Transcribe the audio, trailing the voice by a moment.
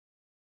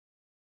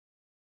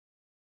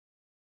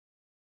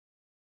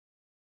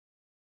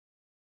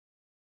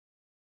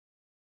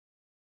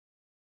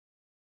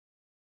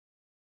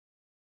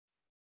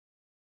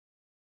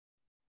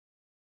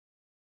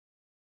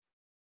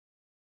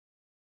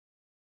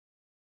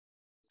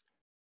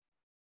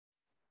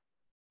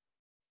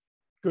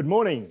Good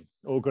morning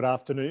or good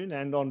afternoon,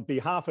 and on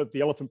behalf of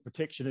the Elephant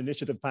Protection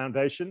Initiative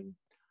Foundation,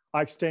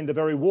 I extend a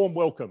very warm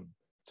welcome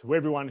to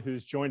everyone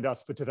who's joined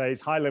us for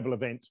today's high-level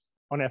event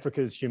on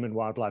Africa's human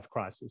wildlife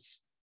crisis.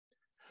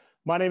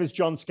 My name is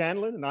John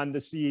Scanlon, and I'm the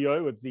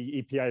CEO of the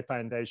EPI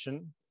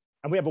Foundation,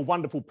 and we have a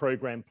wonderful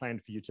program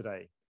planned for you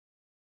today.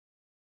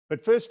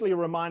 But firstly, a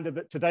reminder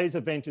that today's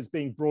event is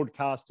being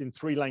broadcast in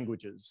 3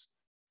 languages: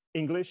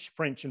 English,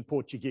 French, and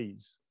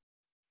Portuguese.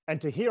 And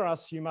to hear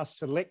us, you must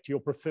select your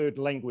preferred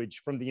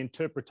language from the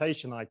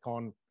interpretation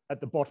icon at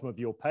the bottom of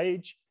your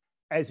page,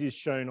 as is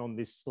shown on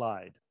this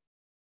slide.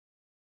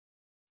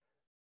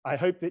 I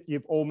hope that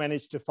you've all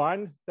managed to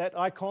find that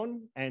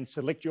icon and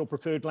select your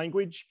preferred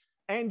language,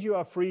 and you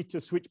are free to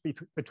switch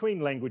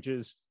between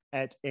languages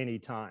at any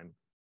time.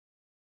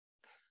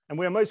 And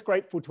we are most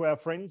grateful to our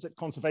friends at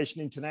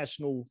Conservation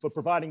International for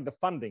providing the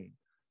funding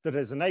that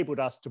has enabled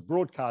us to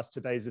broadcast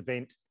today's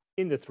event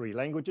in the 3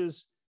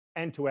 languages,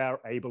 and to our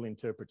able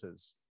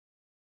interpreters.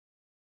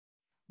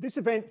 This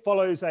event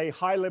follows a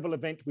high-level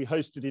event we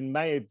hosted in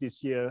May of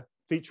this year,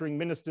 featuring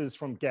ministers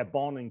from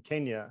Gabon and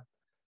Kenya,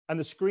 and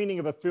the screening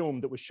of a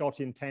film that was shot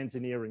in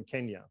Tanzania and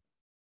Kenya.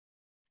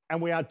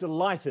 And we are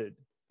delighted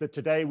that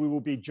today we will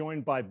be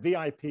joined by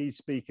VIP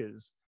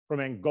speakers from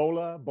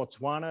Angola,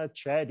 Botswana,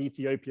 Chad,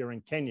 Ethiopia,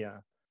 and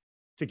Kenya,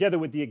 together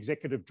with the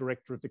Executive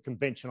Director of the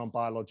Convention on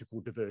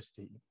Biological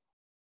Diversity.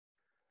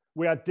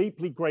 We are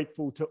deeply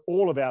grateful to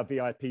all of our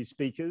VIP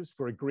speakers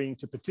for agreeing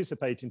to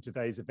participate in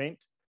today's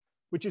event,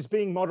 which is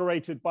being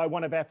moderated by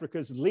one of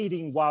Africa's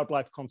leading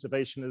wildlife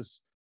conservationists,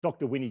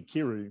 Dr. Winnie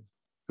Kiru,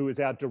 who is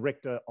our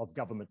Director of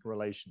Government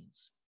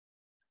Relations.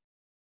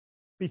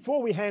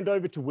 Before we hand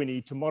over to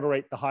Winnie to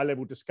moderate the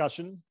high-level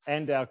discussion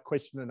and our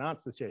question and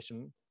answer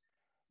session,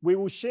 we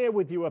will share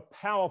with you a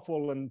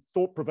powerful and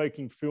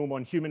thought-provoking film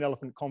on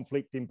human-elephant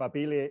conflict in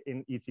Babile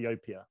in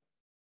Ethiopia.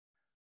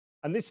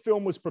 And this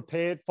film was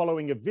prepared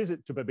following a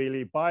visit to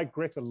Babile by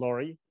Greta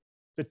Laurie,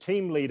 the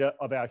team leader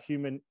of our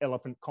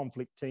human-elephant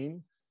conflict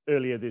team,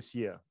 earlier this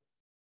year.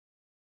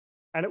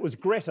 And it was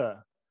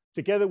Greta,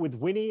 together with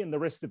Winnie and the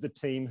rest of the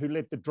team, who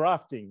led the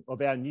drafting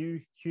of our new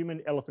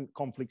human-elephant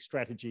conflict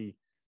strategy,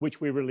 which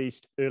we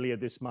released earlier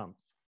this month.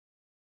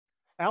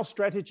 Our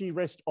strategy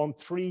rests on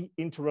 3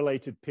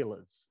 interrelated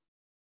pillars: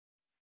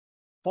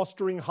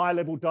 fostering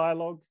high-level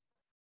dialogue,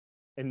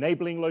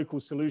 enabling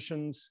local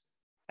solutions,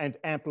 and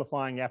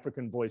amplifying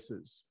African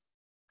voices.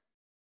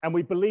 And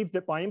we believe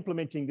that by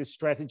implementing this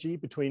strategy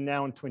between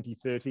now and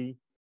 2030,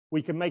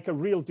 we can make a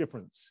real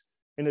difference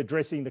in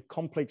addressing the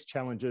complex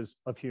challenges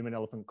of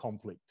human-elephant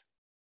conflict.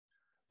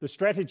 The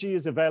strategy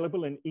is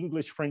available in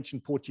English, French,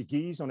 and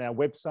Portuguese on our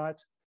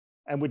website,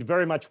 and would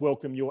very much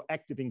welcome your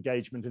active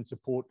engagement and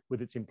support with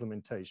its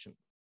implementation.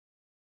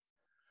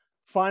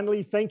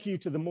 Finally, thank you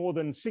to the more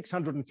than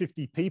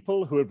 650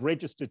 people who have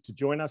registered to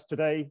join us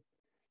today,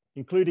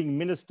 including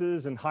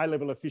ministers and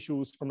high-level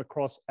officials from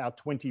across our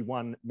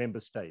 21 member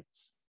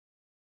states.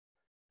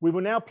 We will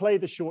now play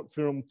the short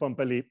film from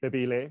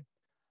Babile,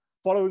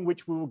 following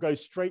which we will go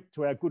straight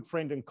to our good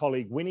friend and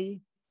colleague Winnie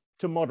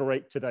to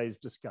moderate today's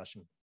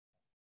discussion.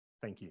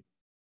 Thank you.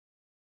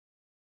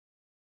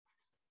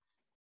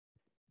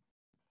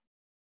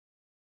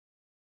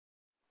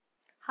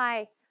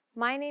 Hi,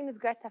 my name is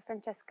Greta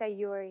Francesca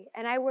Iuri,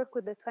 and I work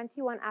with the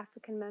 21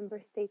 African member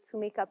states who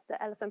make up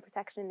the Elephant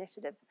Protection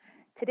Initiative.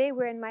 Today,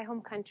 we're in my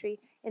home country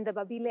in the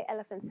Babile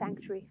Elephant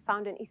Sanctuary,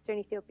 found in eastern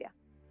Ethiopia.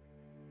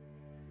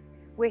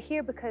 We're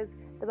here because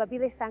the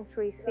Babile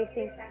Sanctuary is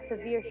facing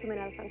severe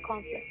human-elephant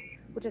conflict,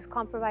 which is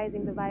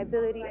compromising the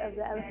viability of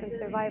the elephant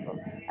survival,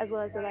 as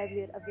well as the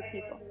livelihood of the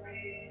people.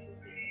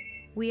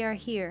 We are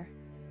here,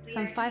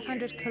 some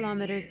 500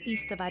 kilometers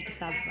east of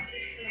Addis Ababa,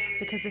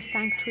 because the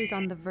sanctuary is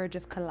on the verge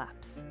of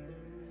collapse.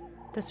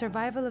 The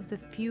survival of the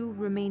few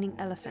remaining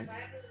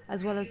elephants,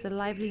 as well as the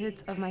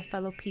livelihoods of my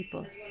fellow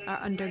people, are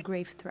under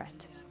grave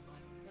threat.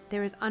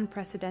 There is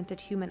unprecedented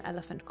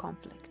human-elephant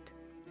conflict.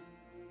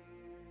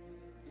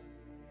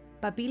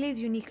 Babile's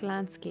unique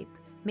landscape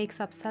makes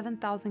up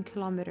 7,000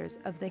 kilometers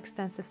of the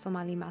extensive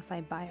Somali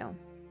Maasai biome.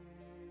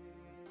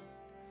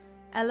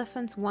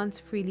 Elephants once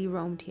freely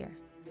roamed here.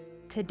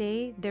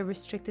 Today, they're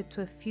restricted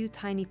to a few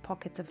tiny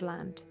pockets of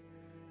land,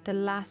 the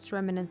last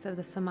remnants of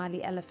the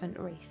Somali elephant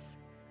race,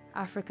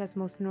 Africa's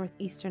most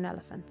northeastern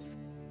elephants.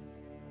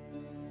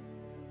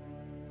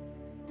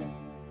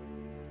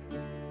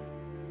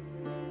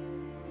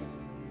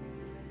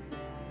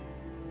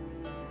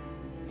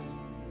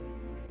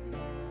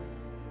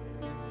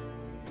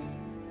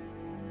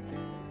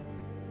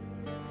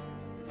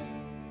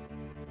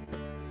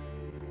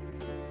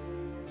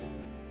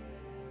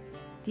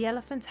 The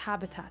elephant's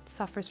habitat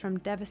suffers from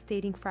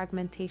devastating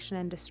fragmentation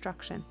and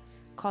destruction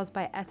caused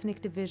by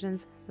ethnic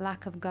divisions,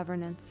 lack of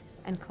governance,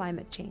 and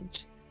climate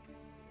change.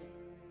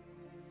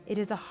 It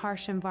is a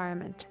harsh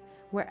environment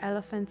where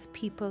elephants,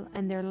 people,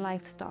 and their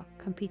livestock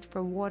compete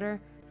for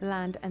water,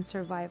 land, and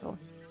survival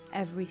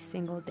every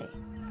single day.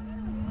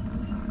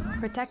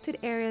 Protected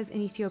areas in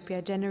Ethiopia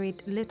generate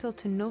little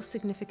to no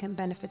significant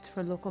benefits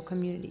for local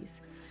communities,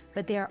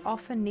 but they are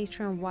often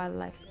nature and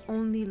wildlife's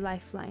only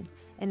lifeline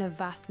in a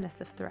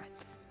vastness of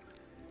threats.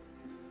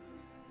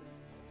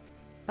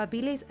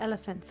 Babile's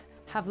elephants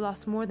have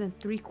lost more than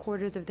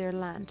 3/4 of their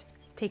land,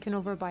 taken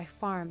over by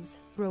farms,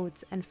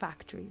 roads, and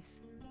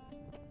factories.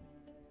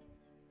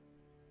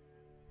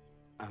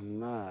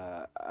 Amma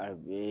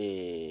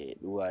arbe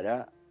duwara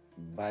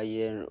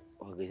bayen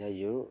hogisa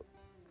jiru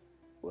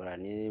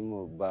warani mo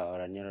ba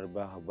warani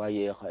arba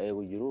baye khae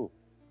jiru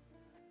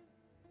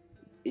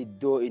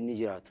iddo inni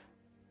jiratu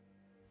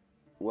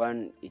wan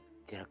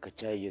itti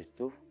rakkachaa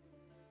jirtuuf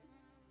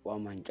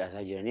waan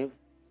mancaasaa jiraniif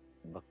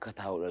bakka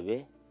taa'u dhabe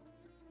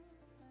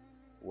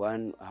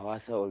waan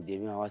hawaasa ol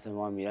deemee hawaasa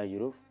maa miidhaa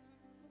jiruuf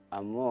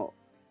ammoo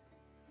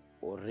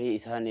warri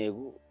isaan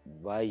eegu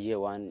baay'ee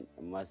waan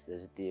ammas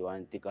asitti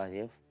waan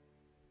xiqqaateef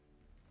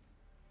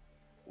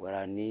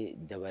waraanni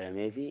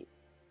dabalamee fi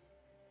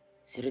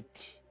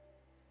sirriitti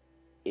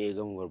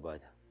eegamuu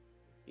barbaada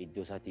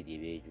iddoo isaatti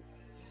deebi'ee jiru.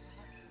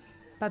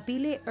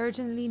 Babile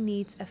urgently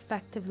needs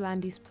effective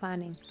land use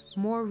planning,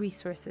 more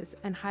resources,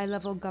 and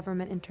high-level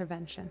government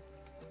intervention.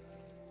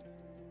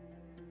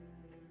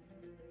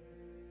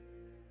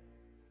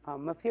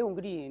 መፍትሄው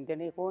እንግዲህ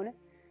እንደኔ ከሆነ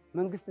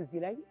መንግስት እዚህ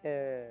ላይ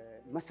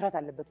መስራት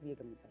አለበት ብዬ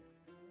ገምታለሁ።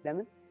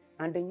 ለምን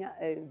አንደኛ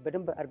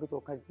በደንብ አርግቶ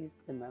ከዚህ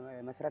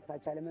መስራት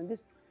ካልቻለ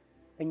መንግስት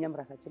እኛም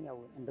ራሳችን ያው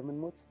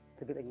እንደምንሞት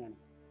እርግጠኛ ነኝ።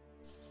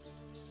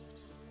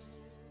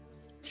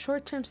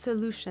 Short-term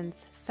solutions,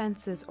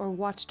 fences or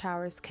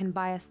watchtowers can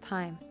buy us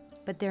time,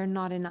 but they're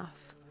not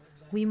enough.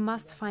 We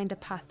must find a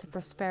path to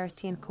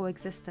prosperity and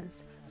coexistence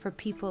for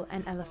people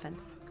and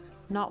elephants,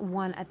 not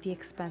one at the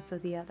expense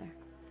of the other.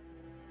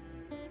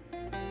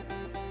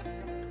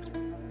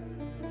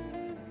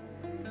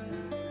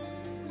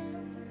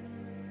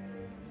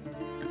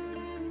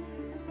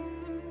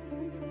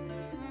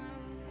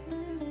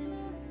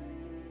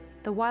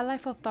 The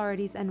wildlife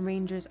authorities and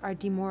rangers are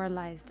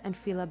demoralized and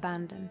feel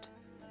abandoned.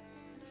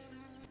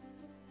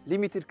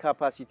 Limited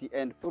capacity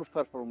and poor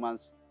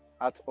performance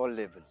at all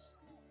levels.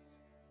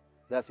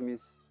 That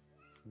means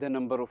the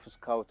number of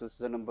scouts,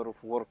 the number of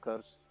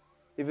workers,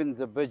 even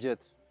the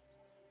budget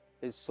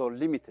is so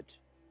limited.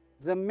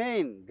 The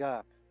main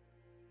gap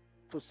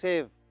to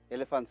save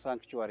elephant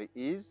sanctuary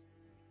is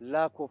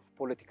lack of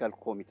political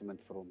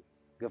commitment from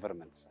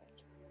government side.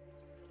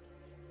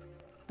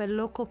 But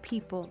local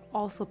people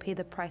also pay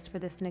the price for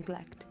this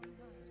neglect.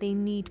 They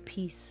need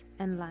peace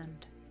and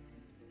land.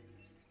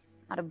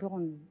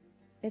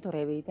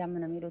 Etore beita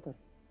mana mi dotor.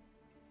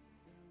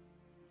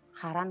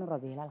 Khara no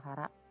rabela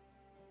khara.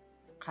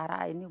 Khara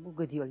ini bu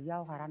gadiol yaw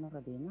khara no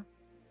rabema.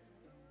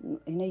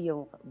 Ina yo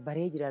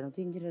bare jira no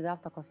tinjira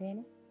gafta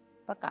kosene.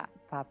 Paka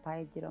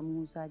papaya jira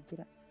musa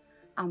jira.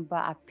 Amba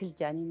apil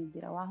jani ni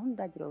jira wa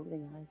hunda jira urda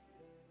nyais.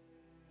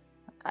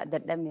 Ka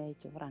daddam ne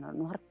chufrana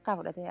no harka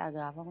fudate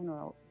aga fa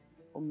no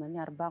ummani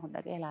arba ko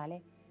dake lale.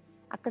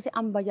 Akasi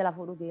amba jala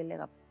fudu gele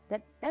gap.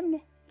 Daddam ne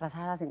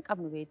rasala sin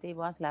qabnu beite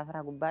was la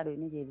fara gubbado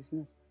ini je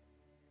business.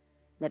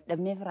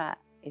 Daddabne fara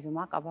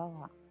isuma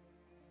qabawa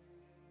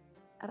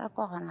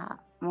arako kana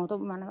moto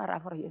mana mara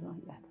fara yino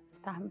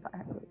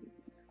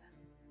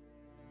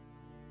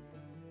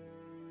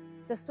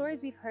The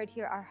stories we've heard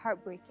here are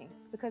heartbreaking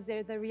because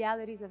they're the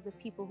realities of the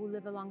people who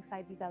live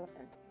alongside these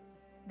elephants.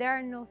 There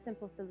are no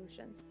simple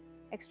solutions.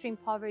 Extreme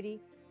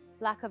poverty,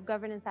 lack of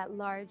governance at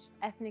large,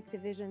 ethnic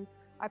divisions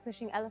are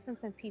pushing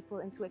elephants and people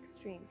into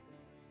extremes.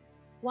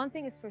 One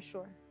thing is for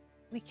sure.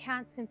 We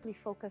can't simply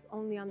focus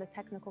only on the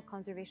technical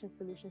conservation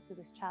solutions to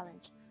this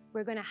challenge.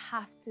 We're going to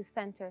have to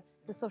center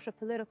the social,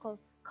 political,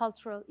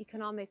 cultural,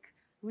 economic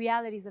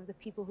realities of the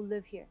people who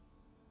live here.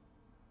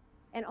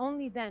 And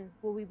only then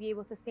will we be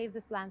able to save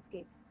this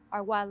landscape,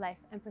 our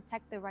wildlife, and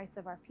protect the rights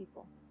of our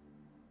people.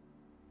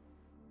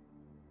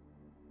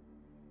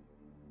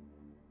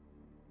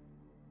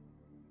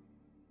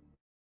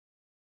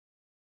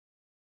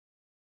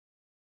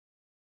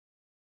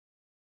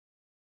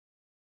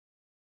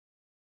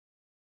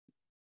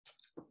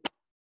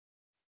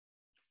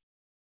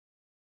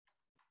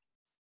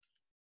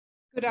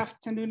 Good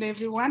afternoon,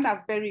 everyone.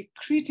 A very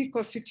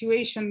critical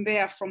situation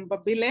there from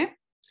Babile.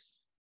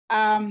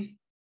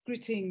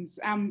 Greetings.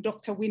 I'm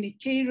Dr. Winnie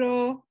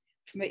Cairo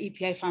from the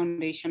EPI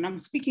Foundation. I'm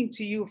speaking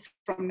to you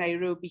from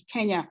Nairobi,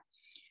 Kenya.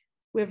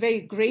 We're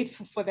very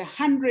grateful for the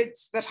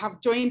hundreds that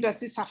have joined us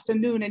this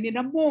afternoon. And in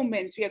a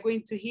moment, we are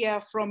going to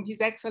hear from His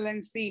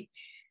Excellency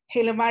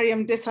Haile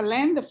Mariam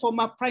Desalegn, the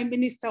former Prime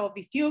Minister of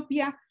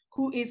Ethiopia,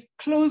 who is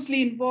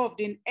closely involved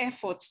in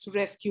efforts to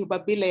rescue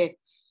Babile.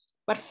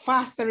 But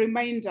first, a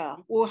reminder,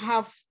 we'll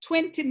have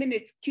 20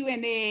 minutes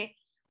Q&A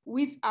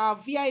with our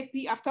VIP,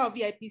 after our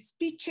VIP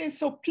speeches.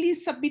 So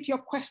please submit your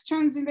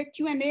questions in the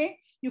Q&A.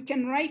 You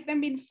can write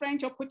them in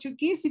French or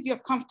Portuguese if you're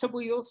comfortable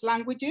with those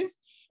languages.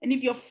 And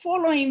if you're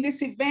following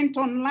this event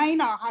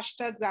online, our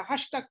hashtags are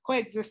hashtag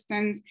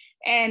coexistence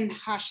and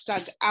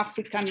hashtag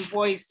African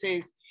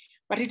Voices.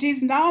 But it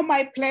is now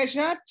my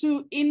pleasure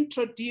to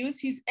introduce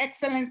His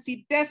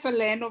Excellency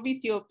Desalegn of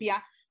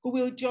Ethiopia, who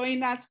will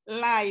join us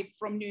live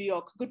from New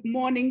York. Good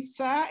morning,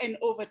 sir, and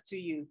over to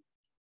you.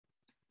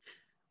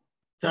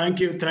 Thank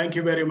you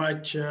very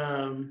much,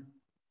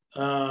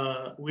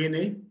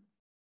 Winnie.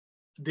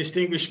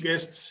 Distinguished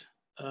guests,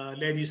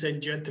 ladies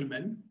and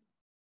gentlemen,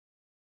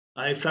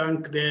 I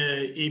thank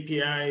the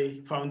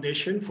EPI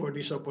Foundation for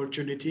this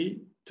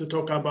opportunity to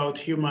talk about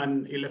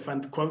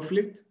human-elephant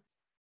conflict,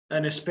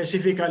 and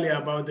specifically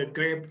about the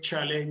grave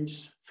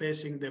challenge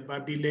facing the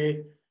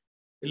Babile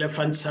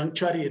Elephant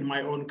Sanctuary in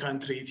my own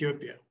country,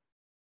 Ethiopia.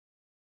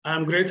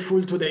 I'm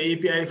grateful to the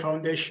EPI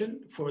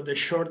Foundation for the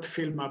short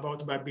film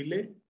about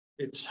Babile.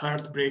 It's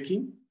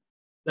heartbreaking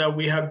that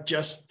we have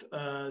just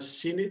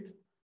seen it,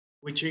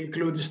 which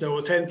includes the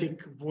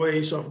authentic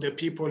voice of the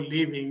people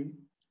living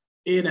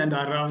in and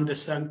around the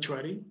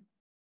sanctuary,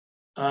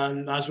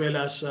 and as well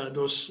as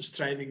those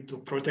striving to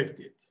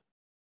protect it.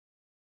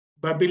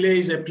 Babile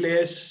is a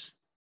place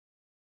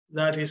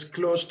that is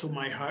close to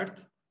my heart,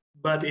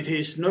 but it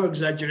is no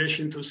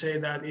exaggeration to say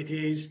that it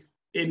is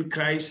in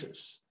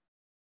crisis.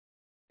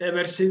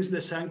 Ever since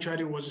the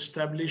sanctuary was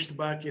established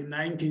back in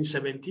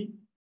 1970,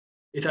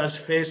 it has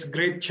faced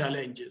great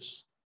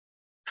challenges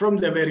from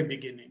the very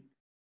beginning.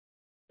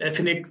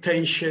 Ethnic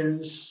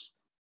tensions,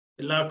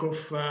 the lack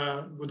of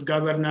good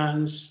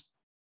governance,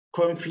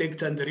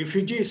 conflict, and the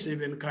refugees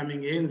even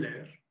coming in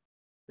there,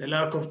 the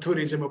lack of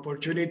tourism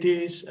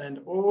opportunities, and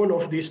all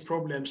of these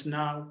problems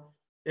now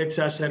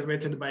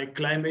exacerbated by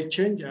climate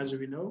change, as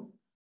we know,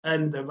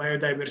 and the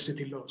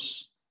biodiversity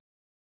loss.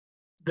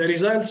 The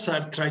results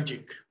are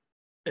tragic.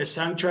 A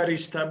sanctuary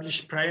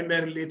established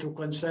primarily to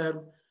conserve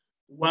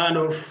one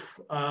of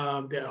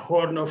the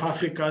Horn of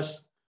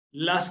Africa's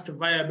last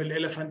viable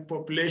elephant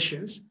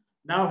populations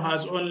now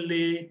has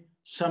only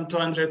some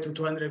 200 to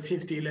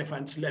 250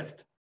 elephants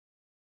left.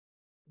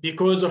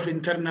 Because of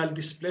internal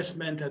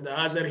displacement and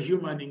other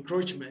human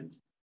encroachment,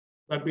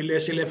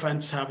 Babile's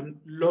elephants have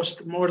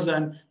lost more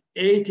than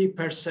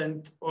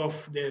 80%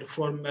 of their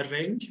former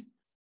range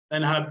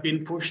and have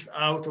been pushed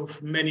out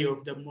of many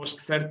of the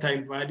most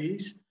fertile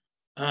valleys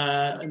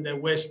in the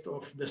west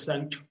of the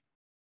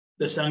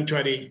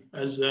sanctuary,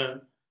 as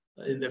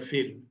in the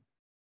film.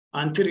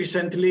 Until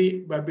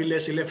recently,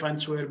 Babile's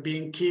elephants were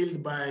being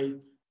killed by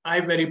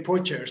ivory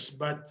poachers,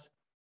 but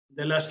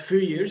the last few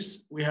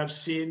years, we have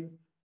seen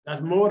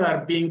that more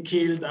are being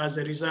killed as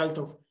a result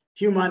of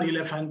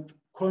human-elephant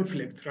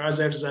conflict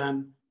rather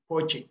than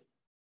poaching.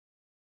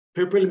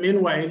 People,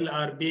 meanwhile,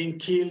 are being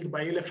killed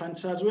by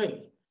elephants as well.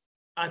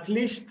 At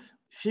least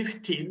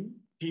 15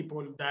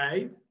 people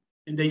died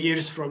in the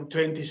years from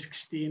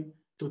 2016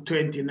 to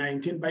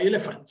 2019 by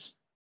elephants.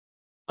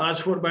 As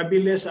for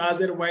Babile's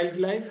other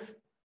wildlife,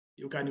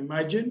 you can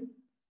imagine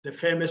the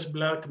famous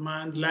black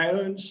maned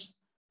lions,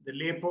 the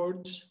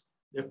leopards,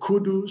 the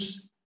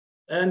kudus,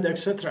 and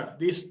etc.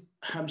 These,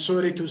 I'm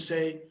sorry to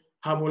say,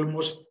 have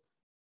almost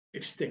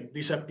extinct,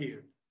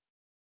 disappeared.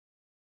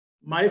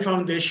 My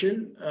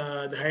foundation,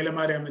 the Haile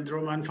Mariam and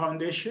Roman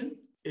Foundation,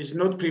 is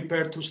not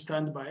prepared to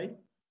stand by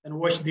and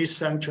watch this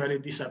sanctuary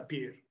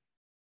disappear.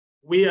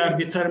 We are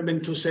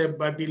determined to save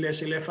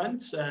Babile's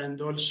elephants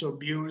and also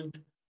build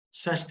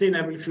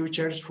sustainable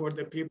futures for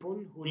the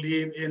people who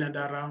live in and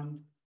around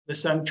the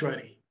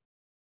sanctuary.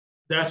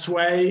 That's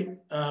why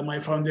my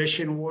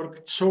foundation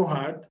worked so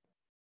hard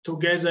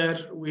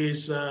together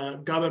with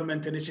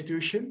government and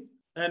institution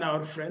and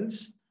our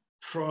friends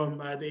from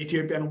the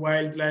Ethiopian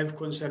Wildlife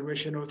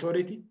Conservation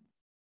Authority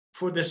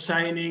for the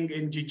signing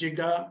in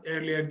Jijiga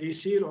earlier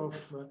this year of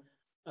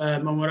a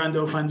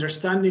memorandum of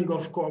understanding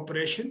of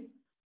cooperation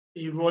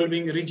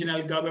involving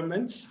regional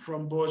governments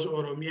from both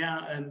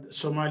Oromia and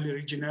Somali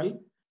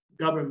regional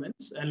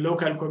governments and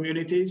local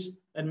communities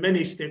and many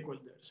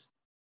stakeholders.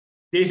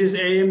 This is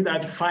aimed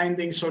at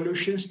finding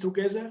solutions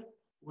together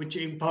which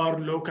empower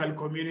local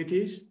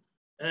communities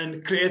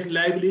and create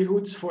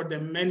livelihoods for the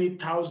many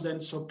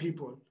thousands of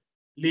people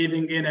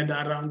living in and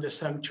around the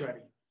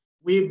sanctuary.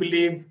 We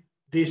believe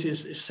this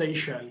is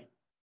essential.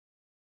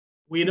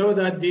 We know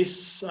that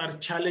these are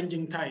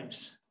challenging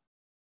times.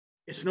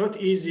 It's not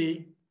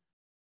easy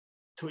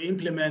to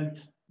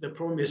implement the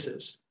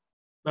promises,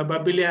 but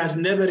Babile has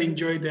never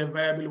enjoyed a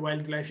viable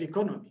wildlife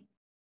economy.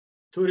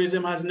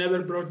 Tourism has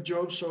never brought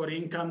jobs or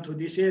income to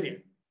this area.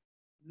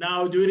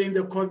 Now, during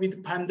the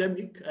COVID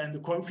pandemic and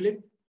the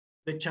conflict,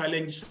 the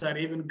challenges are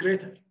even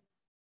greater.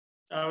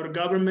 Our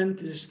government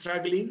is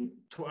struggling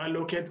to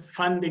allocate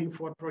funding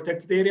for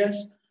protected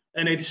areas,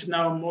 and it's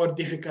now more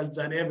difficult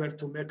than ever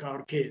to make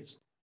our case.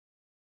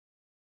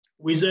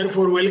 We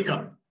therefore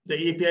welcome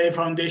the EPI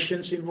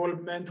Foundation's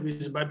involvement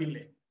with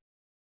Babile.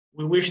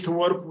 We wish to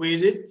work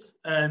with it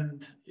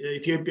and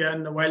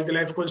Ethiopian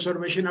Wildlife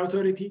Conservation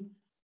Authority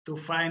to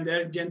find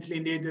urgently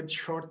needed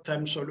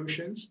short-term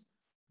solutions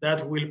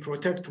that will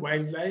protect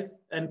wildlife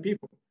and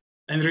people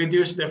and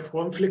reduce the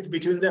conflict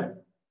between them.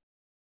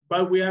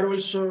 But we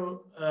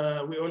also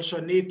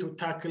need to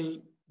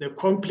tackle the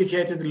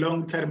complicated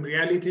long-term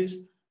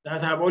realities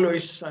that have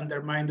always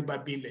undermined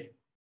Babile.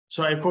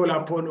 So I call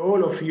upon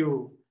all of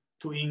you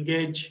to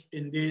engage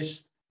in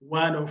this,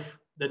 one of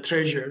the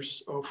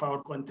treasures of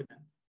our continent.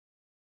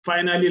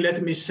 Finally,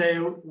 let me say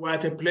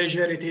what a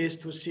pleasure it is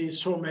to see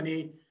so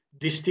many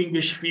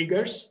distinguished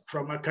figures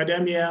from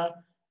academia,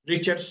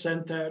 research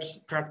centers,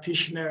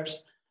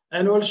 practitioners,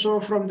 and also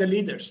from the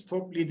leaders,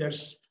 top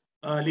leaders,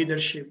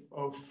 leadership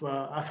of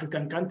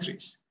African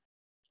countries.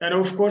 And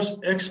of course,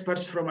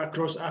 experts from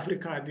across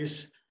Africa at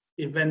this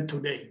event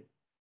today.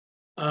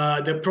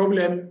 The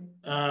problem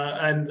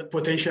and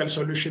potential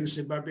solutions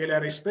in Babile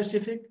are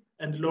specific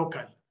and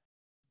local.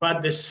 But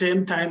at the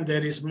same time,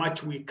 there is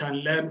much we can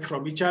learn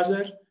from each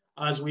other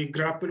as we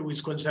grapple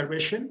with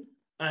conservation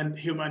and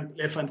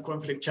human-elephant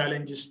conflict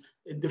challenges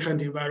in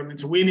different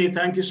environments. Winnie,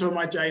 thank you so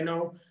much. I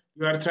know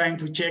you are trying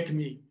to check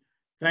me.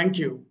 Thank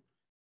you.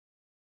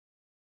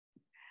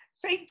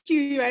 Thank you,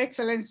 Your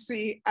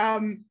Excellency.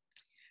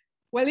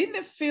 Well, in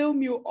the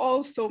film, you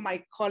also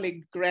my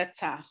colleague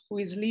Greta, who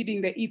is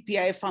leading the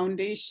EPI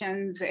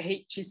Foundation's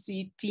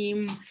HEC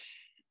team,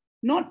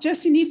 not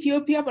just in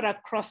Ethiopia, but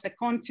across the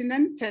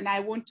continent. And I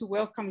want to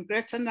welcome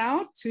Greta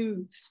now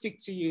to speak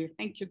to you.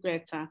 Thank you,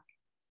 Greta.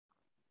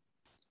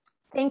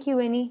 Thank you,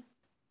 Winnie.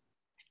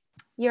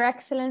 Your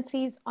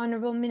Excellencies,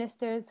 honorable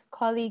ministers,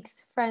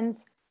 colleagues,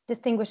 friends,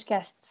 distinguished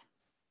guests.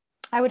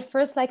 I would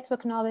first like to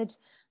acknowledge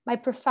my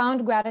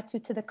profound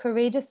gratitude to the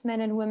courageous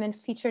men and women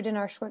featured in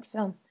our short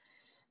film,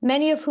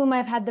 many of whom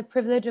I've had the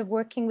privilege of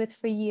working with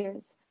for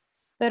years,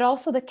 but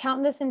also the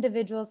countless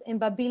individuals in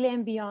Babile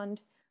and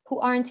beyond who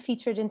aren't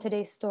featured in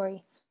today's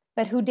story,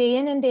 but who day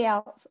in and day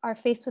out are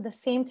faced with the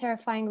same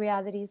terrifying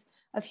realities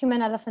of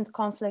human-elephant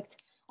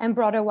conflict and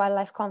broader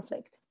wildlife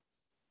conflict.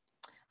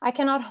 I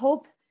cannot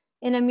hope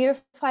in a mere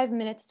 5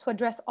 minutes to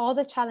address all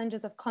the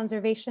challenges of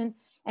conservation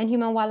and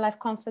human-wildlife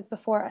conflict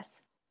before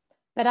us.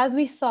 But as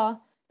we saw,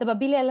 the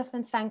Babile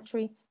Elephant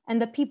Sanctuary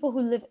and the people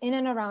who live in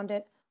and around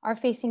it are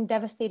facing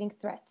devastating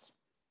threats.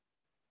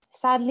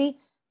 Sadly,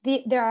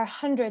 there are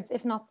hundreds,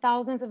 if not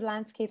thousands, of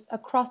landscapes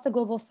across the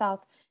global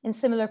south in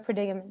similar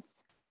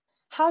predicaments.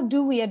 How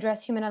do we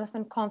address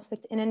human-elephant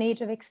conflict in an age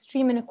of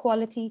extreme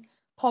inequality,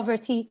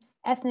 poverty,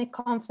 ethnic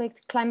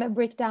conflict, climate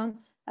breakdown,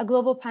 a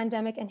global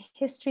pandemic, and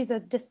histories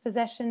of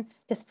dispossession,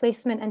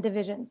 displacement, and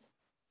divisions?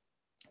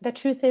 The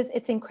truth is,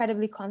 it's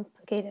incredibly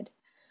complicated.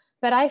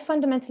 But I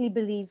fundamentally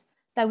believe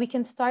that we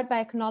can start by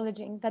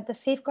acknowledging that the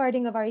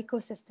safeguarding of our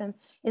ecosystem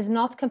is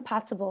not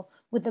compatible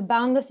with the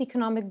boundless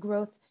economic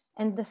growth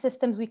and the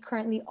systems we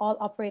currently all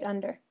operate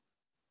under.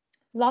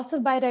 Loss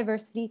of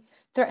biodiversity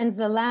threatens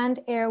the land,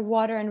 air,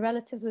 water, and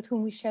relatives with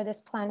whom we share this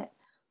planet.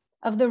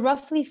 Of the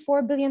roughly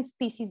 4 billion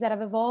species that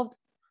have evolved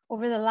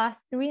over the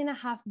last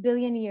 3.5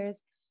 billion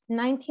years,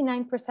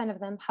 99%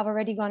 of them have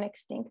already gone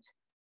extinct.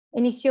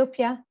 In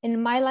Ethiopia,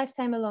 in my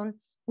lifetime alone,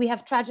 we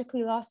have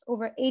tragically lost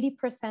over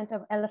 80%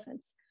 of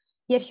elephants,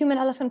 yet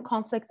human-elephant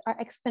conflicts are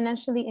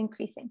exponentially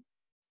increasing.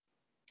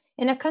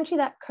 In a country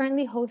that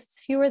currently hosts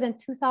fewer than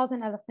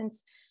 2,000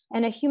 elephants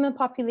and a human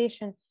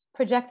population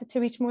projected to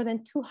reach more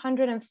than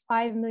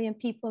 205 million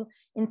people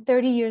in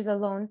 30 years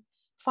alone,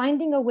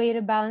 finding a way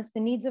to balance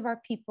the needs of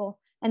our people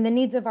and the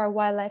needs of our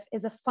wildlife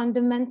is a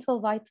fundamental,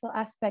 vital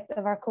aspect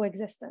of our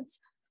coexistence.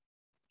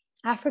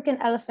 African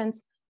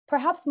elephants,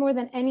 perhaps more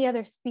than any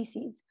other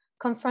species,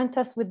 confront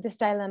us with this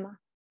dilemma.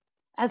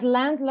 As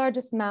land's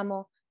largest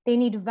mammal, they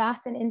need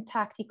vast and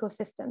intact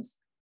ecosystems,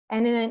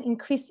 and in an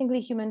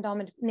increasingly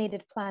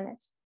human-dominated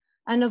planet.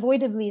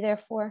 Unavoidably,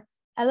 therefore,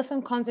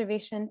 elephant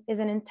conservation is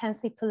an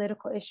intensely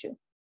political issue.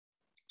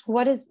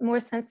 What is more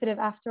sensitive,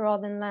 after all,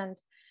 than land?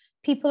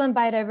 People and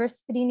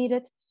biodiversity need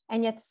it,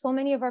 and yet so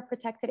many of our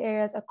protected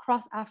areas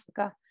across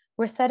Africa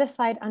were set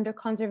aside under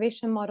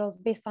conservation models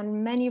based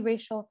on many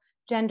racial,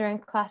 gender,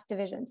 and class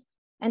divisions.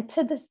 And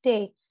to this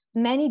day,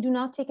 many do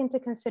not take into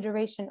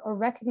consideration or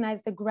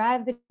recognize the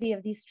gravity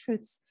of these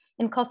truths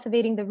in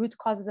cultivating the root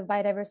causes of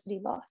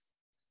biodiversity loss.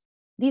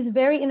 These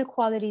very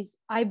inequalities,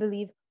 I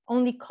believe,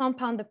 only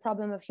compound the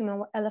problem of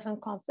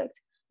human-elephant conflict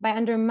by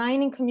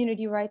undermining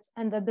community rights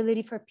and the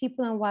ability for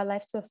people and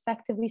wildlife to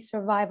effectively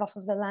survive off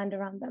of the land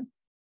around them.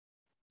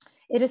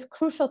 It is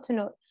crucial to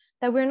note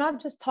that we're not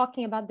just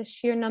talking about the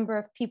sheer number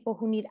of people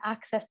who need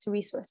access to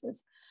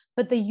resources,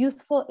 but the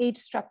youthful age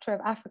structure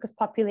of Africa's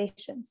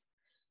populations.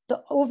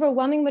 The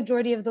overwhelming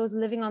majority of those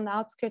living on the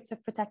outskirts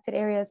of protected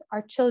areas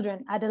are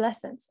children,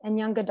 adolescents, and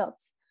young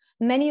adults,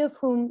 many of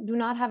whom do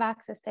not have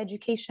access to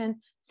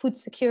education, food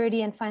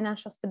security, and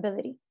financial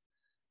stability.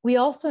 We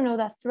also know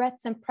that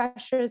threats and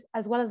pressures,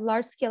 as well as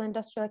large-scale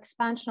industrial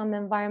expansion on the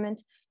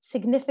environment,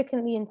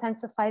 significantly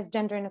intensifies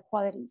gender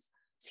inequalities,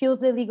 fuels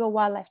the illegal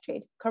wildlife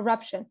trade,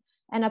 corruption,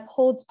 and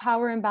upholds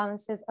power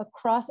imbalances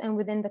across and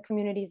within the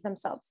communities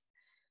themselves.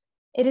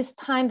 It is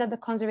time that the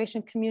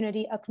conservation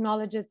community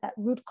acknowledges that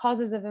root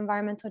causes of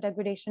environmental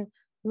degradation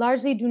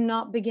largely do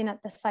not begin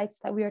at the sites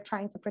that we are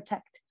trying to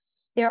protect.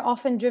 They are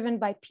often driven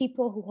by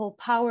people who hold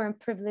power and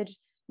privilege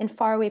in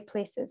faraway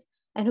places,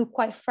 and who,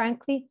 quite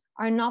frankly,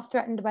 are not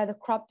threatened by the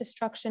crop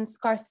destruction,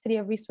 scarcity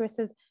of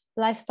resources,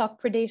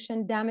 livestock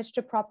predation, damage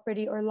to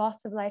property, or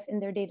loss of life in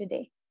their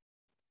day-to-day.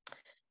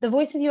 The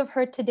voices you have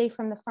heard today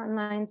from the front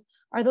lines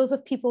are those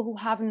of people who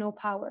have no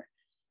power.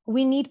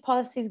 We need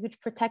policies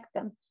which protect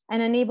them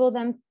and enable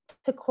them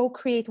to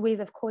co-create ways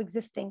of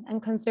coexisting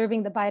and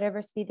conserving the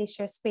biodiversity they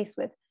share space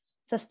with,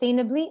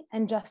 sustainably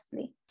and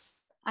justly.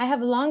 I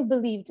have long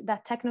believed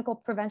that technical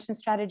prevention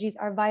strategies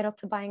are vital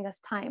to buying us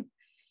time.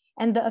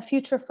 And the A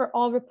Future for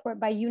All report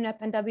by UNEP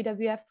and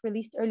WWF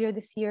released earlier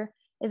this year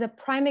is a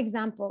prime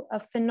example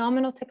of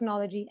phenomenal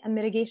technology and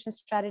mitigation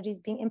strategies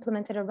being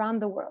implemented around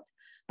the world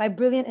by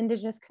brilliant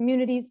indigenous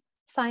communities,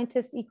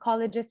 scientists,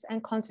 ecologists,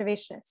 and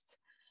conservationists.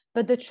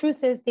 But the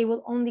truth is they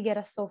will only get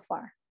us so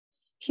far.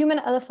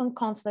 Human-elephant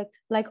conflict,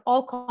 like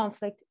all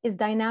conflict, is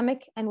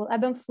dynamic and will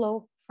ebb and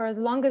flow for as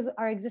long as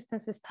our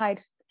existence is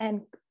tied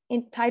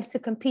to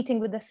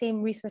competing with the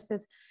same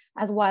resources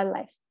as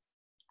wildlife.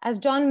 As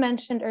John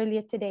mentioned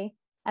earlier today,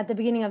 at the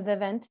beginning of the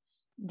event,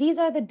 these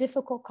are the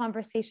difficult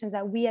conversations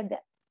that we at the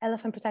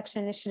Elephant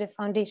Protection Initiative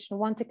Foundation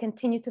want to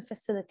continue to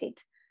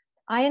facilitate.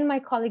 I and my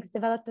colleagues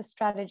developed a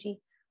strategy,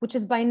 which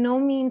is by no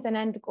means an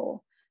end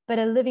goal, but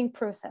a living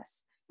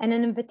process and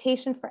an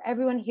invitation for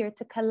everyone here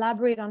to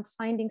collaborate on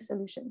finding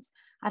solutions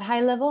at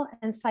high level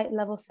and site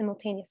level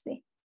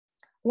simultaneously.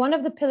 One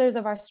of the pillars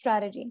of our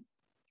strategy,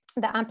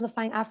 the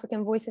Amplifying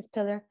African Voices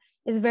pillar,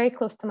 is very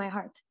close to my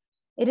heart.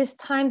 It is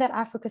time that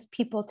Africa's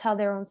people tell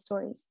their own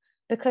stories,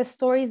 because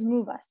stories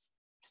move us.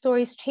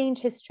 Stories change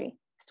history.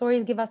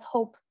 Stories give us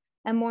hope.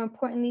 And more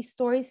importantly,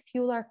 stories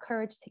fuel our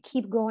courage to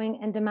keep going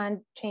and demand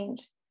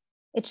change.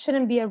 It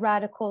shouldn't be a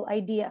radical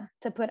idea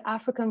to put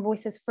African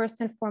voices first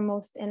and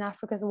foremost in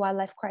Africa's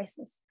wildlife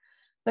crisis.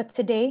 But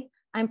today,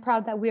 I'm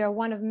proud that we are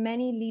one of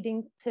many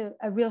leading to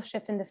a real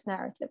shift in this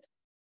narrative.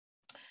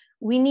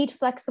 We need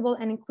flexible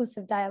and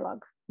inclusive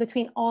dialogue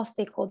between all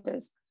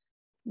stakeholders.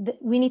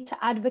 We need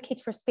to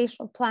advocate for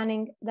spatial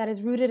planning that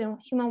is rooted in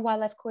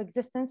human-wildlife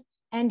coexistence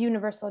and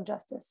universal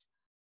justice.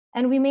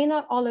 And we may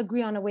not all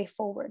agree on a way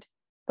forward,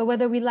 but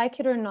whether we like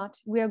it or not,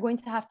 we are going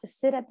to have to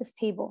sit at this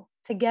table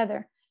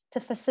together to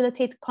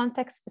facilitate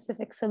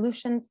context-specific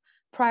solutions,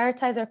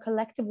 prioritize our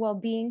collective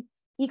well-being,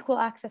 equal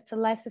access to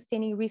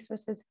life-sustaining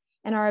resources,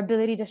 and our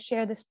ability to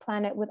share this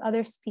planet with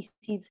other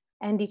species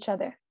and each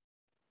other.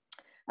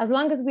 As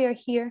long as we are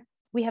here,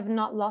 we have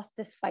not lost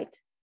this fight.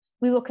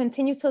 We will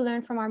continue to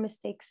learn from our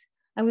mistakes,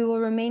 and we will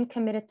remain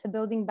committed to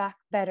building back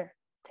better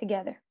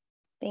together.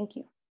 Thank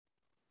you.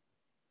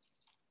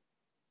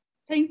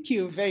 Thank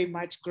you very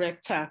much,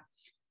 Greta.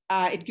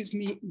 It gives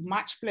me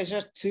much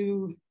pleasure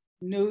to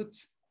note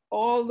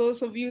all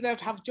those of you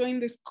that have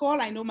joined this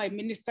call. I know my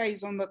minister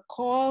is on the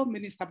call,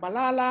 Minister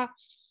Balala.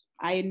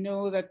 I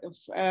know that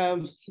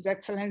His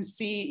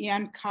Excellency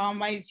Ian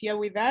Kama is here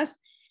with us.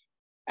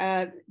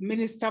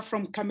 Minister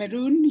from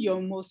Cameroon,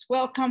 you're most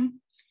welcome.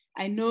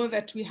 I know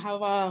that we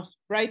have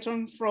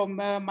Brighton from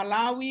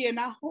Malawi and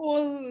a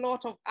whole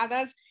lot of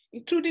others,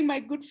 including my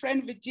good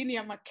friend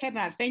Virginia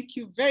McKenna. Thank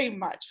you very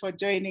much for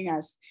joining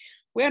us.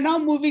 We are now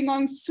moving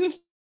on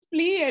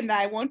swiftly, and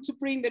I want to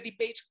bring the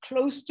debate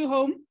close to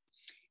home.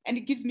 And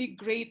it gives me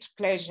great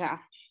pleasure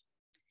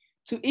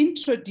to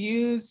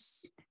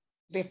introduce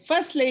the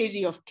First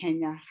Lady of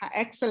Kenya, Her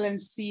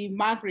Excellency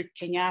Margaret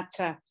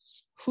Kenyatta,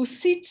 who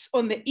sits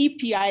on the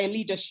EPI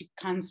Leadership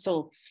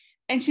Council.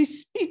 And she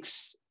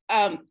speaks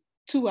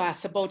to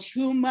us about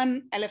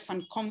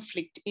human-elephant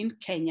conflict in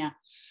Kenya.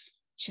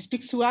 She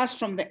speaks to us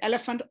from the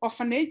Elephant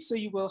Orphanage, so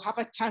you will have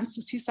a chance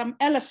to see some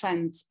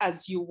elephants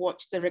as you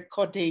watch the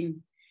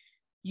recording.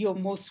 You're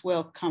most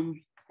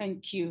welcome.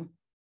 Thank you.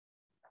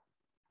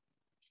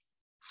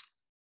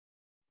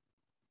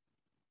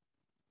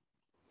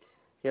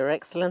 Your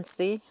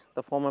Excellency,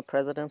 the former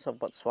President of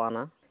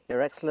Botswana,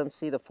 Your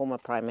Excellency, the former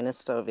Prime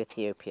Minister of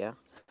Ethiopia,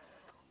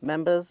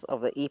 members of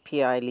the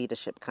EPI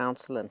Leadership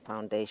Council and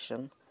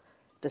Foundation,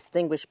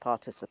 distinguished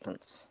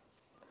participants.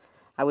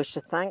 I wish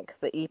to thank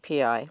the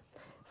EPI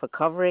for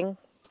covering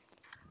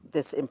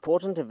this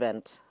important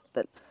event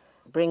that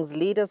brings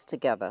leaders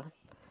together,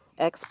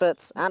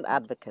 experts and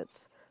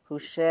advocates who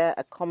share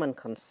a common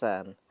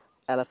concern,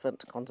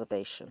 elephant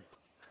conservation.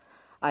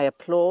 I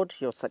applaud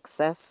your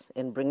success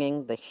in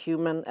bringing the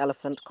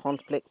human-elephant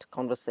conflict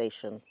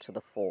conversation to the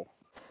fore.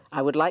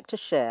 I would like to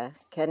share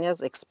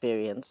Kenya's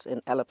experience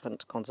in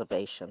elephant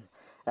conservation,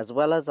 as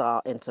well as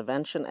our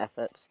intervention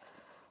efforts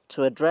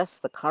to address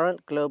the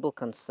current global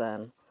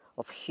concern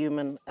of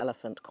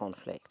human-elephant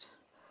conflict.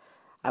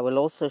 I will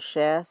also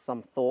share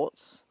some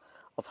thoughts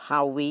of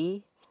how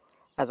we,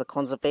 as a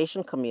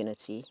conservation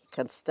community,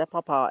 can step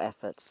up our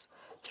efforts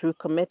through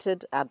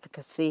committed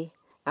advocacy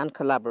and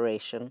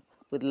collaboration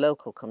with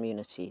local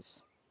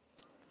communities.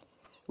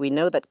 We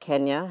know that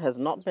Kenya has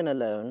not been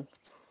alone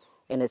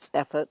in its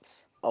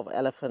efforts of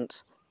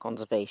elephant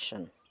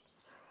conservation.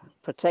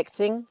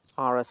 Protecting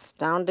our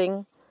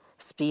astounding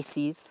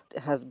species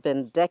has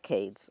been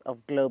decades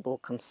of global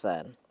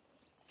concern.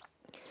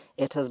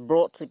 It has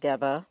brought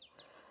together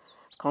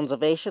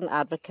conservation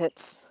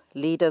advocates,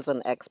 leaders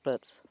and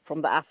experts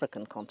from the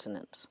African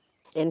continent.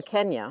 In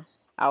Kenya,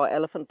 our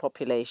elephant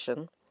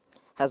population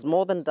has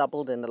more than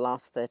doubled in the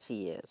last 30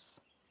 years.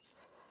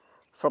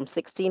 From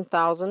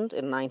 16,000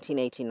 in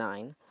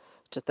 1989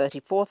 to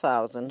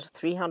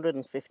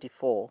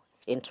 34,354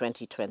 in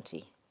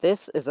 2020.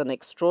 This is an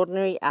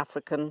extraordinary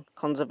African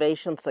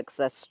conservation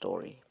success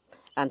story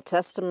and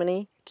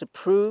testimony to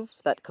prove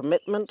that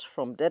commitment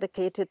from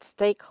dedicated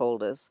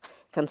stakeholders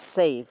can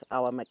save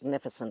our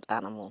magnificent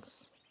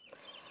animals.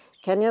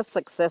 Kenya's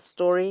success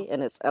story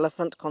in its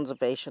elephant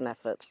conservation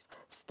efforts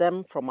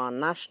stem from our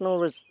national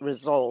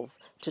resolve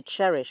to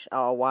cherish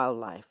our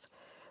wildlife,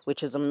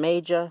 which is a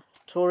major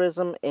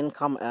tourism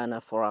income earner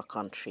for our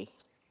country.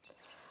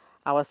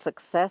 Our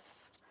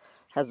success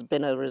has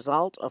been a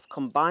result of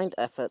combined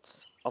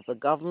efforts of the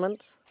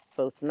government,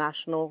 both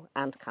national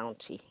and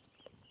county.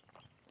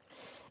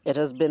 It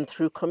has been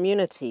through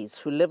communities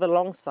who live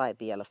alongside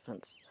the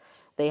elephants.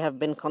 They have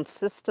been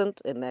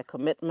consistent in their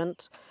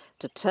commitment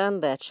to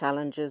turn their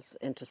challenges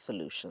into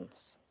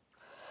solutions.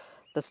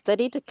 The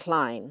steady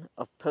decline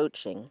of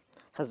poaching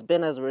has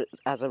been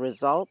as a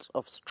result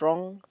of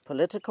strong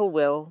political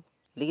will,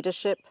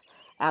 leadership,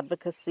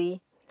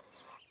 advocacy,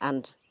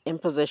 and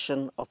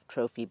imposition of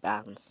trophy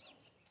bans.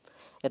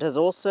 It has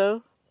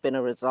also been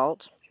a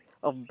result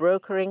of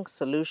brokering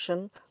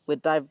solution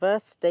with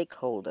diverse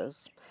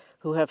stakeholders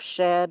who have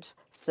shared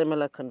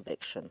similar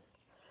conviction.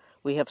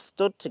 We have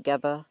stood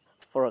together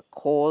for a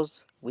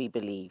cause we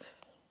believe.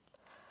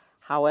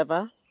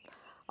 However,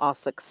 our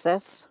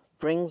success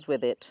brings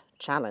with it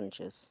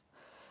challenges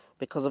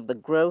because of the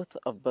growth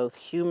of both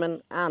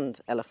human and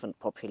elephant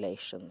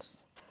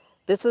populations.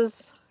 This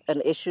is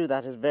an issue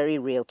that is very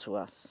real to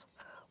us.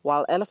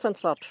 While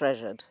elephants are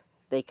treasured,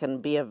 they can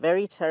be a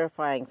very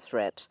terrifying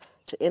threat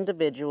to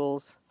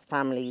individuals,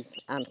 families,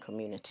 and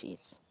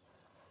communities.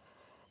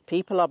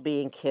 People are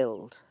being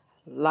killed,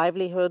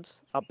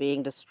 livelihoods are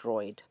being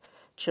destroyed,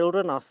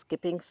 children are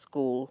skipping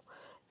school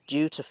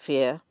due to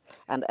fear,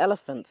 and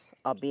elephants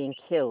are being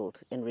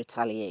killed in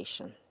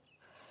retaliation.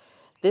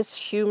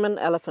 This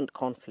human-elephant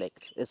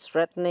conflict is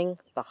threatening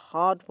the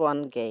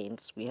hard-won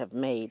gains we have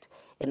made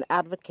in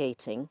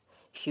advocating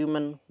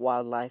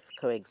human-wildlife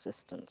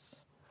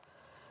coexistence.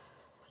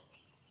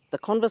 The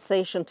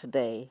conversation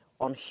today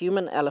on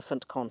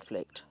human-elephant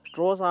conflict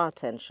draws our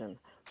attention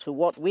to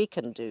what we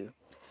can do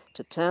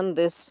to turn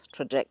this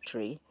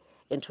trajectory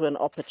into an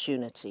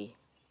opportunity.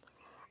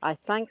 I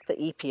thank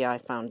the EPI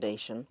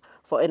Foundation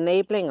for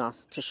enabling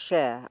us to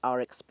share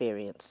our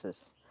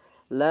experiences,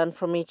 learn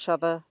from each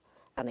other,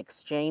 and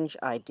exchange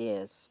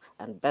ideas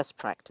and best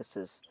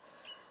practices,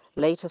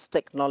 latest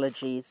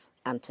technologies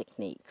and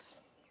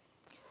techniques.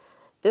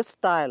 This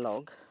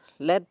dialogue,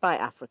 led by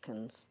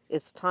Africans,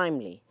 is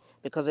timely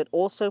because it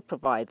also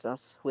provides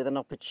us with an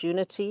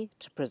opportunity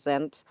to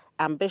present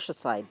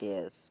ambitious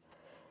ideas,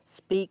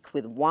 speak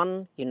with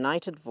one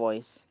united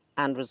voice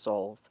and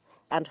resolve,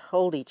 and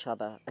hold each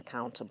other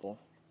accountable.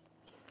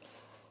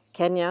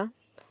 Kenya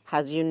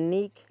has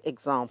unique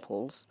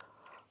examples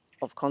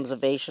of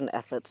conservation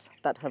efforts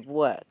that have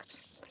worked,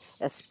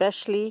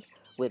 especially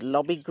with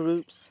lobby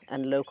groups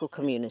and local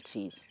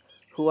communities,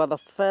 who are the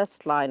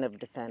first line of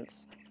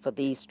defense for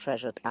these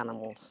treasured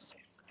animals.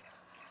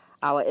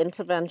 Our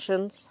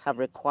interventions have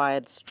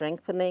required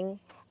strengthening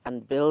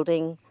and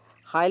building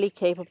highly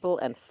capable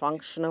and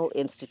functional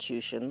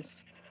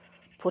institutions,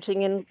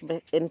 putting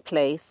in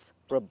place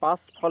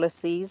robust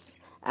policies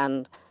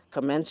and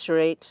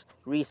commensurate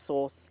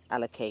resource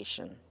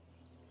allocation.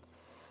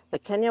 The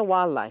Kenya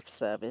Wildlife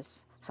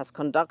Service has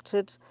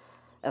conducted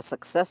a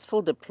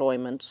successful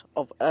deployment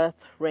of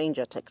Earth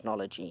Ranger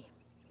technology.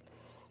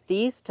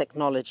 These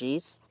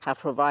technologies have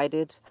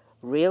provided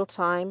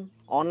real-time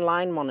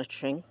online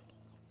monitoring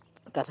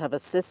that have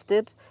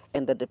assisted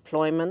in the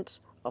deployment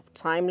of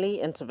timely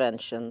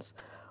interventions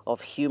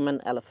of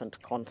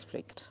human-elephant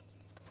conflict.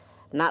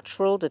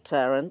 Natural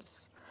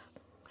deterrents,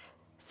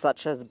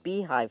 such as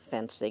beehive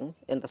fencing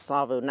in the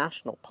Tsavo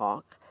National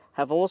Park,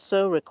 have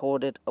also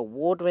recorded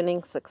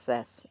award-winning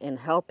success in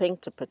helping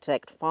to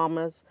protect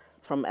farmers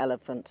from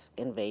elephant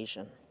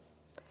invasion.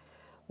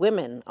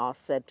 Women are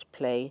said to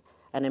play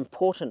an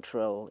important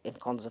role in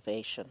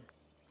conservation.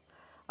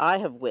 I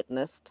have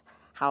witnessed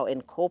how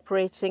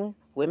incorporating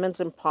women's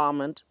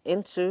empowerment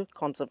into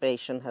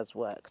conservation has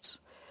worked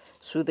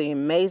through the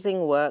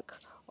amazing work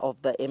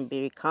of the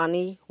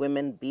Imbirikani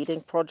Women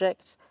Beading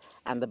Project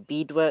and the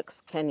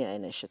Beadworks Kenya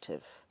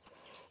initiative.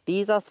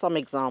 These are some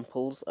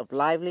examples of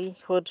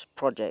livelihood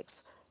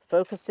projects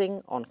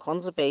focusing on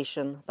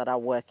conservation that are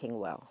working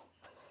well.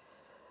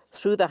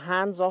 Through the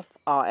Hands Off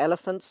Our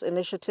Elephants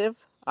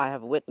initiative, I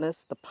have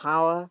witnessed the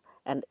power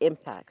and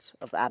impact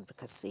of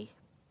advocacy.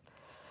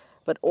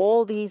 But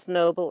all these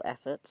noble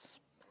efforts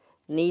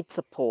need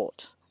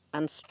support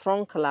and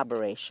strong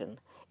collaboration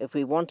if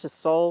we want to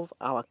solve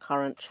our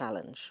current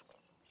challenge.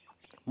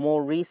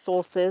 More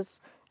resources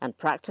and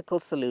practical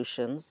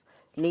solutions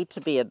need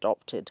to be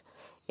adopted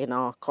in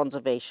our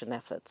conservation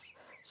efforts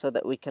so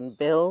that we can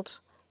build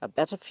a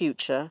better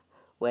future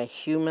where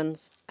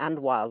humans and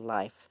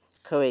wildlife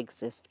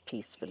coexist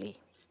peacefully.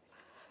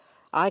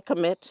 I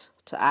commit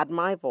to add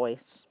my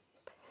voice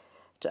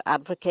to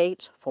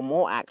advocate for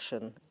more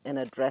action in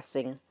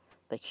addressing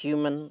the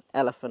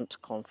human-elephant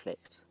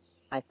conflict.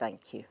 I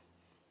thank you.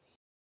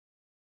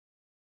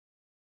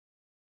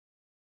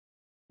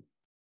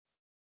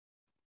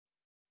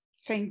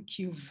 Thank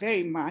you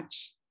very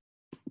much.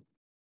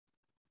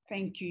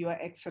 Thank you, Your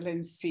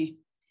Excellency.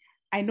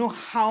 I know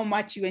how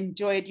much you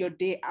enjoyed your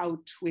day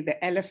out with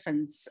the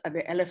elephants at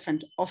the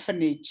Elephant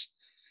Orphanage.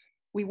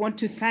 We want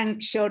to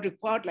thank Sheldrick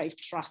Wildlife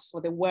Trust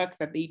for the work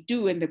that they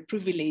do and the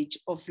privilege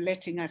of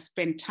letting us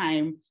spend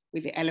time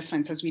with the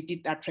elephants as we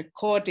did that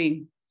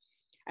recording.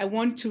 I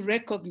want to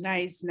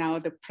recognize now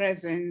the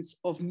presence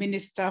of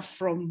Minister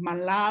from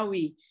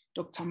Malawi,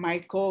 Dr.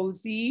 Michael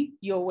Z.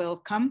 You're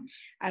welcome.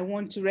 I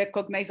want to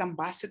recognize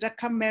Ambassador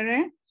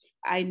Kamere.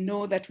 I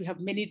know that we have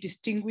many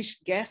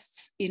distinguished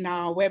guests in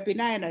our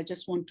webinar, and I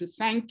just want to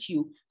thank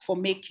you for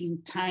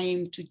making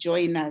time to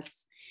join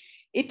us.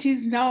 It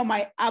is now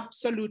my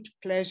absolute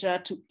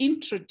pleasure to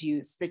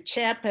introduce the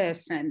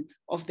chairperson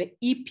of the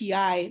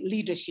EPI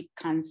Leadership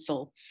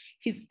Council,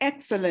 His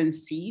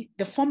Excellency,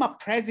 the former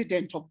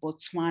president of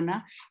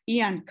Botswana,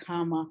 Ian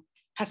Khama,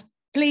 has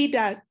played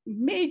a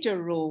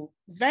major role,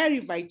 very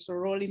vital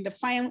role in the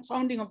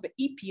founding of the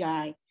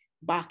EPI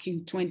back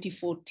in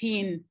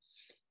 2014.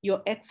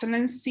 Your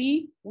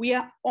Excellency, we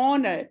are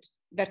honored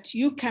that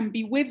you can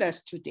be with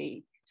us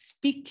today,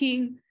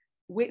 speaking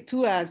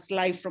to us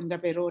live from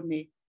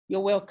Gaborone.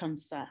 You're welcome,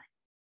 sir.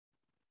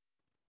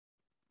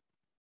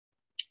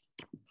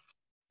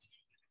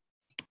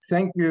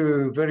 Thank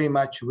you very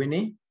much,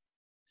 Winnie.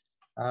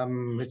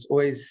 It's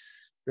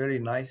always very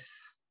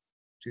nice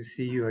to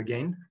see you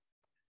again.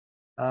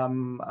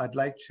 I'd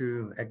like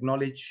to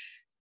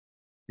acknowledge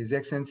His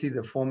Excellency,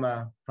 the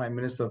former Prime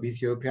Minister of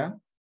Ethiopia,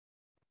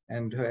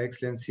 and Her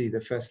Excellency,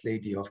 the First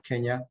Lady of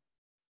Kenya,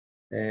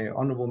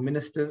 honorable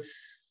ministers,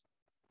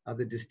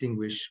 other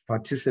distinguished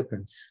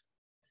participants.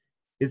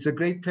 It's a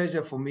great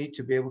pleasure for me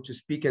to be able to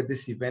speak at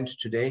this event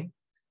today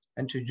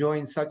and to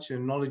join such a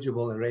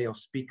knowledgeable array of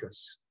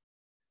speakers.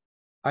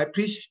 I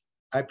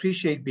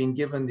appreciate being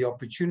given the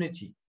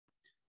opportunity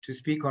to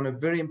speak on a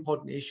very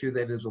important issue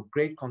that is of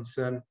great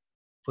concern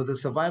for the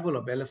survival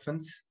of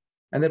elephants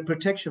and the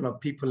protection of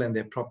people and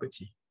their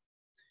property.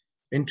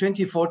 In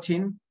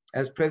 2014,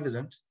 as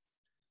president,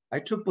 I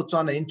took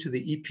Botswana into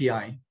the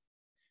EPI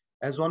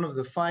as one of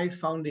the 5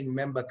 founding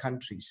member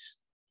countries.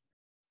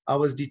 I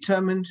was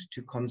determined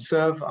to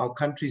conserve our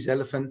country's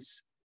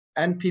elephants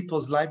and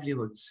people's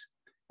livelihoods,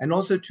 and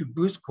also to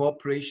boost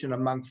cooperation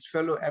amongst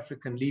fellow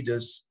African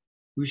leaders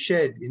who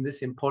shared in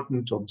this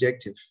important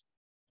objective.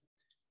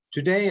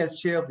 Today, as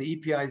chair of the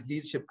EPI's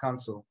Leadership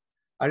Council,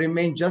 I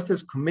remain just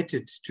as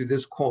committed to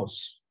this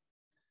cause.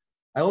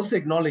 I also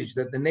acknowledge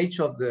that the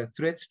nature of the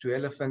threats to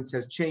elephants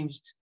has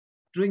changed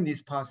during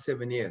these past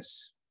 7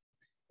 years.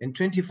 In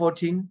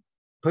 2014,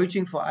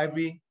 poaching for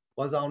ivory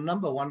was our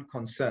 #1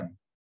 concern.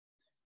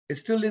 It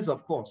still is,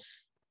 of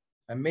course,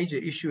 a major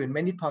issue in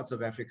many parts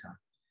of Africa,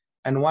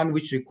 and one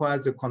which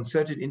requires a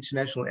concerted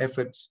international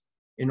effort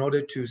in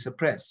order to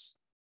suppress.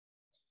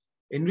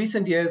 In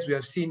recent years, we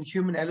have seen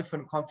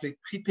human-elephant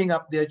conflict creeping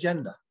up the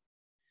agenda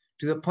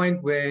to the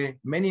point where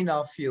many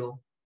now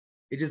feel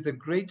it is the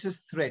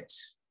greatest threat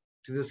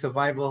to the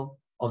survival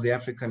of the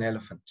African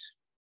elephant.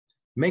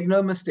 Make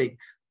no mistake,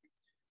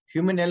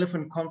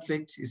 human-elephant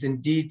conflict is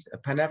indeed a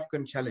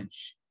Pan-African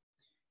challenge.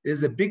 It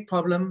is a big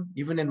problem,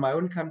 even in my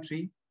own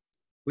country,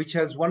 which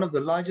has one of the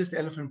largest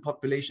elephant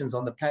populations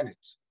on the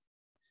planet.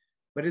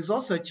 But it's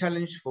also a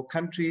challenge for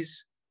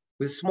countries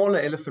with smaller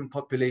elephant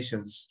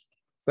populations,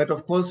 but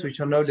of course, which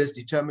are no less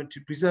determined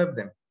to preserve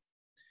them,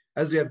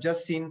 as we have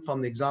just seen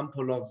from the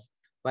example of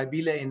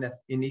Babile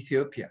in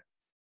Ethiopia.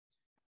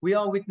 We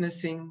are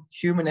witnessing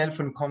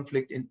human-elephant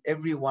conflict in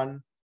every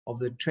one of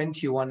the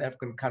 21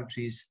 African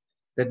countries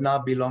that now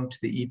belong to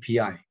the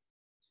EPI.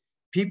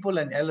 People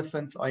and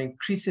elephants are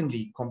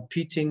increasingly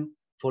competing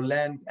for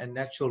land and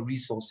natural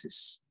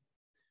resources.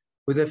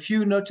 With a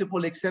few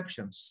notable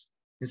exceptions,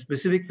 in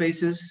specific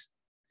places,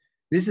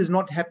 this is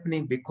not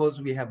happening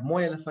because we have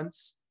more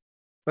elephants,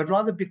 but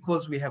rather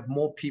because we have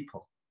more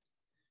people.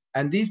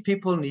 And these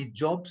people need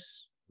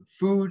jobs,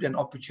 food, and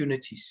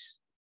opportunities.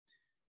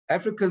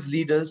 Africa's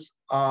leaders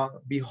are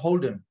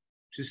beholden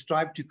to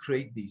strive to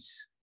create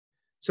these.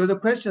 So the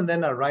question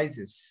then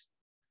arises,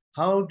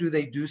 how do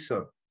they do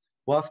so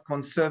whilst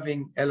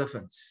conserving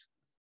elephants?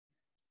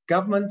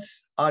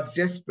 Governments are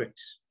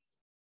desperate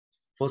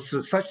for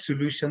such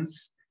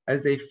solutions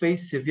as they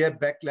face severe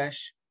backlash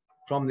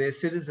from their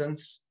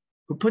citizens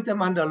who put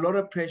them under a lot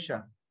of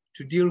pressure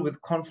to deal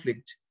with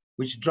conflict,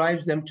 which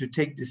drives them to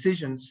take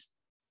decisions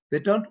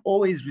that don't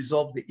always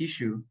resolve the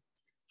issue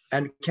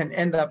and can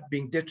end up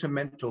being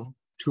detrimental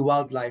to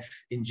wildlife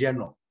in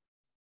general.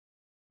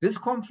 This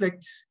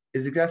conflict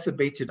is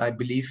exacerbated, I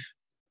believe,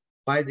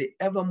 by the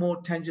ever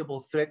more tangible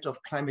threat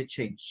of climate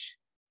change.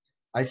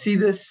 I see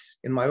this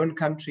in my own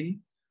country,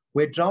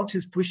 where drought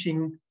is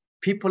pushing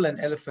people and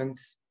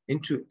elephants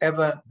into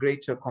ever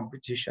greater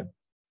competition.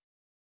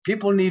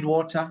 People need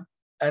water,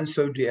 and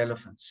so do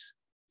elephants.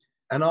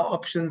 And our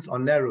options are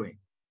narrowing.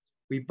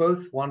 We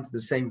both want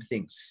the same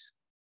things.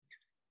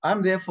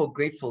 I'm therefore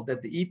grateful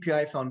that the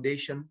EPI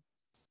Foundation,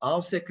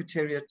 our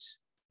secretariat,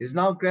 is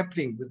now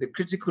grappling with the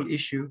critical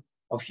issue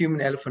of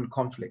human-elephant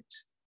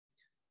conflict.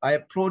 I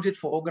applaud it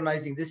for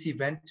organizing this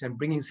event and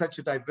bringing such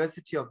a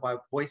diversity of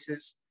our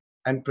voices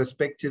and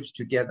perspectives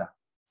together.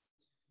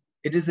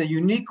 It is a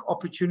unique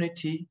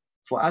opportunity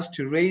for us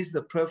to raise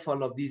the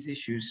profile of these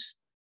issues,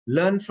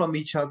 learn from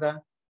each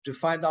other, to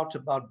find out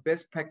about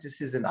best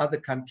practices in other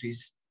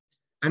countries,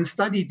 and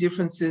study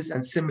differences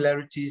and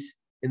similarities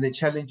in the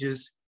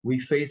challenges we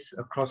face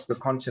across the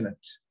continent.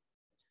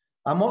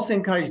 I'm also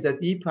encouraged that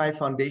the EPI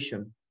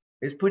Foundation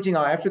is putting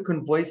our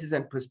African voices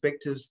and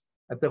perspectives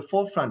at the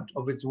forefront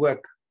of its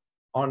work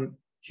on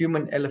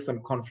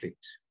human-elephant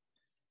conflict.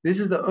 This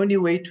is the only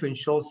way to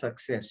ensure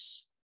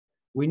success.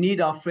 We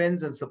need our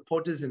friends and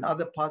supporters in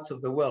other parts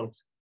of the world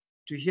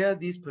to hear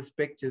these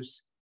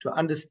perspectives, to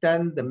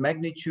understand the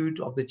magnitude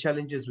of the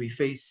challenges we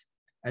face,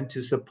 and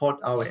to support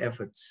our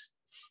efforts.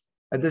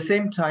 At the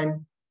same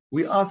time,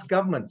 we ask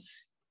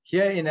governments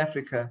here in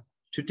Africa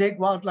to take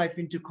wildlife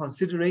into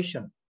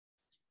consideration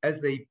as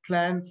they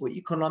plan for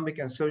economic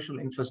and social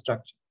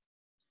infrastructure.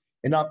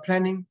 In our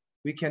planning,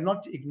 we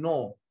cannot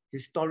ignore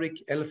historic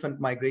elephant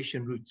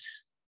migration routes.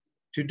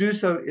 To do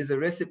so is a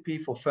recipe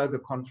for further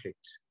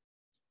conflict.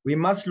 We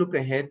must look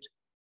ahead,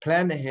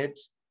 plan ahead,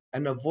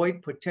 and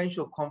avoid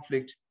potential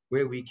conflict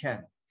where we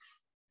can.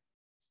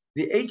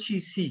 The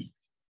HEC,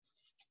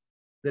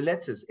 the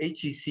letters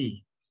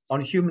HEC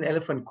on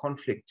human-elephant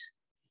conflict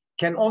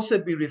can also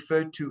be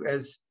referred to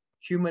as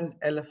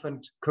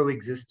human-elephant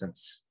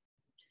coexistence.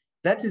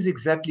 That is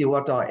exactly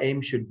what our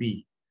aim should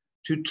be,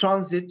 to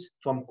transit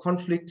from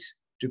conflict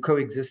to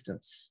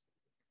coexistence.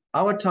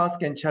 Our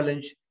task and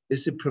challenge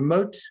is to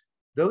promote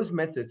those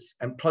methods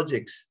and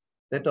projects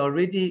that are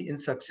already in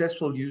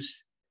successful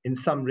use in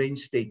some range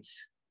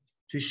states,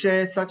 to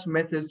share such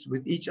methods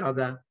with each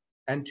other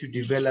and to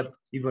develop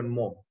even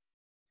more.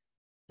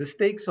 The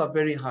stakes are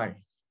very high.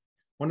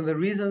 One of the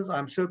reasons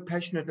I'm so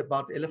passionate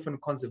about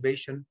elephant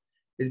conservation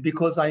is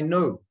because I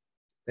know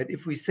that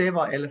if we save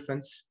our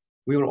elephants,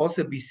 we will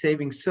also be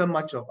saving so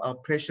much of our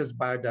precious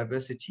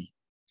biodiversity,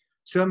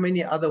 so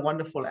many other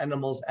wonderful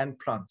animals and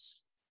plants.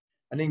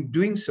 And in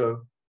doing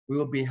so, we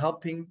will be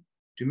helping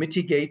to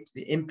mitigate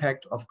the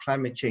impact of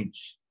climate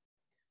change,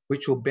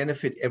 which will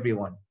benefit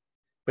everyone.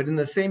 But in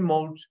the same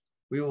mold,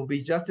 we will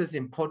be just as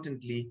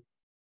importantly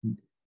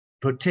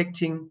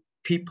protecting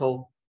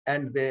people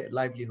and their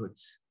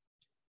livelihoods.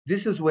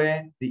 This is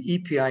where the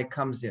EPI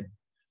comes in,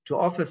 to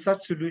offer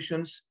such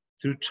solutions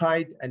through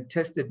tried and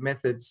tested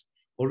methods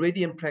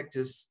already in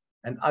practice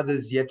and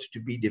others yet to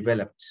be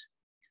developed.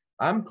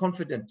 I'm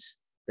confident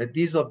that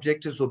these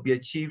objectives will be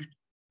achieved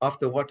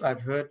after what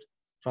I've heard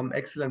from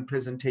excellent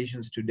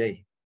presentations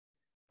today.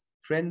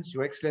 Friends,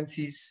 Your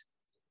Excellencies,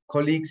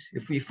 colleagues,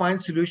 if we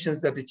find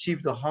solutions that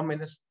achieve the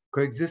harmonious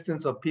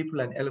coexistence of people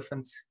and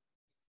elephants,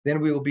 then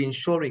we will be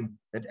ensuring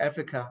that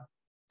Africa,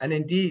 and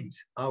indeed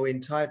our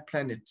entire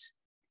planet,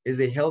 is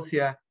a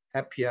healthier,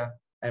 happier,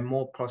 and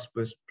more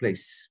prosperous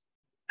place.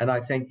 And I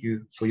thank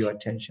you for your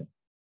attention.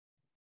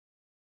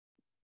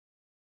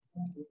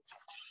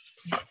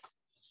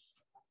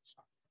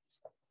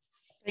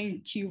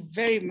 Thank you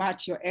very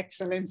much, Your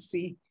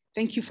Excellency.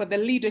 Thank you for the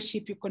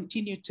leadership you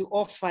continue to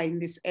offer in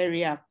this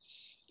area.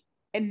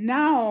 And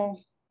now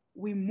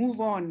we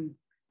move on.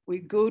 We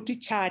go to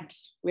Chad.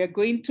 We are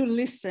going to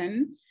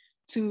listen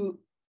to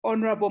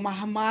Honorable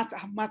Mahamat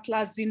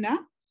Ahmadla Zina,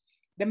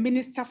 the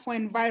Minister for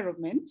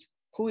Environment,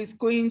 who is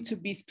going to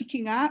be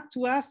speaking out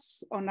to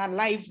us on a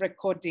live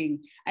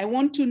recording. I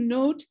want to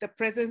note the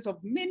presence of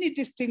many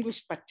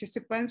distinguished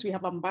participants. We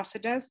have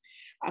ambassadors,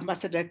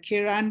 Ambassador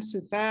Kiran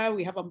Sudha,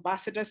 we have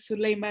Ambassador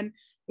Suleiman,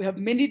 we have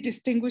many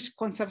distinguished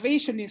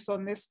conservationists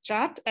on this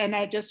chat, and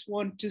I just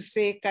want to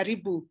say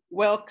Karibu,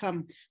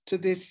 welcome to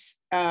this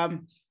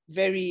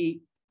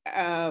very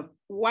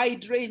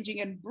wide-ranging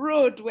and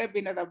broad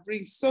webinar that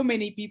brings so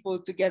many people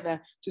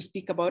together to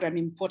speak about an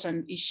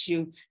important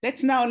issue.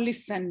 Let's now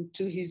listen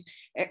to his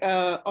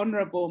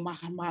Honorable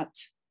Mahamat.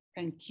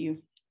 Thank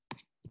you.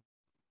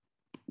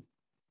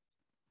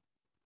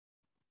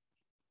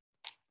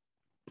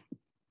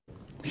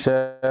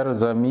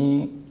 Chers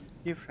amis,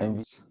 dear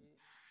friends,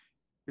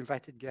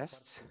 invited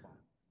guests,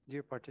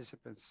 dear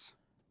participants,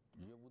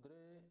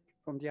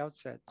 from the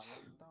outset,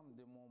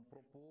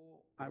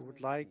 I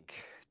would like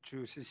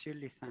to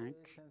sincerely thank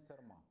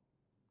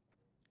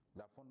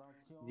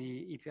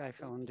the EPI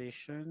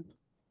Foundation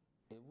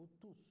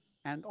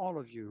and all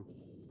of you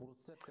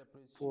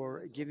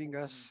for giving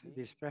us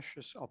this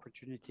precious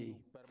opportunity,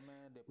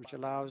 which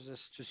allows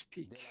us to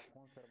speak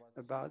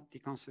about the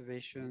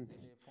conservation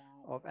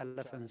of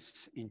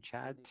elephants in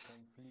Chad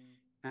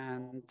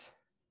and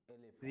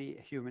the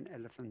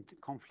human-elephant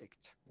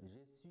conflict.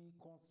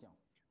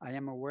 I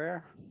am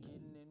aware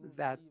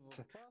that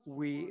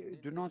we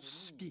do not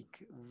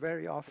speak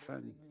very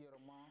often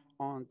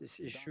on this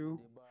issue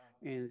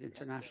in the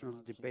international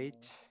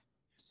debate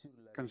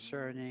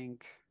concerning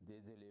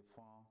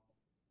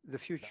the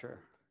future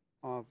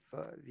of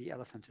the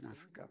elephant in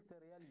Africa.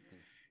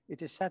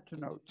 It is sad to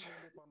note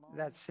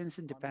that since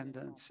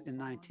independence in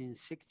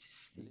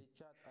 1960,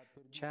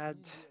 Chad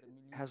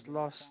has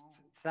lost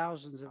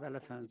thousands of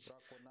elephants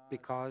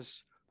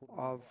because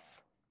of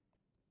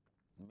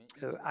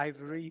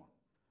ivory,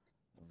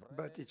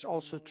 but it's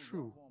also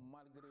true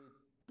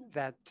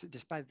that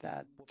despite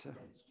that,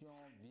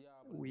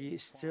 we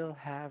still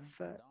have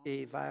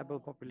a viable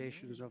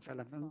populations of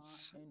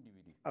elephants,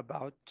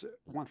 about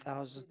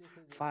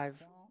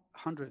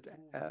 1,500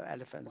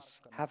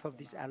 elephants. Half of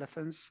these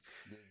elephants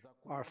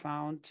are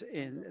found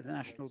in the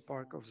National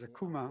Park of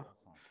Zakuma,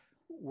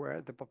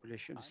 where the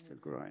population is still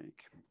growing.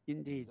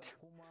 Indeed,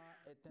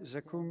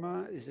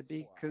 Zakuma is a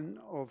beacon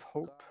of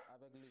hope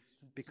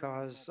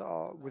because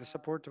with the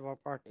support of our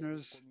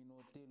partners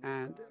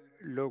and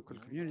local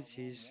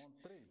communities,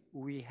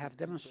 we have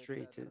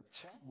demonstrated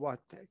what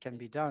can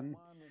be done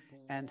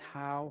and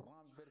how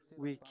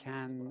we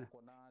can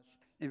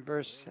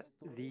inverse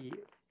the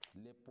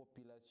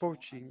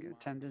poaching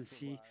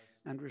tendency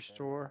and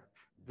restore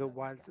the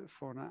wild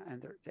fauna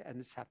and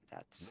its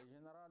habitats.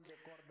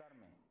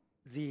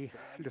 The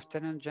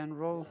Lieutenant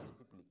General,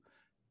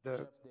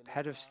 the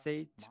head of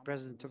state,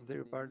 President of the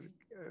Republic,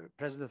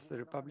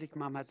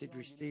 Mahamat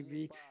Idris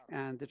Deby,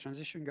 and the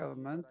transition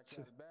government,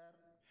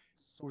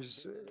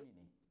 who's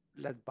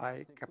led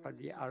by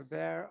Kapali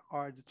Albert,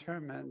 are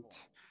determined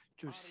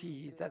to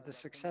see that the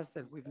success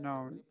that we've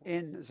known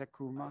in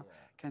Zakuma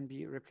can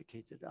be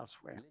replicated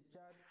elsewhere.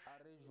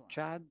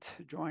 Chad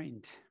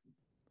joined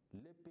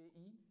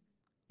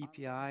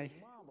EPI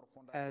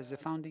as a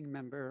founding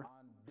member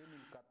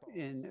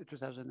in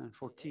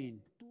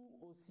 2014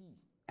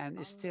 and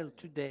is still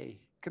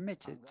today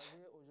committed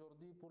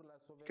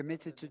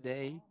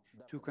today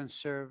to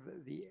conserve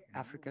the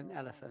African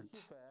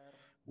elephant.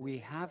 We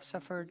have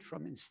suffered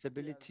from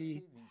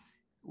instability,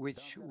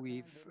 which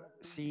we've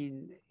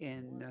seen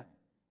in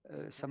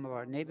some of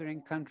our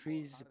neighboring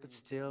countries, but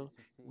still,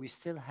 we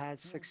still had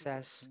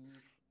success,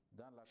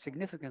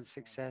 significant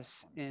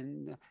success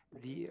in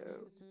the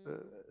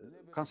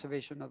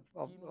conservation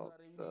of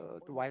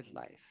the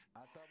wildlife.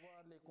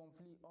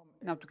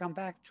 Now, to come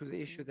back to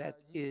the issue that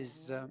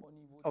is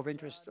of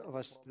interest of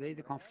us today,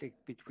 the conflict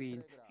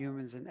between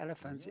humans and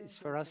elephants, is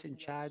for us in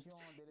Chad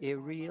a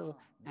real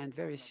and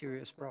very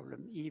serious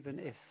problem, even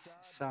if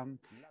some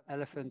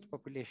elephant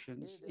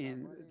populations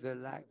in the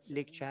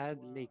Lake Chad,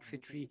 Lake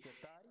Fitri,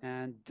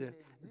 and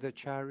the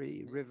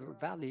Chari River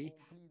Valley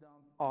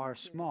are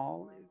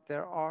small.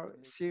 There are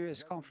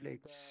serious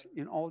conflicts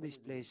in all these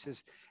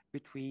places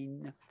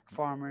between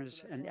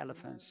farmers and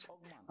elephants.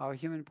 Our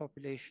human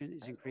population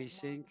is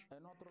increasing,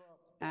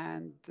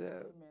 and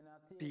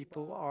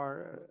people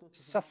are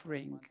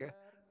suffering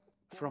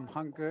from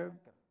hunger.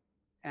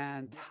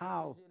 And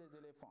how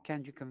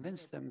can you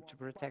convince them to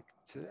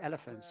protect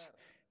elephants?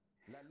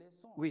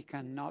 We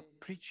cannot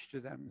preach to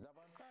them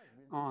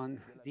on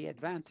the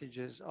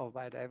advantages of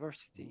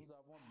biodiversity.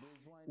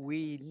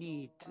 We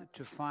need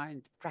to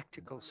find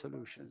practical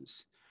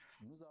solutions.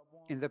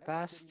 In the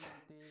past,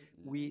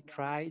 we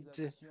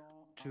tried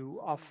to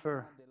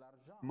offer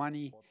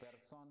money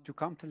to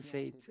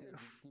compensate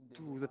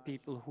to the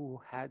people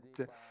who had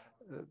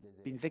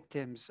been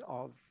victims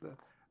of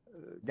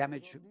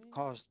damage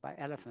caused by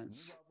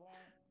elephants.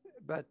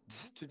 But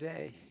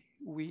today,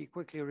 we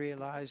quickly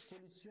realized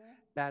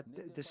that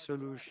this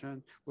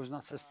solution was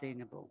not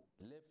sustainable.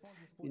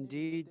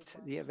 Indeed,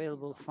 the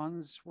available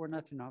funds were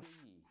not enough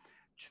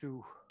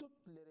to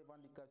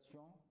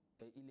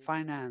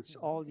finance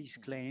all these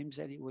claims,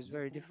 and it was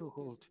very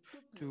difficult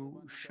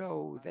to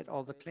show that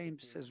all the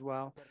claims as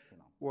well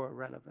were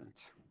relevant.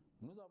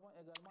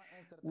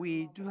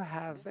 We do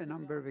have a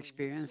number of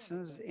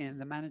experiences in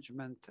the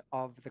management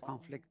of the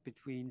conflict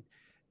between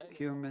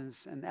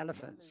humans and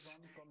elephants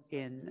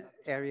in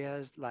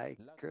areas like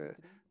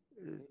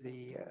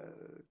the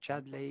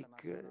Chad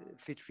Lake,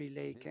 Fitri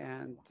Lake,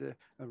 and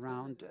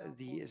around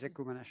the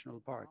Zekuma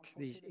National Park.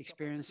 These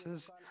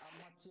experiences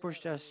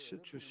pushed us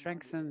to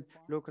strengthen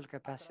local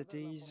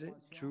capacities,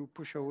 to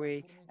push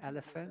away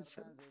elephants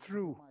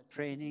through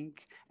training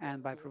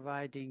and by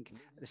providing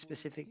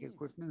specific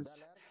equipment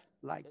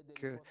like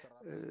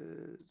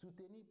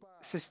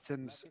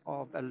systems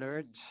of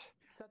alert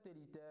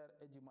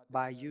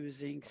by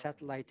using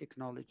satellite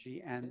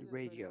technology and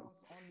radio.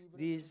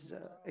 These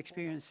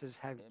experiences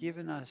have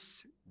given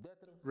us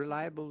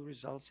reliable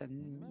results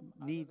and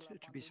need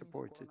to be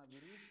supported.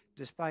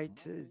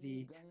 Despite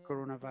the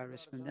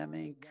coronavirus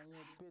pandemic,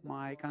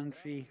 my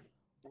country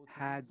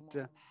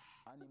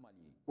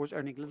was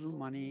earning little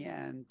money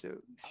and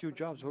few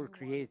jobs were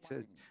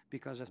created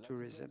because of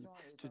tourism.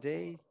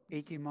 Today,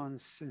 18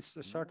 months since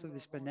the start of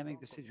this pandemic,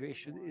 the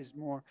situation is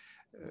more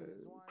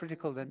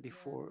critical than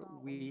before.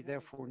 We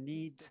therefore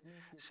need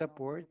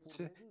support,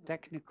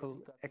 technical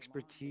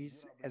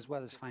expertise, as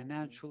well as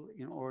financial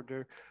in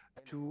order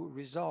to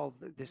resolve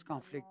this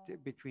conflict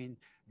between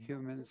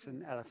humans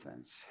and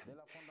elephants.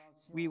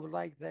 We would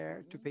like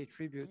there to pay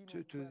tribute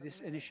to this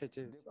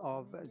initiative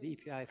of the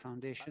EPI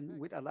Foundation,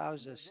 which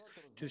allows us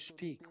to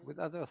speak with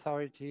other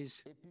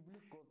authorities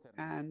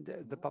and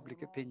the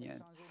public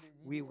opinion.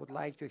 We would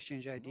like to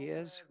exchange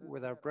ideas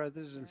with our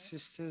brothers and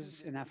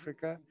sisters in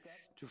Africa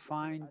to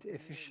find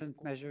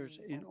efficient measures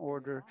in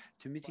order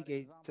to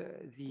mitigate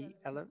the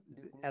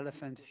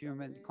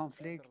elephant-human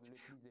conflict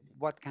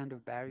what kind of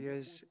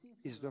barriers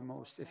is the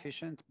most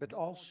efficient, but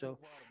also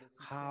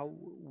how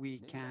we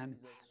can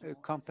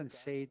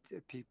compensate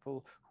people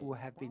who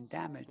have been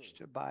damaged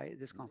by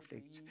this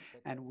conflict.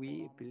 And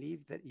we believe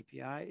that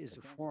EPI is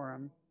a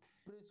forum,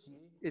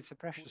 it's a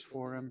precious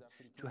forum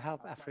to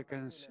help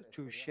Africans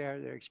to share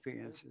their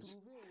experiences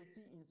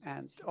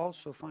and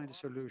also find a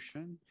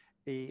solution,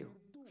 a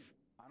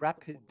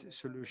rapid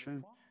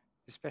solution,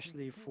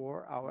 especially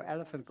for our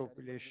elephant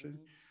population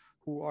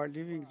who are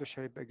leaving the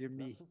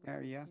Sharibagirmi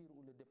area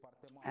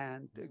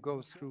and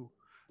go through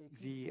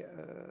the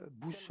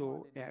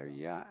Buso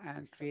area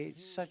and create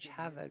such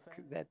havoc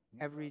that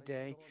every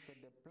day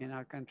in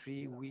our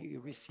country we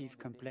receive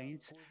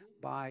complaints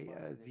by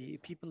the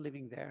people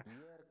living there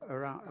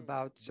around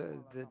about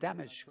the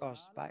damage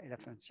caused by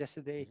elephants.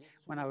 Yesterday,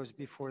 when I was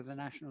before the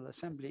National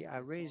Assembly, I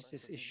raised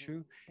this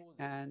issue,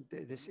 and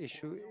this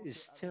issue is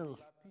still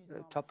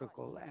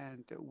topical.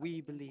 And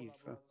we believe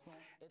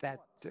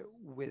that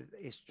with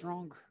a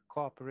strong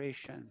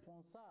cooperation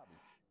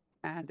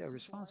and a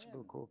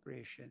responsible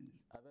cooperation,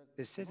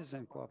 a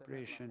citizen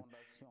cooperation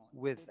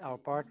with our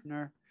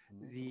partner,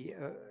 the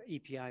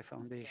EPI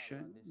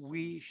Foundation,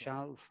 we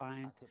shall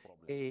find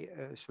a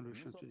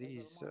solution to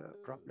these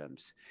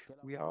problems.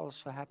 We are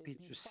also happy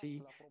to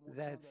see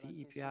that the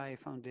EPI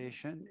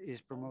Foundation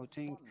is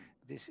promoting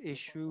this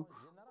issue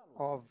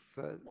of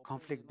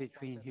conflict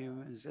between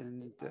humans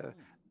and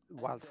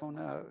wild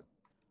fauna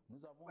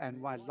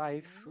and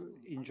wildlife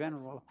in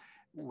general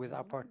with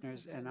our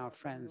partners and our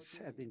friends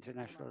at the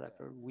international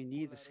level. We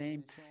need the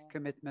same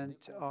commitment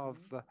of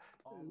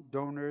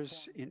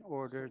donors in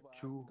order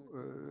to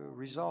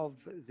resolve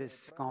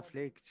this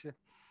conflict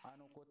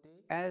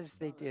as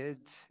they did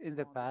in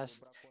the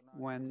past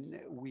when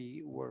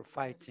we were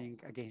fighting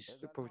against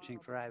the poaching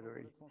for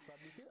ivory.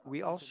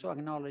 We also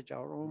acknowledge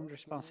our own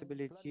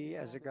responsibility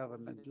as a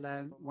government.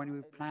 When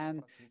we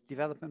plan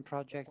development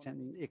projects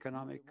and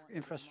economic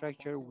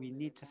infrastructure, we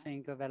need to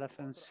think of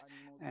elephants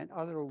and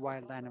other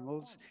wild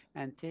animals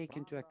and take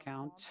into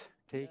account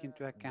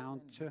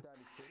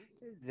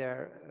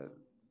their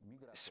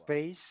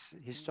space,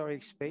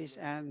 historic space,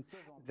 and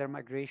their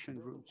migration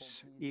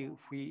routes.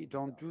 If we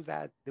don't do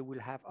that, they will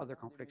have other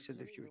conflicts in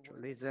the future.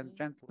 Ladies and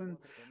gentlemen,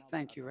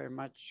 thank you very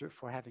much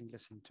for having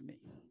listened to me.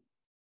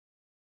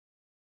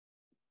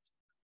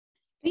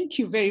 Thank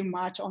you very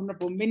much,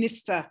 Honorable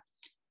Minister.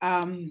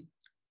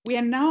 We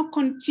are now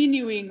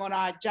continuing on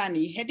our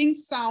journey, heading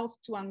south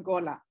to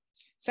Angola.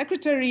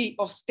 Secretary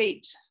of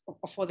State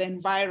for the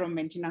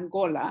Environment in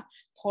Angola,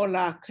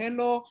 Paula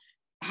Coelho,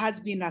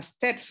 has been a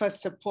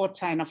steadfast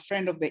supporter and a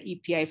friend of the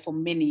EPI for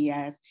many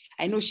years.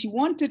 I know she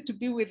wanted to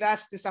be with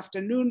us this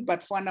afternoon,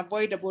 but for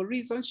unavoidable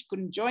reasons, she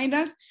couldn't join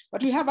us,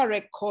 but we have a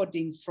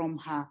recording from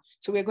her.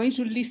 So we're going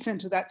to listen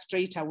to that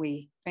straight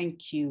away.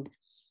 Thank you.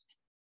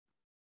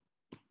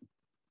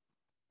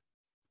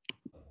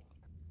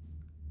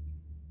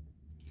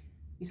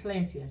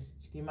 Excelências,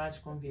 estimados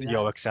convidados.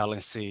 Your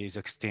Excellencies,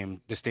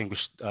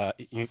 distinguished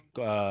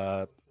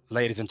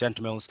ladies and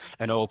gentlemen,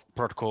 and all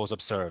protocols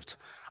observed.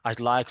 I'd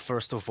like,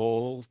 first of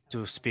all,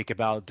 to speak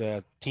about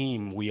the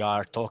team we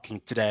are talking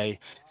today,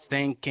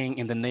 thanking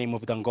in the name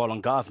of the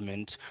Angolan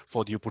government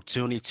for the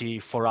opportunity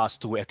for us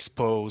to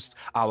expose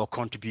our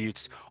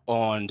contributes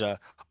on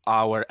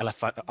our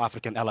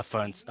African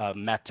elephants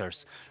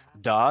matters.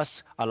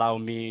 Thus, allow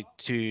me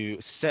to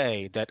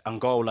say that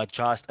Angola,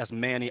 just as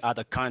many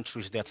other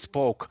countries that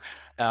spoke,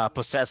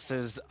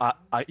 possesses a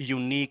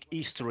unique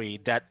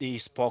history that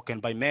is spoken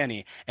by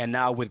many, and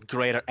now with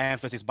greater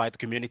emphasis by the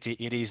community,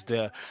 it is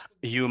the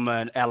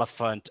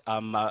human-elephant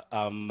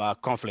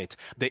conflict.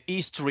 The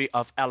history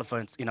of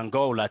elephants in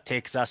Angola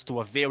takes us to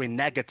a very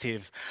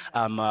negative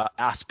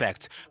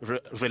aspect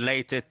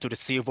related to the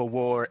civil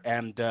war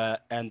and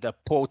the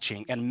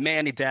poaching, and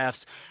many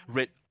deaths.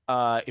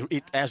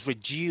 It has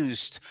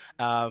reduced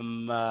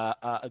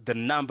the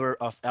number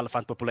of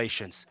elephant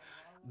populations.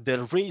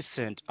 The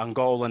recent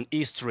Angolan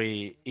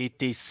history,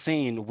 it is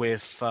seen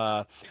with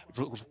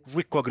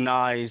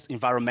recognized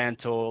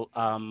environmental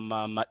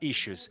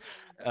issues.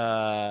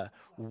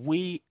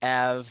 We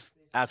have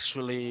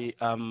actually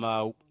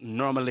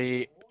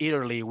normally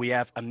yearly we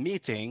have a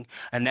meeting,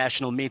 a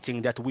national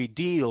meeting that we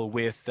deal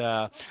with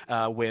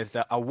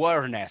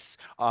awareness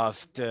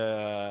of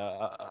the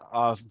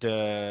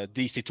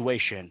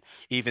situation.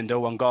 Even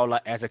though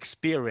Angola has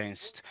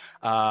experienced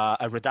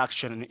a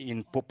reduction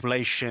in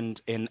population,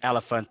 in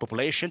elephant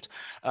population,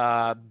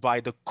 by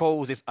the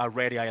causes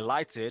already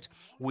highlighted,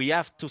 we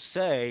have to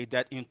say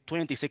that in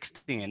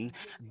 2016,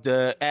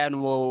 the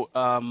annual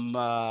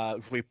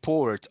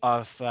report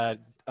of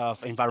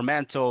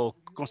Environmental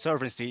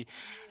Conservancy,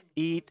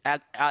 it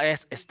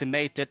has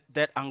estimated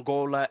that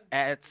Angola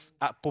has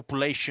a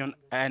population,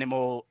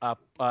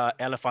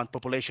 elephant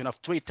population of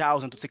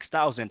 3,000 to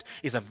 6,000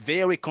 is a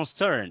very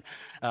concern.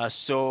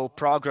 So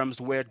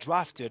programs were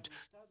drafted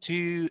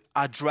to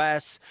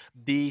address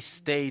the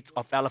state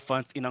of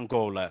elephants in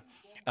Angola.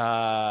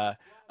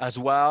 As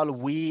well,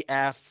 we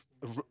have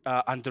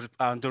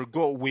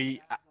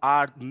we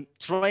are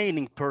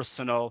training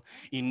personnel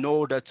in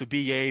order to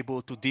be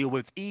able to deal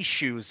with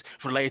issues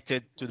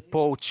related to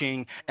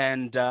poaching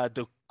and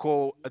the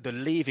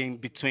living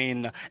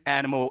between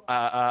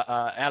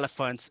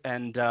elephants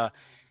and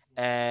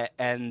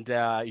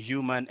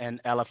human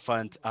and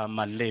elephant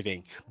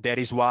living. That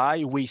is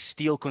why we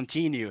still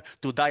continue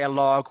to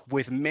dialogue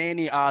with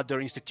many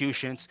other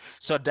institutions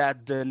so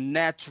that the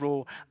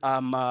natural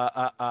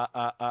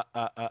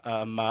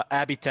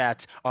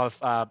habitat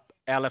of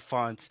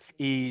elephants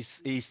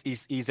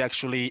is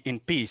actually in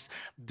peace.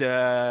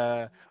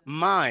 The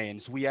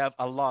mines, we have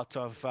a lot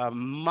of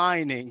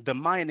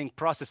mining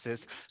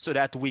processes so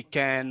that we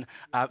can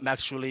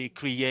actually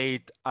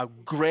create a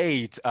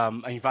great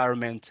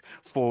environment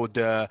for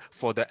the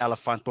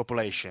elephant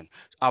population.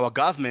 Our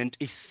government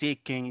is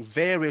seeking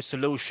various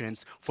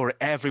solutions for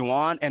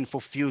everyone and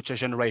for future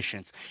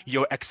generations.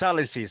 Your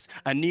Excellencies,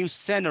 a new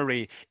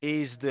scenery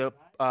is the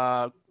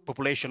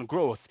population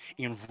growth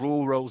in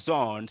rural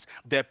zones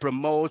that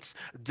promotes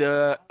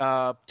the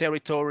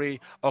territory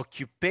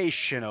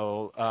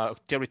occupational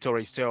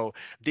territory. So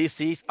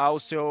this is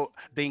also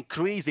the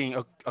increasing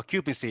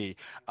occupancy.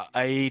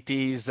 It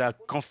is a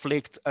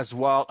conflict as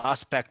well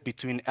aspect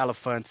between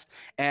elephants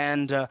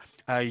and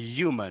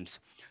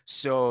humans.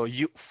 So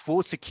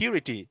food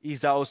security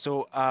is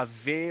also a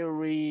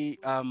very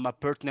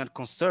pertinent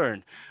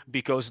concern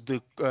because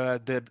the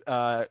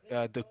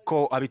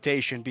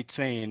cohabitation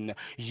between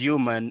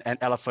human and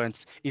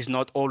elephants is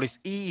not always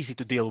easy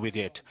to deal with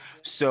it.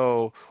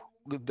 So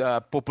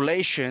the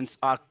populations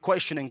are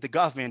questioning the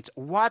government,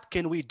 what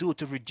can we do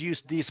to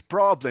reduce these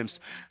problems?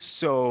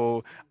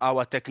 So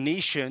our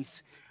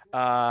technicians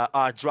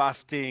are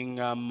drafting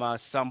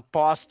some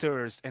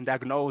posters and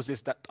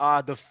diagnoses that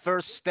are the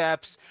first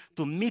steps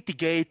to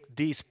mitigate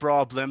this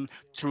problem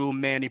through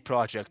many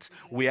projects.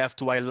 We have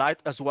to highlight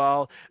as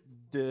well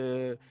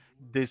the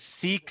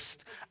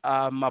sixth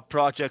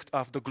project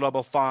of the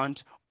Global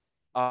Fund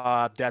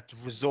that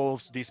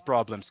resolves these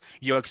problems.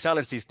 Your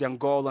Excellencies, the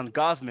Angolan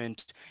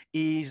government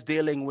is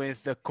dealing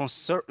with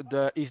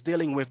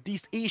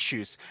these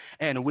issues,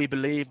 and we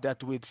believe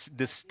that with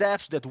the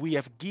steps that we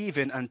have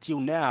given until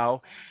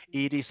now,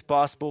 it is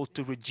possible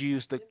to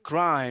reduce the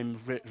crime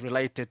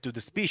related to the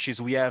species.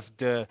 We have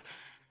the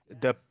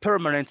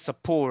permanent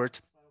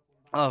support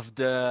of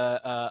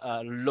the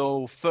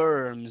law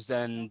firms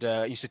and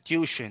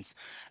institutions.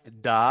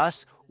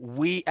 Thus,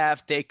 we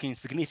have taken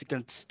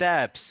significant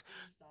steps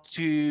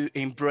to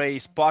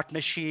embrace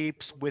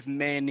partnerships with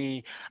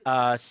many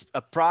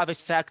private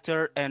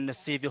sector and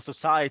civil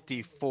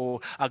society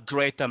for a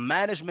greater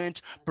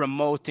management,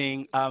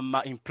 promoting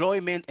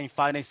employment and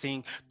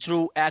financing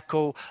through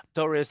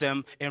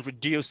eco-tourism and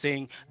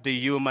reducing the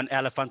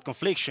human-elephant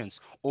conflicts.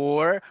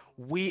 Or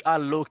we are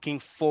looking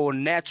for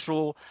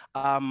natural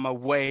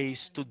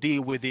ways to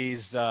deal with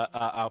these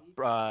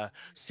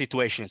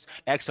situations.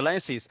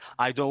 Excellencies,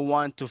 I don't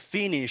want to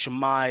finish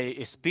my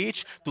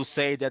speech to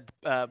say that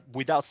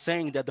without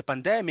saying that the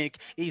pandemic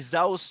is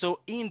also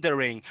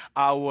hindering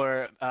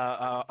our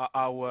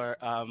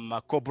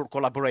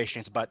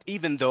collaborations. But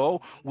even though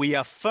we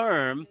are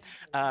firm,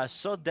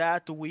 so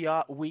that we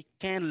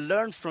can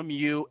learn from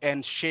you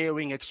and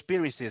sharing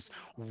experiences,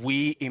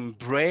 we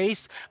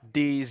embrace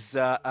this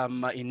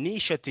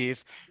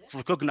initiative,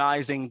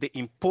 recognizing the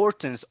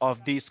importance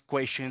of these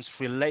questions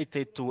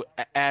related to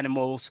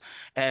animals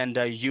and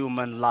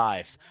human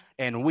life.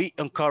 And we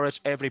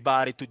encourage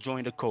everybody to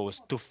join the cause.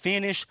 To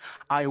finish,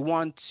 I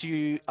want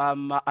to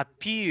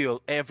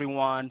appeal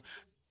everyone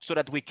so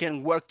that we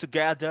can work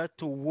together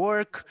to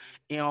work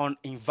on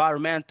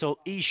environmental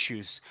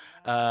issues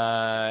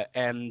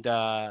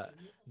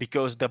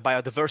because the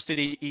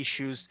biodiversity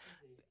issues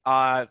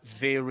are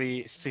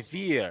very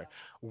severe.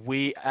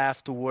 We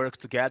have to work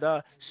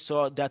together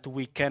so that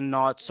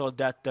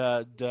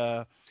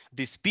the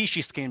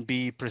species can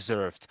be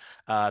preserved.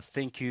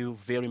 Thank you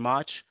very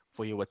much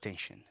for your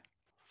attention.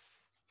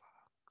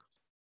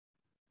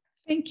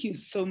 Thank you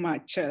so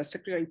much,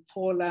 Secretary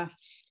Paula.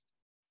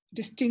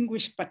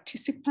 Distinguished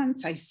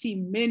participants, I see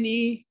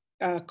many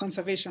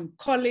conservation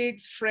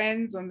colleagues,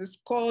 friends on this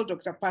call,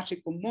 Dr.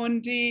 Patrick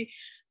Omondi,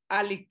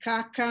 Ali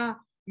Kaka,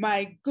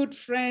 my good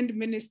friend,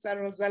 Minister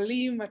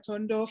Rosalie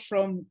Matondo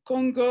from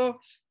Congo,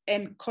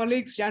 and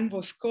colleagues Jean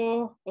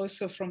Bosco,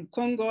 also from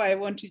Congo. I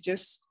want to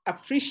just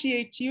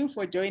appreciate you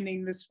for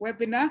joining this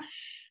webinar.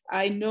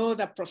 I know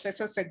that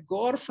Professor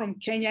Segor from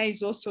Kenya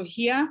is also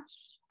here.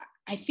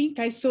 I think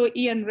I saw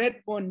Ian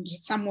Redmond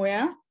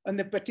somewhere on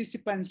the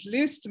participants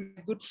list,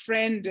 my good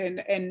friend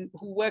and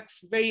who works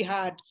very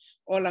hard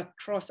all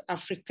across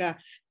Africa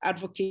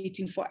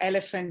advocating for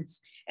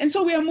elephants. And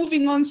so we are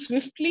moving on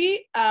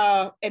swiftly.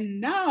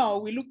 And now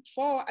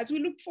as we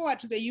look forward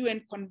to the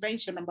UN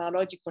Convention on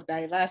Biological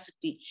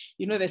Diversity,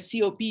 you know, the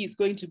COP is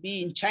going to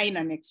be in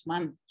China next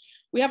month.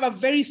 We have a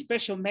very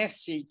special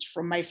message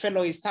from my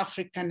fellow East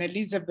African,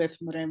 Elizabeth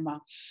Murema,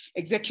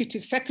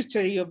 Executive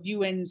Secretary of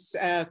UN's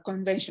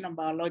Convention on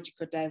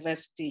Biological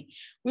Diversity.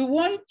 We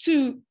want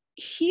to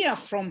hear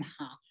from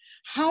her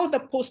how the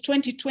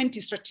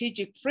post-2020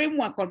 strategic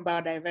framework on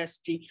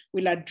biodiversity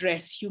will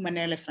address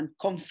human-elephant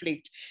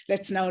conflict.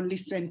 Let's now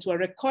listen to a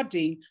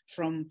recording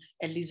from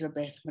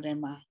Elizabeth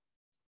Mrema.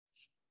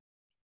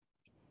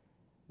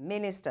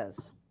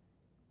 Ministers,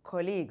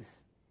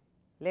 colleagues,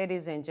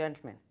 ladies and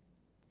gentlemen,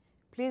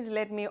 please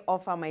let me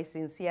offer my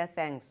sincere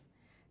thanks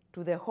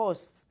to the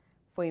hosts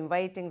for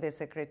inviting the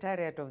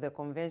Secretariat of the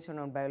Convention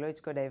on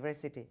Biological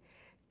Diversity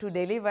to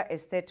deliver a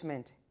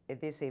statement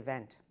at this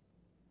event.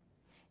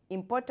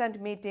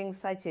 Important meetings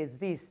such as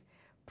this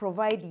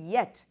provide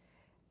yet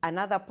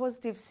another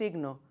positive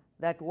signal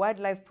that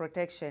wildlife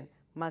protection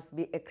must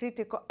be a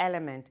critical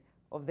element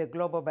of the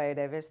global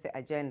biodiversity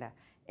agenda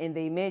in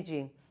the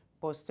emerging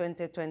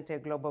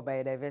post-2020 global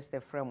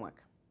biodiversity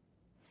framework.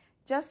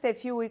 Just a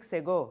few weeks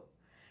ago,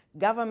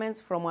 governments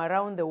from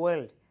around the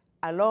world,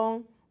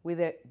 along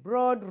with a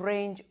broad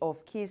range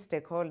of key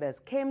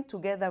stakeholders, came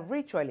together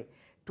virtually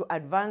to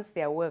advance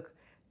their work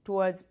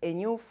towards a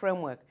new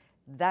framework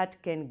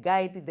that can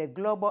guide the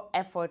global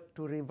effort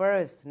to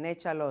reverse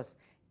nature loss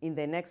in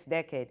the next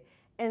decade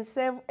and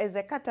serve as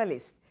a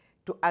catalyst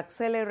to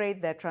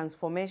accelerate the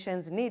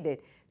transformations needed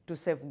to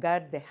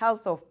safeguard the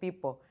health of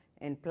people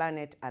and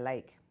planet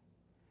alike.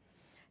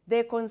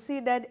 They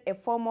considered a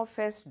formal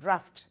first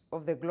draft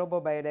of the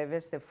Global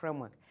Biodiversity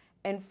Framework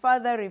and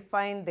further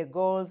refined the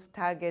goals,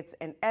 targets,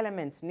 and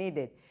elements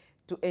needed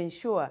to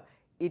ensure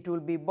it will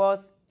be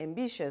both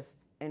ambitious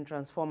and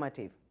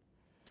transformative.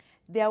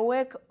 Their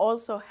work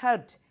also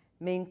helped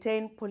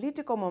maintain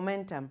political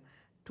momentum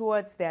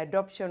towards the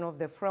adoption of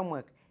the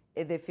framework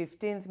at the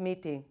 15th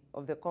meeting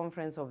of the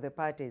Conference of the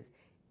Parties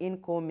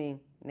incoming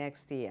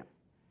next year.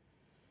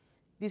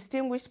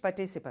 Distinguished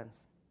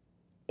participants,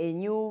 a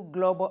new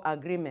global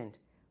agreement,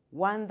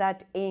 one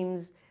that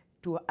aims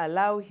to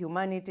allow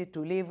humanity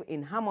to live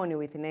in harmony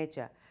with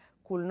nature,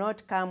 could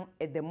not come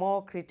at the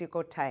more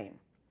critical time.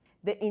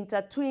 The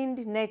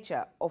intertwined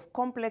nature of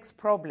complex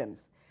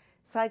problems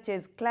such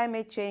as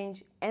climate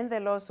change and the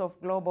loss of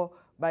global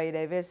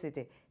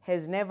biodiversity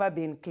has never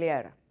been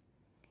clearer.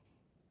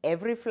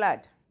 Every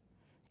flood,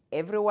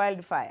 every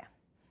wildfire,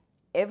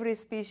 every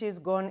species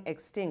gone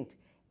extinct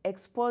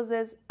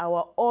exposes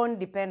our own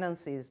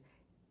dependencies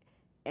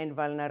and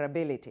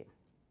vulnerability.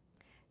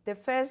 The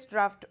first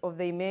draft of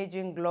the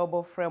emerging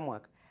global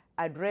framework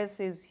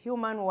addresses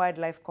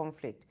human-wildlife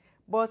conflict,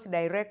 both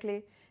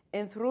directly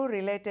and through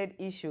related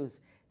issues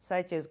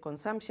such as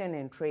consumption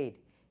and trade,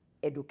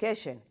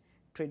 education,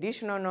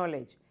 traditional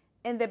knowledge,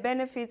 and the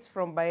benefits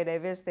from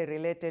biodiversity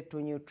related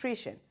to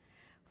nutrition,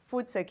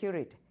 food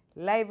security,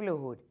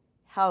 livelihood,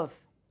 health,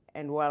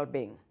 and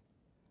well-being.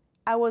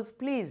 I was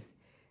pleased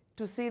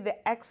to see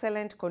the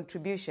excellent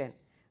contribution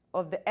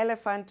of the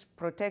Elephant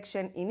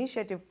Protection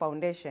Initiative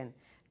Foundation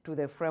to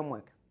the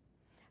framework.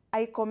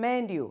 I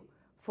commend you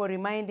for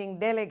reminding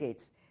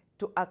delegates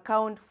to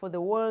account for the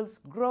world's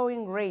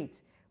growing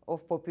rate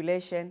of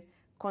population,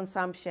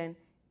 consumption,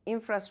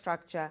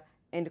 infrastructure,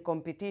 and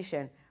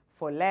competition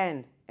for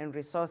land and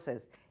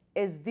resources,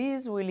 as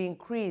these will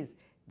increase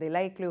the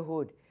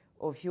likelihood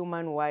of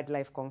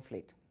human-wildlife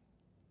conflict.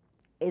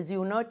 As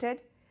you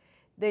noted,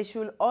 they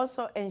should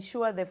also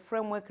ensure the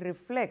framework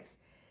reflects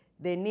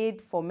the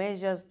need for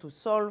measures to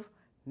solve,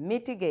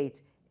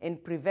 mitigate,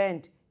 and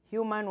prevent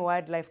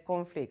human-wildlife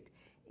conflict,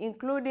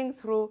 including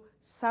through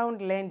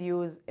sound land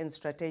use and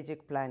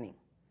strategic planning.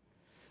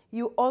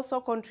 You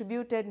also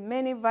contributed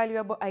many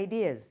valuable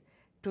ideas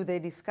to the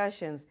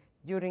discussions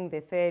during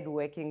the third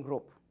working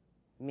group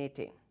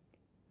meeting.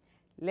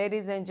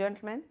 Ladies and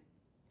gentlemen,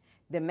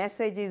 the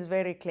message is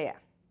very clear.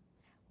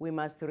 We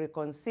must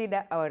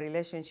reconsider our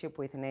relationship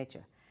with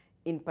nature,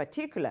 in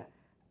particular,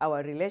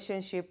 our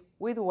relationship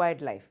with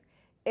wildlife,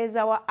 as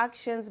our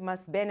actions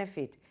must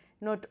benefit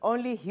not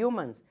only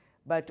humans,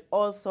 but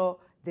also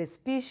the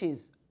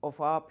species of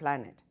our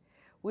planet.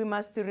 We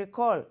must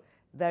recall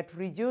that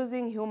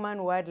reducing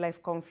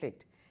human-wildlife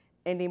conflict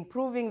and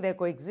improving the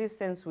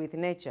coexistence with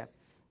nature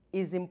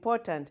is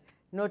important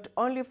not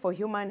only for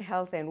human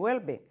health and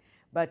well-being,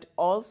 but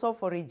also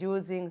for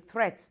reducing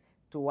threats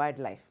to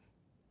wildlife.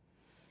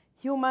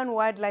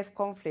 Human-wildlife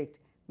conflict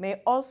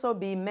may also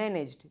be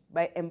managed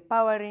by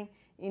empowering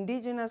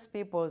indigenous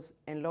peoples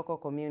and local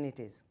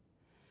communities.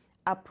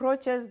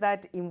 Approaches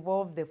that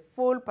involve the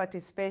full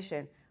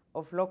participation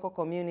of local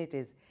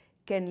communities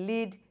can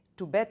lead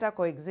to better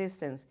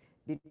coexistence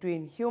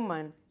between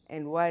human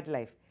and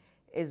wildlife,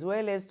 as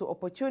well as to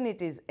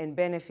opportunities and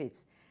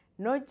benefits,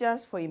 not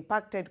just for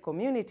impacted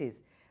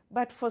communities,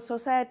 but for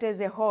society as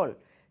a whole,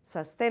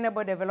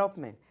 sustainable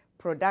development,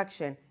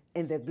 production,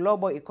 and the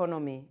global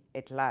economy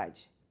at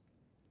large.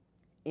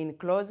 In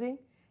closing,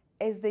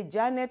 as the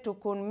journey to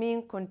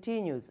Kunming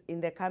continues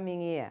in the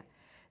coming year,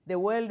 the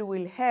world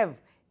will have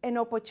an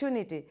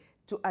opportunity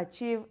to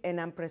achieve an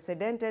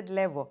unprecedented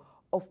level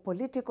of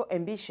political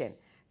ambition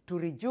to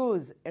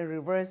reduce and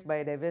reverse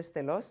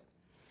biodiversity loss,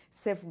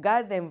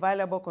 safeguard the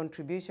invaluable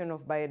contribution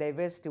of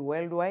biodiversity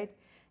worldwide,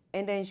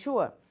 and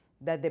ensure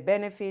that the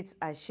benefits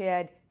are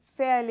shared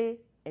fairly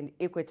and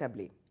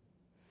equitably.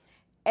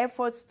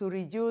 Efforts to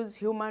reduce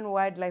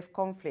human-wildlife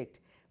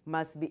conflict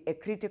must be a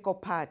critical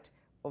part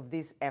of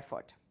this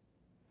effort.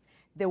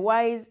 The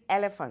wise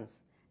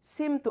elephants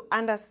seem to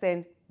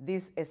understand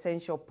this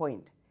essential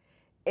point.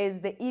 As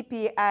the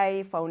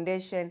EPI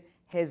Foundation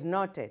has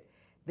noted,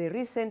 the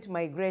recent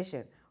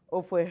migration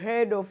of a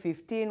herd of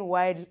 15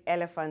 wild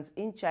elephants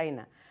in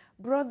China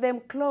brought them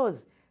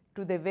close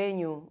to the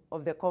venue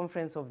of the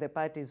Conference of the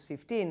Parties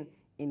 15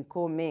 in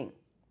Kunming.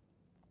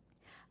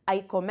 I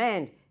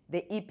commend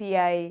the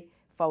EPI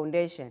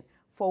Foundation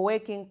for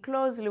working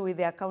closely with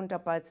their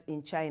counterparts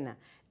in China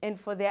and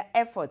for their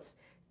efforts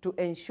to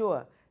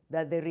ensure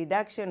that the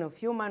reduction of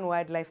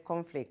human-wildlife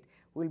conflict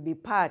will be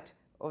part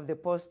of the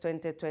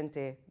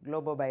post-2020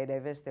 Global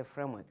Biodiversity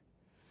Framework.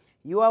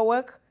 Your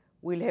work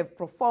will have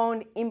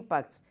profound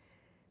impacts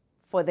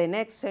for the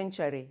next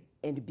century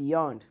and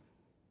beyond.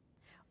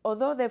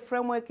 Although the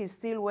framework is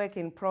still work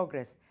in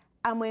progress,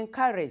 I'm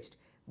encouraged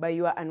by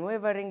your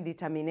unwavering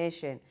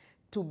determination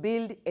to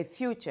build a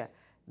future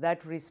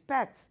that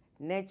respects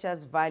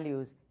nature's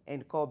values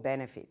and core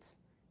benefits.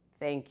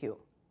 Thank you.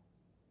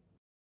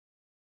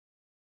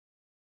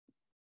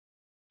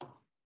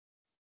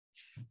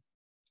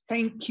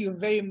 Thank you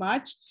very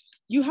much.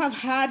 You have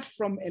heard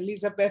from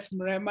Elizabeth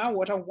Mrema.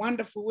 What a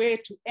wonderful way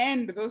to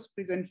end those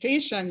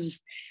presentations.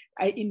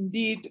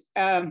 Indeed,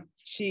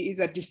 she is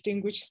a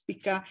distinguished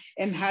speaker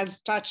and has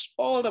touched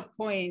all the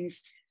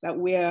points that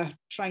we're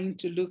trying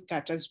to look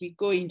at as we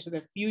go into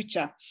the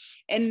future.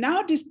 And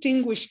now,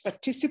 distinguished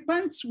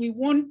participants, we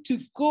want to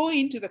go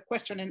into the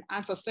question and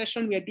answer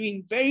session. We are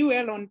doing very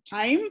well on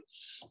time.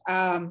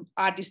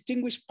 Our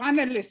distinguished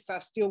panelists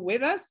are still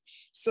with us.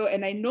 So,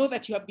 and I know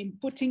that you have been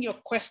putting your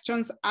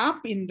questions up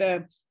in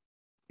the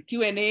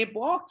Q&A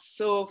box.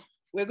 So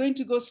we're going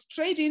to go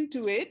straight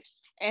into it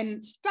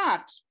and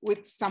start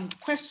with some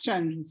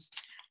questions.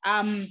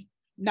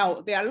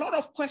 Now, there are a lot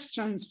of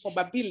questions for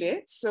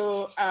Babile.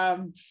 So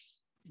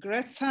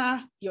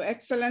Greta, Your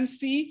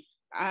Excellency,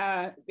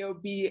 there will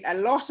be a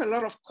lot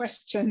of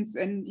questions,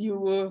 and you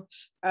will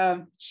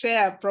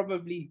share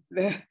probably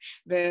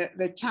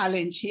the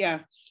challenge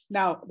here.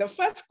 Now, the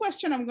first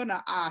question I'm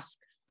gonna ask,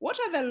 what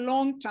are the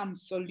long-term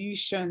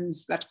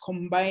solutions that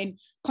combine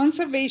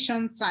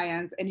conservation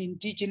science and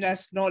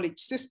indigenous knowledge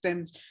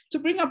systems to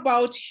bring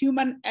about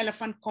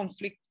human-elephant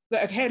conflict,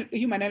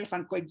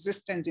 human-elephant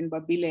coexistence in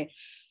Babile?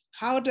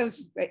 How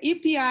does the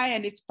EPI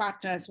and its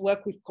partners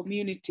work with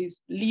communities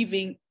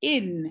living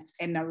in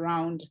and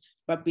around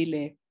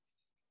Babile?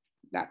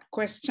 That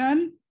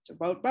question, it's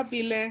about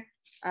Babile.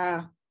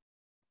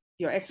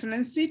 Your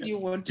Excellency, do you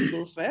want to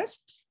go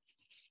first?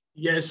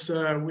 Yes,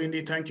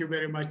 Winnie, thank you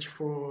very much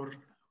for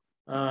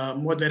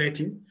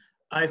moderating.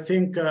 I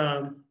think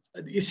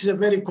this is a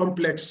very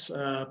complex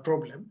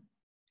problem.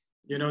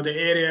 You know, the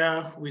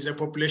area with the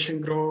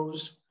population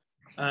grows,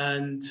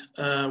 and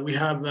we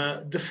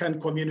have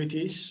different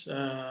communities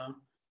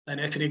and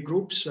ethnic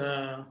groups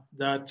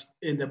that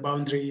in the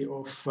boundary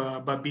of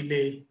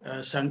Babile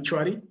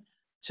Sanctuary.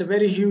 It's a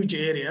very huge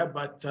area,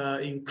 but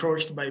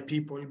encroached by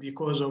people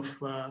because of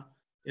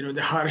you know,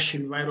 the harsh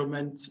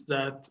environment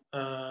that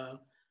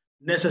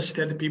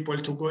necessitated people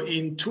to go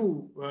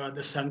into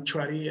the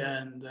sanctuary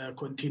and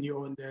continue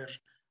on their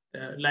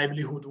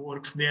livelihood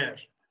works there.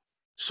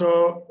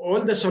 So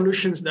all the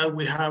solutions that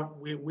we have,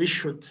 we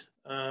should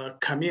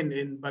come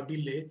in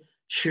Babile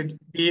should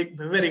be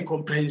very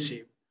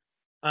comprehensive.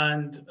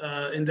 And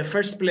in the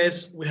first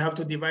place, we have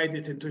to divide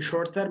it into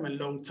short-term and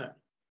long-term.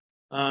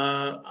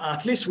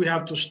 At least we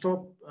have to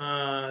stop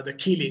the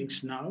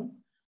killings now.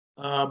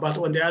 But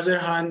on the other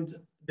hand,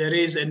 there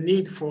is a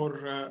need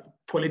for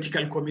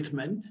political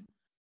commitment.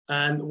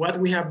 And what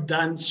we have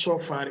done so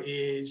far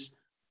is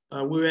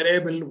we were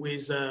able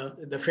with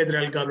the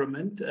federal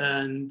government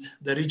and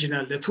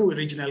the two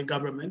regional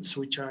governments,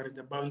 which are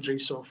the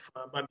boundaries of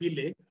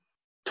Babile,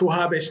 to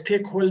have a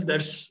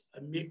stakeholders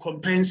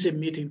comprehensive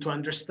meeting to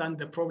understand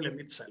the problem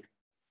itself.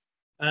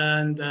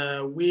 And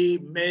we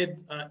made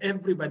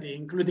everybody,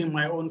 including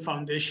my own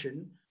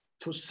foundation,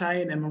 to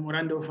sign a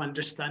memorandum of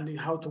understanding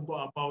how to go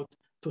about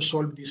to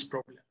solve this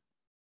problem.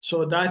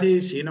 So that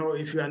is, you know,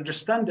 if you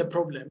understand the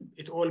problem,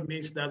 it all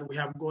means that we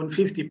have gone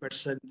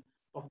 50%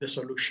 of the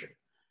solution.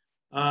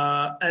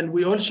 And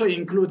we also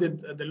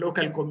included the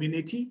local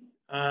community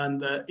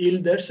and the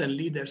elders and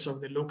leaders of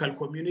the local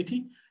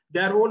community. They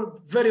are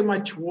all very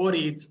much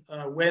worried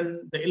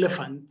when the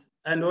elephant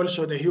and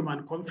also the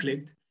human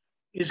conflict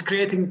is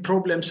creating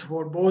problems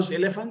for both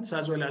elephants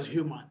as well as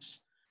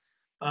humans.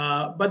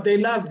 But they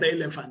love the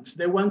elephants.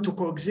 They want to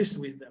coexist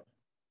with them.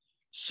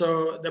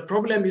 So the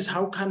problem is,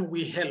 how can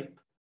we help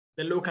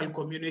the local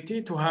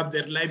community to have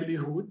their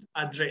livelihood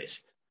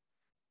addressed?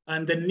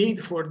 And the need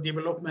for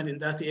development in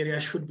that area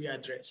should be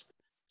addressed.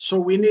 So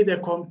we need a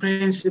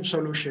comprehensive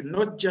solution,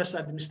 not just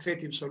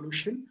administrative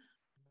solution,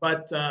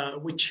 but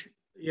which,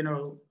 you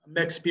know,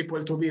 makes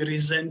people to be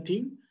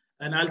resenting,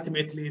 and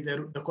ultimately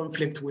the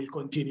conflict will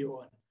continue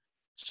on.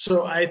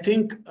 So I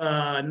think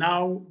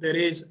now there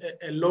is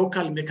a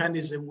local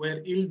mechanism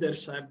where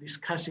elders are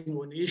discussing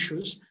on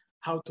issues,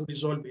 how to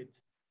resolve it.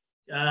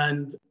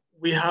 And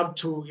we have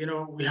to,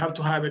 we have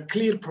to have a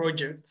clear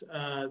project.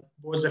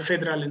 Both the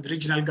federal and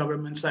regional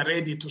governments are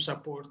ready to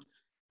support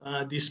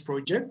this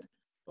project.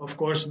 Of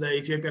course, the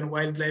Ethiopian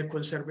Wildlife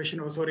Conservation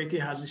Authority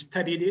has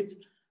studied it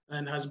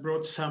and has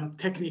brought some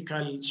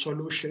technical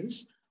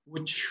solutions,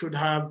 which should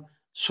have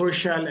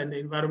social and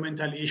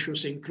environmental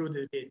issues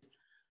included in it.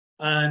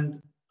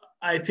 And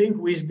I think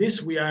with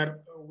this, we are,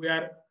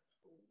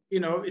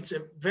 it's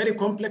a very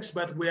complex,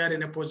 but we are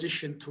in a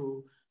position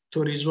to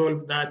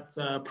resolve that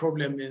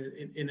problem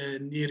in a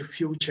near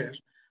future.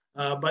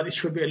 But it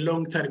should be a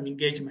long-term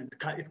engagement.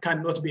 It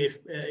cannot be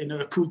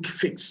a quick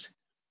fix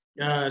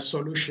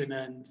solution.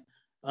 And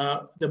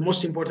the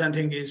most important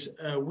thing is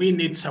we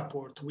need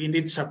support. We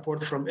need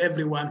support from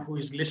everyone who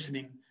is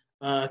listening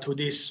to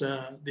this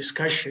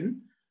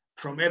discussion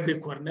from every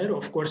corner.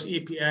 Of course,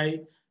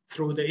 EPI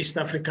through the East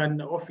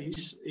African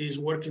office is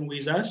working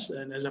with us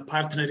and as a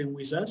partnering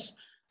with us,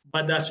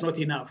 but that's not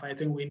enough. I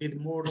think we need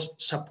more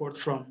support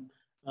from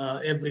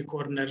every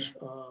corner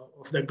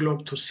of the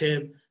globe to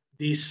save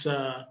this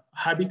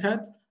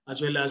habitat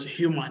as well as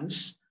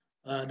humans,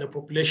 the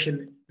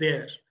population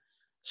there.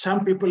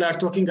 Some people are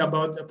talking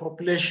about the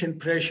population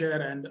pressure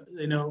and,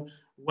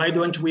 why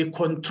don't we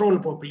control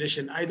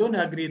population? I don't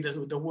agree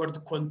with the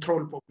word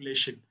control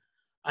population.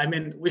 I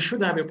mean, we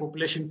should have a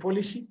population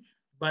policy,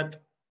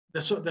 but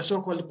the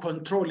so-called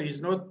control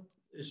is not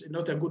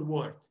a good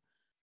word.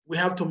 We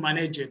have to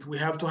manage it. We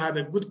have to have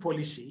a good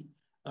policy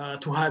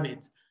to have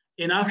it.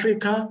 In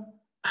Africa,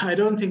 I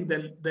don't think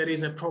that there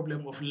is a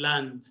problem of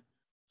land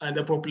and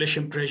the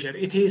population pressure.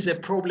 It is a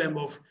problem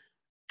of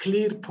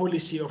clear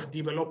policy of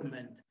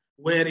development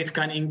where it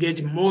can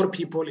engage more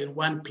people in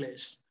one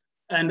place.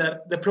 And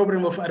the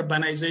problem of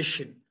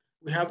urbanization,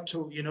 we have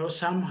to,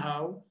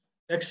 somehow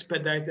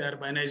expedite the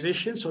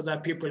urbanization so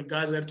that people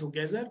gather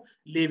together,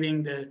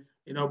 leaving the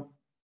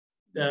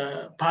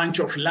punch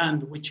of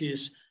land, which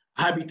is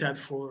habitat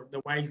for the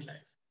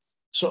wildlife.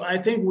 So I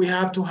think we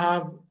have to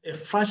have a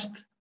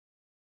fast,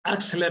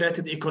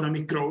 accelerated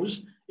economic growth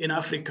in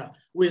Africa.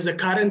 With the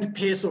current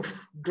pace of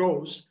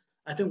growth,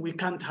 I think we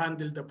can't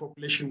handle the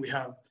population we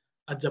have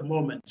at the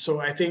moment. So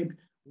I think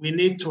we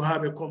need to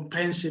have a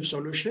comprehensive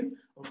solution,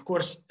 of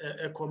course,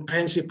 a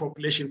comprehensive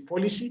population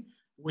policy,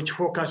 which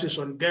focuses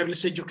on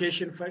girls'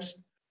 education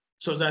first,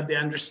 so that they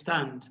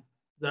understand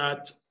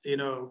that,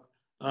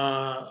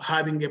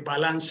 having a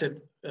balanced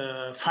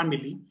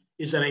family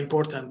is an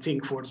important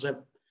thing for them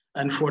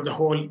and for the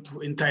whole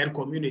entire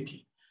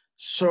community.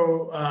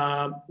 So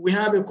we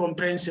have a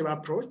comprehensive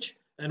approach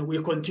and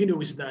we continue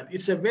with that.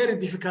 It's a very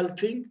difficult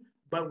thing,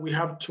 but we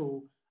have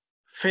to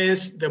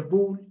face the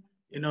bull,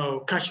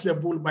 catch the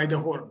bull by the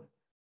horn.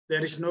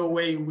 There is no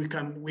way we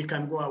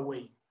can go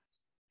away.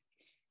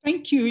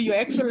 Thank you, Your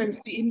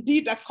Excellency.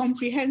 Indeed, a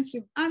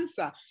comprehensive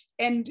answer.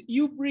 And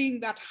you bring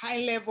that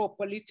high-level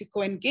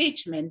political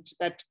engagement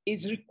that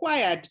is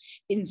required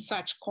in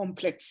such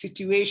complex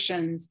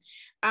situations.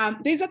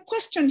 There's a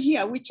question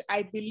here which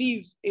I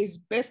believe is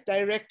best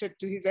directed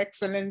to His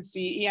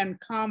Excellency Ian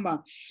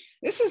Khama.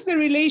 This is the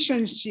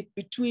relationship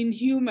between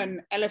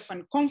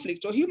human-elephant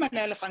conflict, or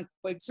human-elephant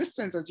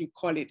coexistence, as you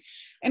call it,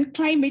 and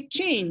climate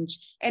change.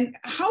 And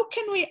how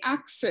can we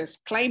access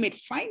climate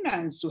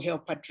finance to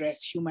help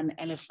address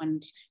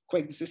human-elephant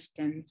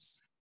coexistence?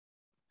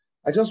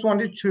 I just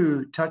wanted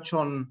to touch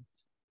on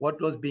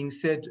what was being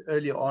said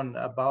earlier on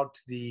about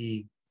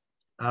the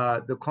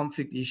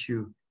conflict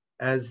issue,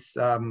 as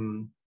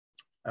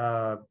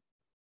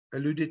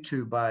alluded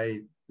to by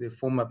the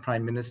former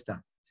Prime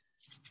Minister.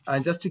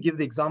 And just to give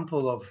the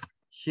example of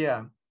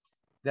here,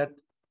 that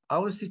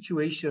our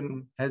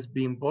situation has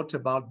been brought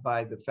about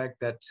by the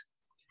fact that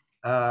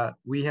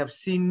we have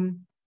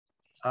seen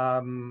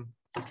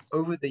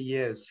over the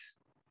years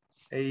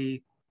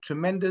a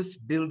tremendous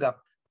buildup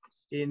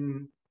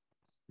in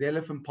the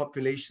elephant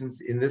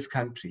populations in this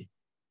country,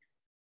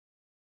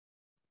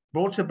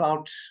 brought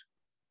about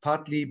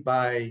partly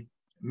by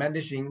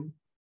managing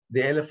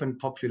the elephant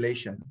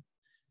population,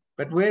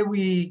 but where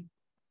we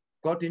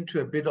got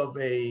into a bit of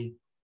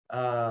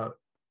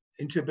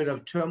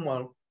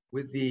turmoil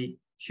with the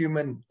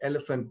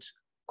human-elephant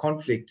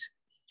conflict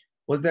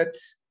was that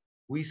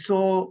we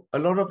saw a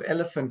lot of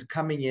elephant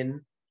coming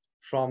in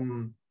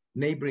from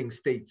neighboring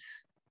states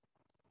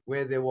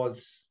where there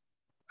was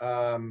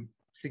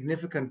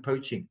significant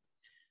poaching.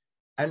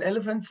 And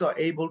elephants are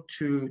able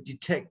to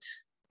detect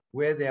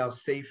where they are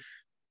safe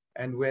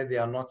and where they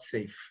are not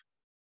safe.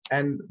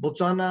 And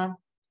Botswana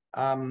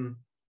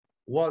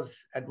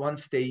was at one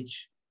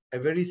stage a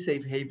very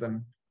safe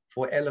haven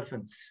for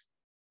elephants.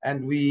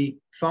 And we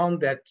found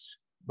that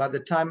by the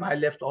time I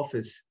left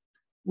office,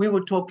 we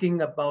were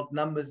talking about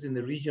numbers in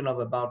the region of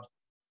about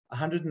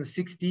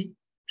 160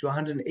 to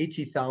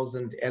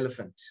 180,000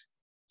 elephants.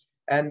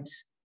 And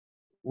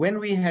when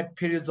we had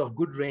periods of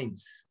good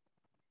rains,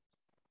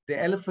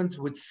 the elephants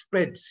would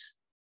spread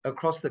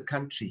across the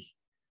country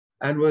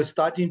and were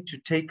starting to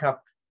take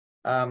up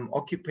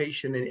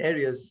occupation in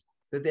areas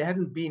that they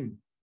hadn't been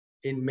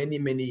in many,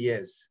 many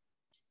years.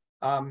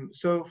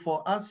 So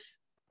for us,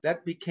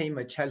 that became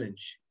a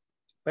challenge.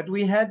 But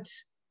we had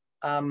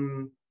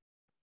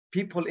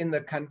people in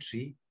the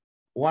country.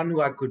 One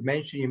who I could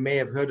mention, you may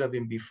have heard of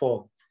him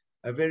before,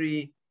 a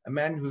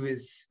man who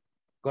has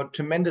got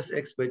tremendous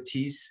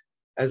expertise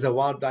as a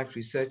wildlife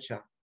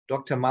researcher,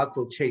 Dr.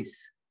 Michael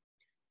Chase,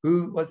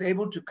 who was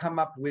able to come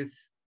up with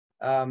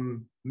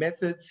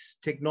methods,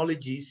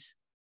 technologies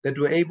that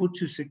were able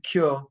to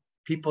secure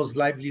people's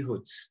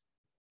livelihoods.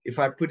 If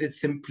I put it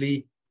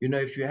simply,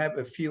 if you have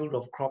a field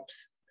of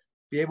crops,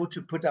 be able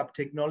to put up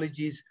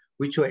technologies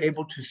which were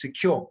able to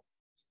secure.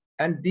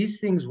 And these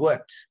things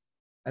worked.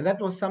 And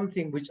that was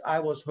something which I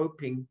was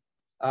hoping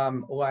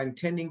or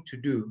intending to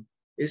do,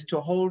 is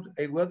to hold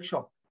a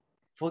workshop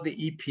for the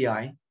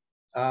EPI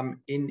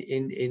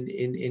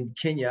in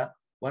Kenya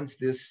once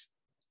this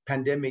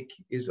pandemic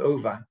is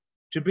over,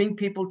 to bring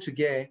people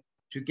together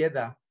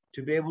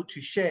to be able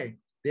to share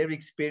their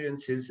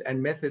experiences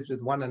and methods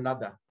with one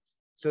another,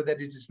 so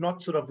that it is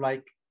not sort of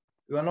like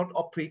we are not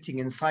operating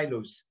in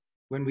silos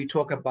when we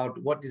talk about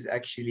what is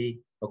actually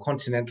a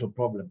continental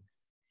problem.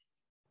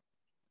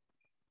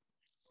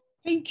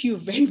 Thank you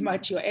very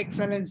much, Your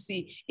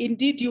Excellency.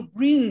 Indeed, you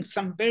bring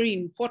some very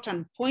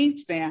important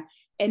points there,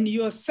 and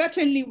you're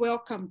certainly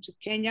welcome to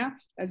Kenya.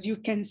 As you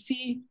can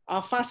see,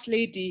 our First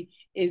Lady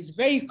is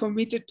very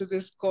committed to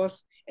this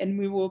cause, and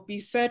we will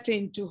be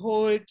certain to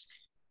hold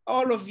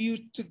all of you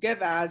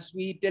together as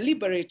we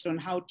deliberate on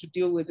how to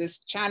deal with this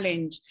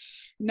challenge.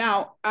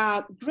 Now,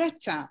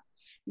 Greta,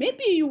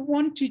 maybe you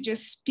want to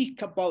just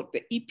speak about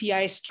the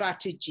EPI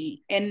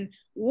strategy and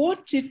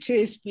what it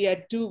is we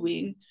are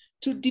doing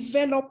to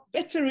develop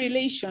better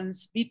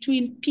relations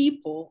between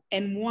people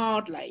and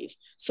wildlife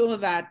so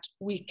that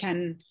we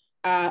can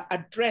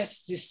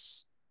address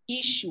this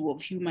issue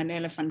of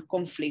human-elephant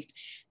conflict.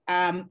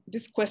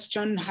 This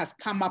question has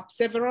come up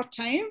several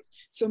times,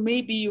 so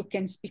maybe you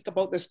can speak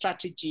about the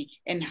strategy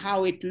and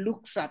how it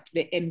looks at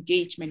the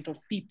engagement of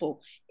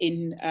people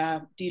in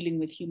dealing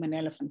with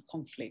human-elephant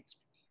conflict.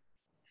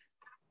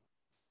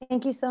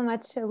 Thank you so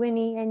much,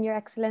 Winnie and Your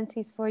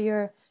Excellencies, for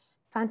your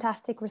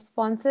fantastic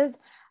responses.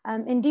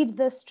 Indeed,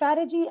 the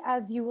strategy,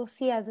 as you will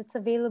see, as it's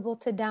available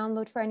to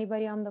download for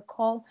anybody on the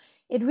call,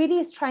 it really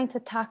is trying to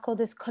tackle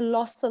this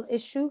colossal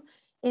issue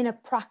in a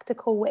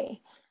practical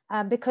way.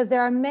 Because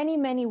there are many,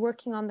 many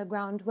working on the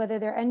ground, whether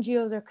they're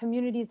NGOs or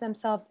communities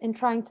themselves, in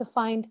trying to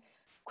find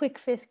quick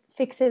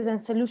fixes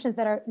and solutions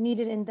that are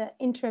needed in the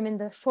interim, in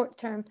the short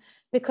term,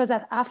 because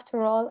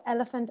after all,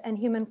 elephant and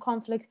human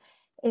conflict,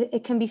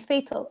 it can be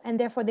fatal, and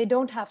therefore they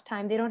don't have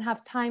time. They don't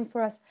have time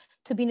for us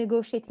to be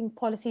negotiating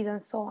policies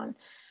and so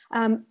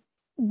on.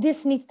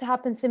 This needs to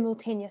happen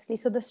simultaneously.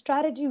 So the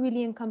strategy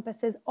really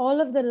encompasses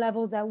all of the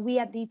levels that we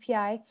at the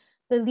EPI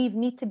believe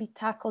need to be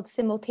tackled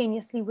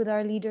simultaneously with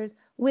our leaders,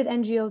 with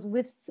NGOs,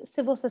 with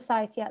civil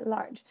society at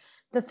large.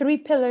 The three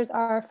pillars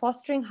are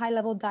fostering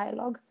high-level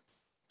dialogue.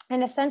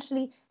 And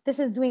essentially, this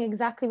is doing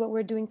exactly what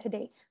we're doing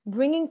today,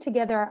 bringing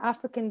together our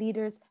African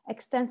leaders,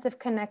 extensive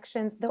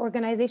connections, the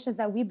organizations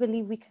that we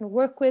believe we can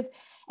work with,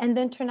 and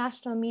the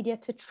international media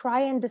to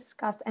try and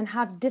discuss and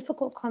have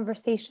difficult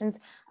conversations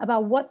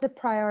about what the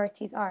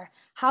priorities are.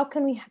 How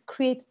can we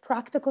create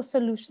practical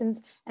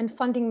solutions and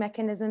funding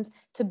mechanisms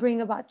to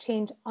bring about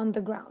change on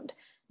the ground?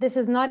 This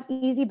is not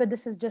easy, but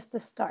this is just the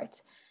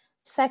start.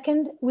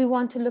 Second, we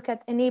want to look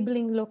at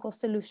enabling local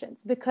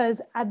solutions,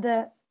 because at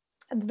the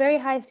very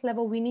highest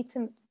level, we need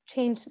to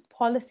change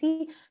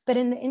policy, but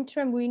in the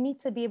interim, we need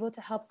to be able to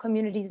help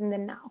communities in the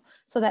now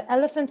so that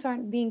elephants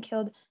aren't being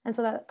killed and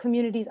so that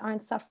communities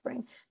aren't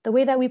suffering. The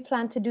way that we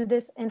plan to do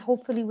this, and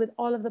hopefully with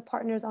all of the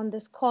partners on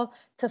this call,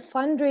 to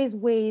fundraise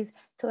ways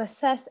to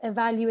assess,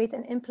 evaluate,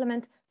 and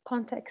implement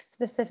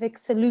context-specific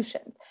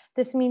solutions.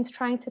 This means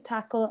trying to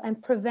tackle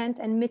and prevent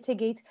and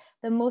mitigate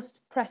the most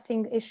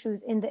pressing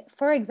issues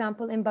for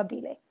example, in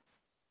Babile.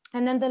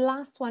 And then the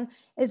last one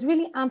is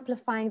really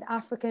amplifying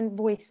African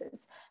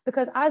voices,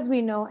 because as we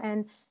know,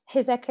 and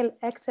His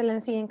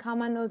Excellency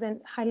Nkama knows,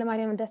 and Haile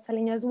Mariam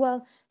Desalegn as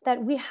well,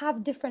 that we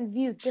have different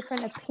views,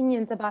 different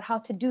opinions about how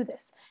to do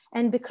this.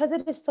 And because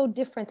it is so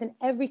different in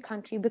every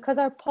country, because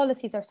our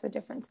policies are so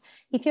different,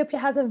 Ethiopia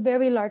has a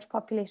very large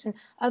population.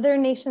 Other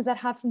nations that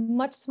have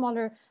much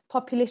smaller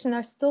population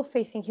are still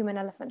facing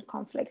human-elephant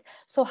conflict.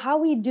 So how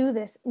we do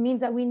this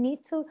means that we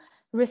need to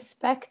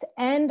respect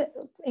and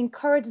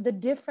encourage the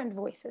different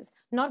voices,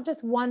 not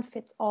just one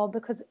fits all,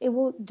 because it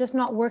will just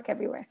not work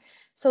everywhere.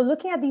 So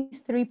looking at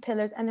these three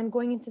pillars and then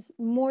going into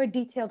more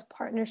detailed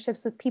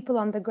partnerships with people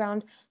on the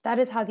ground, that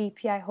is how the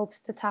EPI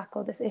hopes to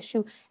tackle this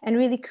issue and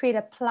really create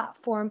a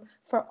platform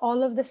for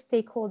all of the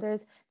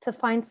stakeholders to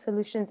find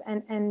solutions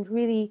and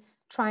really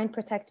try and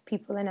protect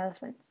people and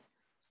elephants.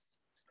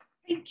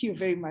 Thank you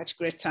very much,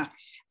 Greta.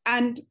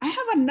 And I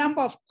have a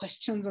number of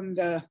questions on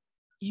the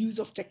use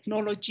of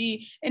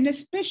technology, and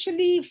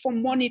especially for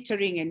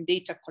monitoring and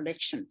data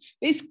collection.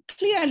 There's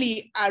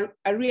clearly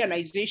a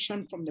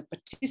realization from the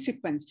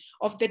participants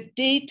of the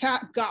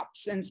data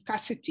gaps and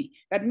scarcity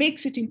that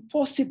makes it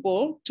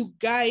impossible to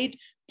guide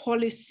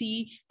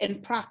policy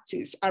and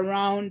practice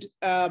around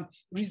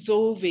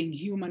resolving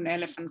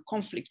human-elephant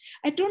conflict.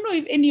 I don't know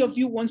if any of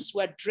you wants to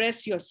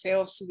address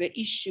yourselves to the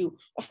issue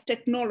of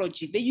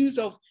technology, the use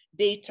of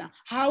data.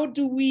 How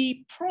do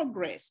we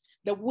progress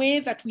the way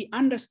that we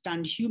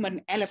understand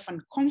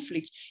human-elephant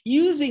conflict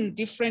using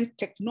different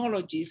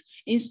technologies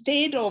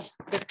instead of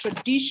the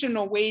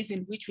traditional ways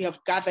in which we have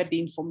gathered the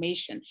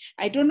information?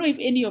 I don't know if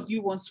any of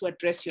you wants to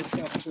address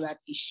yourself to that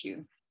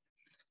issue.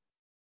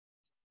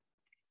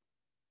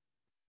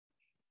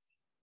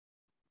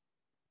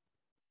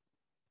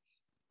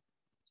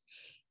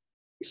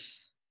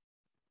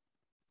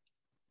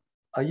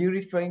 Are you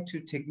referring to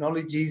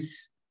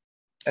technologies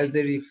as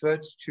they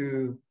referred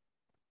to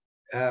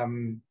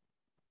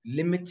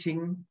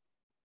limiting,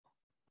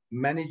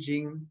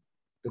 managing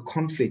the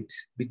conflict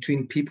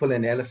between people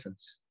and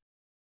elephants?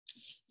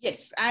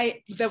 Yes,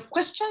 the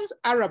questions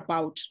are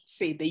about,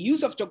 say, the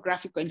use of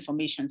geographical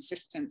information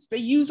systems, the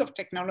use of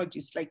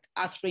technologies like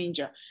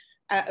EarthRanger,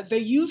 the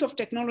use of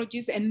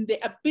technologies and the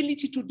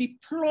ability to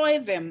deploy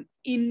them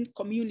in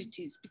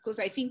communities, because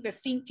I think the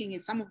thinking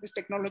is some of these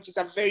technologies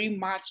are very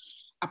much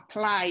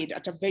applied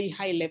at a very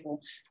high level.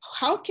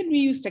 How can we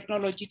use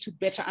technology to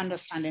better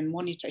understand and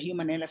monitor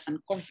human-elephant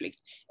conflict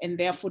and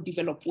therefore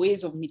develop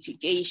ways of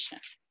mitigation?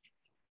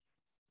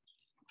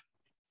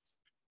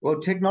 Well,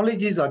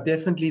 technologies are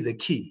definitely the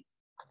key.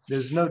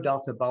 There's no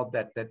doubt about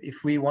that, that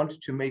if we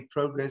want to make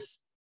progress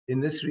in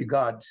this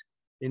regard,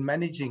 in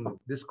managing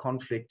this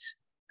conflict,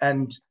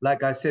 and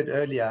like I said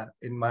earlier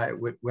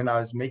when I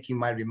was making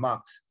my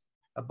remarks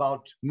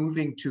about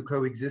moving to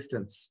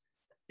coexistence,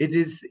 it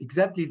is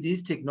exactly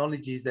these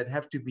technologies that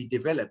have to be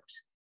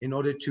developed in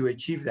order to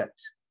achieve that.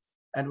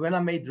 And when I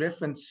made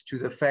reference to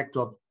the fact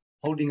of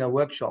holding a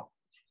workshop,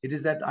 it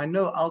is that I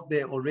know out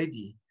there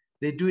already,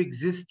 there do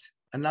exist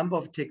a number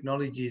of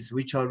technologies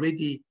which are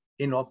already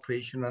in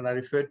operation. And I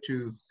referred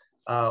to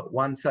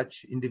one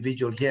such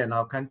individual here in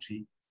our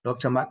country,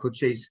 Dr. Michael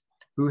Chase,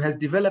 who has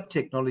developed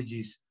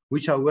technologies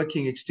which are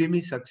working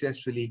extremely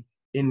successfully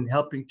in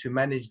helping to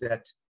manage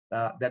that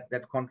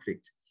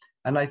conflict.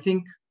 And I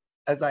think,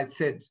 as I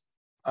said,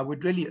 I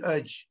would really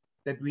urge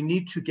that we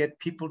need to get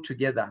people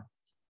together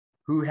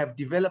who have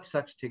developed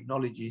such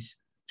technologies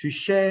to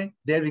share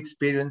their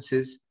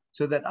experiences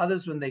so that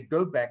others, when they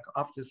go back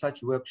after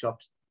such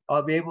workshops,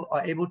 are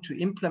able to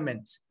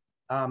implement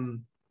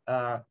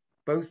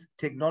both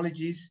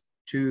technologies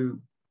to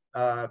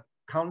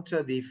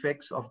counter the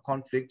effects of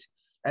conflict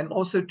and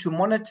also to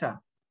monitor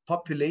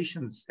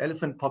populations,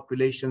 elephant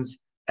populations,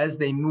 as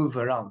they move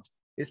around.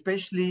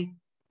 Especially,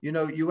 you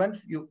know,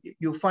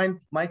 you find,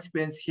 my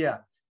experience here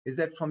is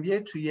that from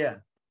year to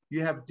year,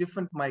 you have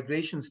different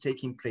migrations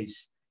taking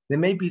place. There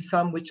may be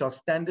some which are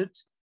standard,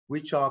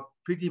 which are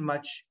pretty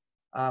much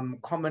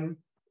common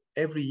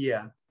every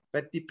year,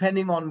 but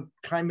depending on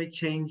climate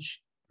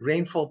change,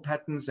 rainfall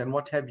patterns, and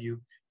what have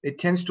you, it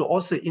tends to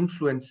also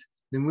influence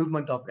the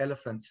movement of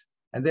elephants.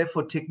 And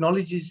therefore,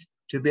 technologies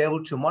to be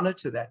able to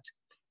monitor that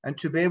and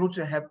to be able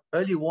to have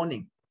early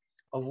warning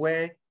of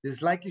where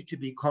there's likely to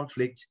be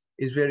conflict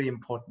is very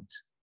important.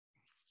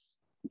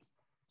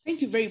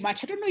 Thank you very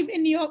much. I don't know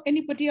if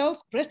anybody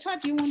else, Greta,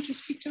 do you want to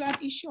speak to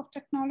that issue of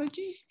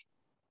technology?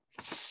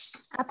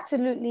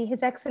 Absolutely.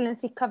 His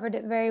Excellency covered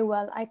it very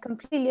well. I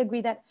completely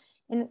agree that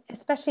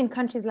especially in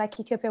countries like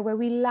Ethiopia, where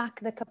we lack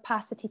the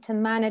capacity to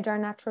manage our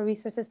natural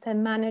resources, to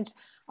manage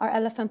our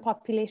elephant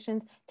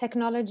populations,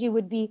 technology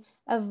would be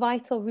a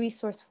vital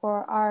resource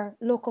for our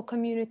local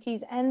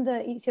communities and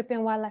the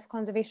Ethiopian Wildlife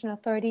Conservation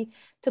Authority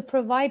to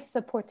provide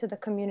support to the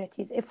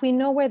communities. If we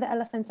know where the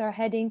elephants are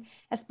heading,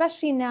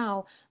 especially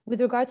now with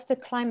regards to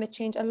climate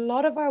change, a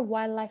lot of our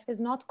wildlife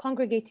is not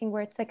congregating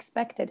where it's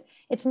expected.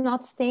 It's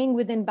not staying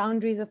within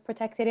boundaries of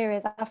protected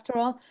areas. After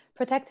all,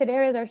 protected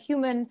areas are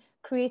human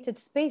created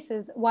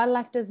spaces.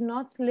 Wildlife does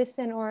not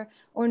listen or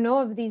know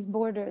of these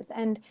borders.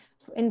 And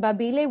in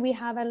Babile, we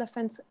have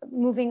elephants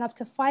moving up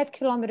to 5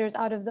 kilometers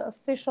out of the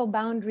official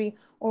boundary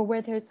or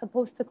where they're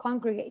supposed to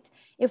congregate.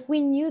 If we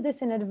knew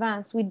this in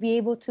advance, we'd be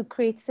able to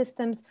create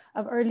systems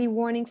of early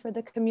warning for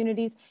the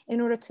communities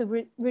in order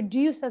to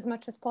reduce as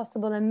much as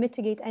possible and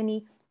mitigate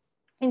any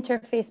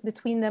interface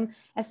between them,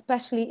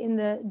 especially in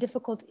the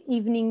difficult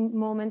evening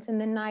moments, in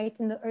the night,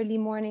 in the early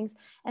mornings.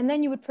 And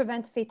then you would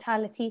prevent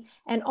fatality,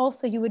 and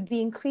also you would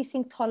be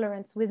increasing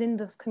tolerance within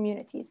those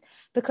communities.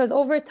 Because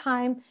over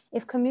time,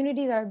 if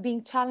communities are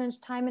being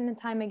challenged time and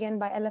time again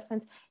by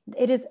elephants,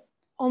 it is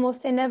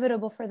almost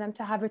inevitable for them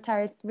to have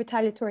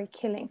retaliatory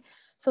killing.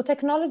 So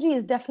technology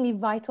is definitely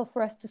vital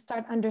for us to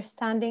start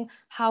understanding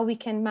how we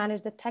can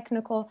manage the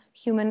technical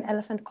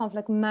human-elephant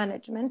conflict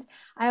management.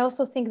 I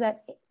also think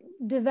that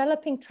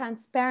developing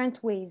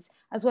transparent ways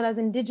as well as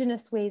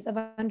indigenous ways of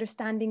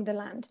understanding the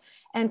land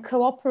and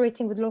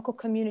cooperating with local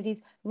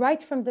communities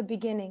right from the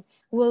beginning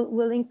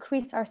will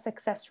increase our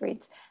success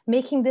rates,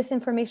 making this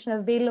information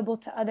available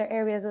to other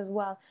areas as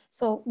well.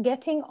 So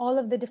getting all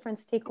of the different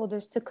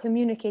stakeholders to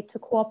communicate, to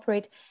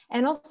cooperate,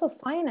 and also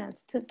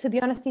finance. To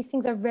be honest, these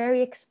things are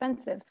very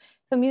expensive.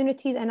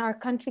 communities and our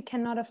country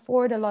cannot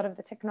afford a lot of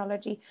the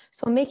technology.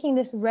 So making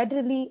this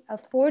readily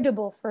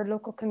affordable for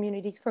local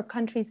communities, for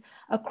countries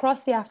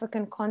across the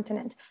African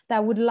continent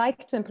that would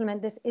like to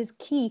implement this is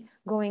key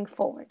going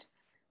forward.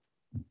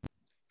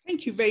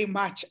 Thank you very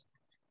much.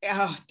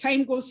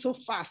 Time goes so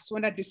fast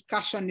when a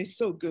discussion is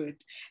so good.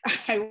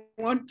 I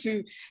want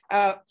to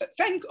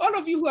thank all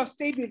of you who have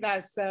stayed with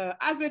us.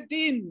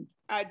 Azadin,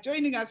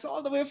 joining us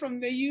all the way from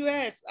the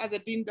US.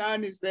 Azadin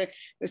Dan is the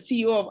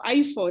CEO of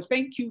IFO.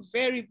 Thank you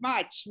very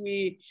much.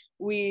 We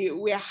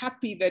are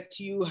happy that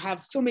you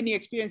have so many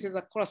experiences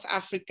across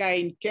Africa,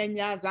 in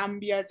Kenya,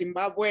 Zambia,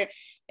 Zimbabwe,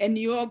 and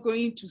you're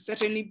going to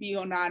certainly be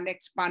on our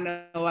next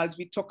panel as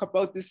we talk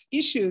about these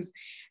issues.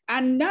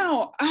 And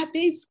now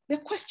there's the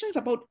questions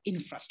about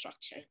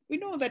infrastructure. We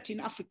know that in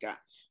Africa,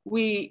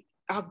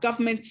 our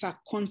governments are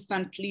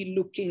constantly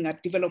looking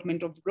at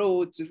development of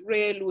roads,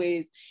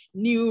 railways,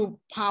 new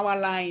power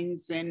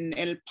lines, and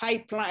oil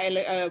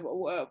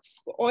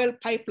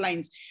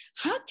pipelines.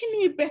 How can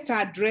we better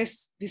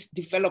address this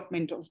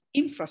development of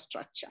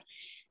infrastructure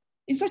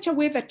in such a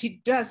way that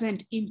it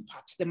doesn't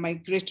impact the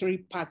migratory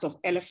paths of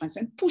elephants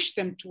and push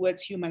them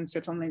towards human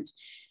settlements?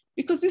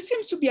 Because this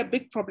seems to be a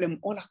big problem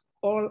all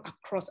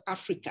across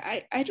Africa.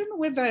 I don't know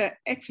whether,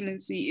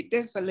 Excellency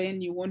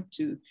Desalegn, you want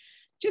to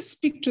just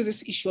speak to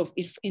this issue of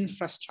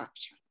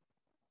infrastructure.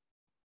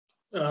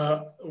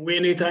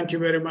 Winnie, thank you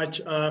very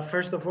much.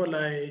 First of all,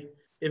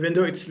 even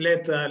though it's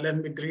late, let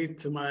me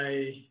greet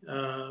my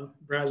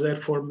brother,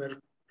 former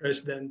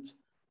president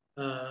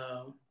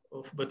of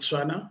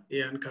Botswana,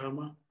 Ian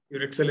Khama,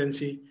 Your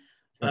Excellency,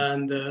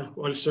 and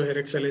also Her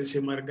Excellency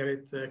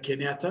Margaret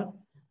Kenyatta,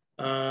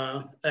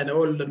 and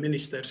all the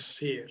ministers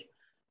here.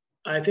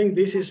 I think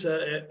this is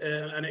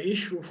an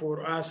issue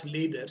for us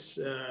leaders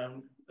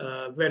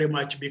very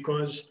much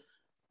because,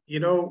 you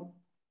know,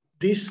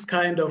 this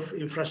kind of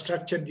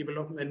infrastructure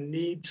development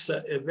needs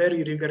a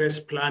very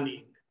rigorous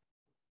planning.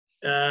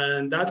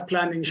 And that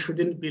planning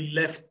shouldn't be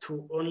left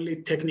to only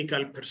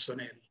technical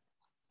personnel.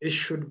 It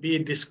should be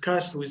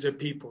discussed with the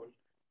people.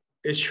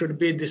 It should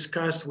be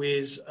discussed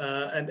with,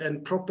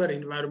 and proper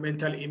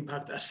environmental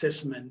impact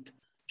assessment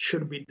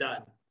should be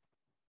done.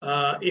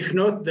 If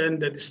not, then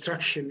the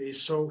destruction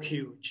is so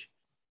huge.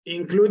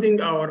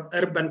 Including our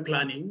urban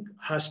planning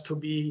has to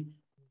be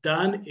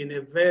done in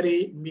a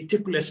very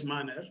meticulous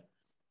manner.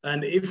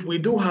 And if we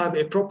do have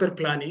a proper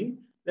planning,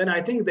 then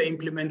I think the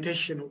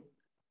implementation,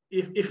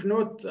 if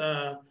not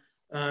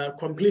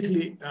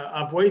completely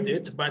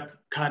avoided, but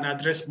can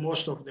address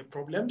most of the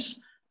problems,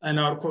 and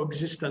our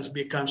coexistence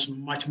becomes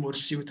much more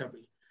suitable.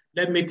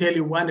 Let me tell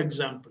you one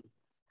example.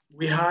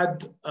 We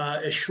had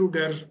a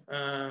sugar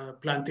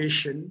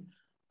plantation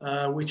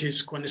which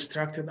is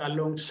constructed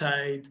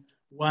alongside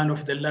one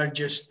of the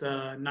largest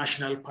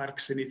national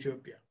parks in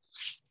Ethiopia.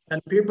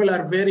 And people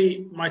are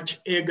very much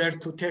eager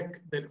to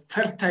take the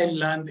fertile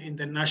land in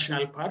the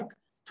national park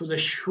to the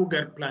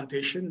sugar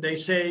plantation. They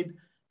said,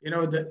 you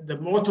know, the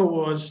motto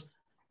was,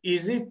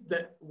 is it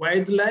the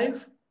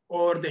wildlife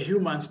or the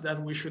humans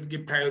that we should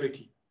give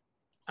priority?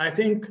 I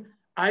think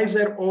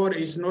either or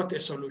is not a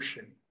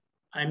solution.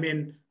 I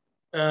mean,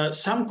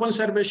 some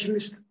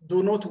conservationists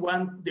do not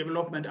want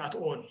development at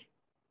all.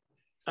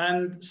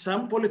 And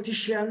some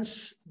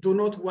politicians do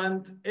not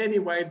want any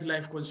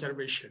wildlife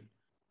conservation.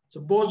 So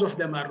both of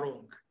them are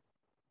wrong.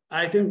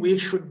 I think we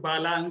should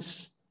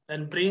balance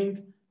and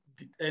bring,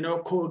 you know,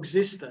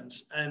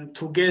 coexistence and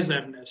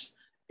togetherness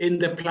in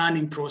the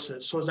planning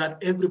process so that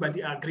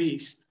everybody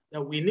agrees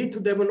that we need to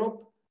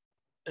develop,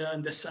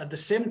 and at the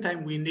same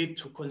time, we need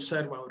to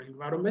conserve our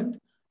environment,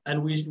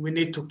 and we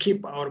need to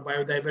keep our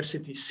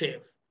biodiversity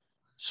safe.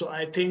 So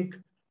I think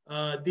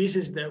this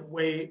is the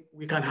way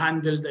we can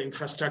handle the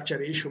infrastructure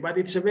issue, but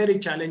it's a very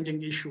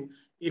challenging issue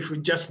if we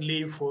just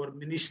leave for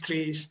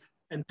ministries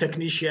and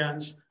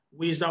technicians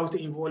without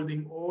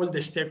involving all the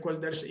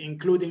stakeholders,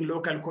 including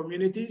local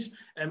communities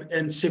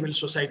and civil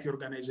society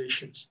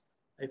organizations.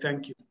 I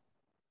thank you.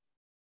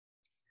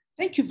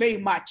 Thank you very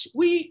much.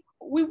 We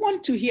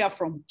want to hear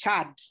from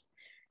Chad,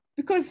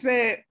 because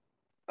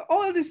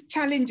all these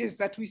challenges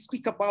that we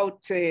speak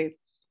about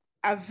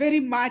are very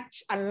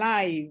much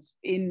alive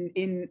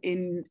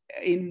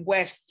in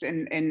West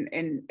and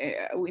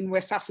in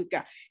West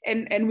Africa,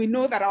 and we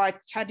know that our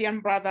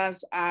Chadian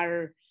brothers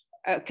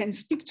can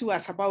speak to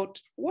us about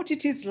what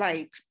it is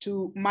like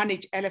to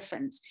manage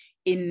elephants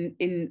in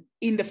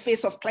the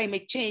face of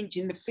climate change,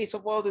 in the face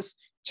of all these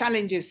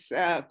challenges,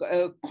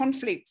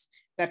 conflicts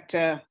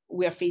that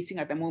we are facing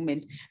at the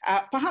moment.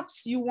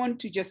 Perhaps you want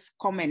to just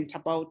comment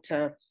about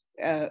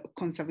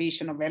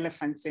conservation of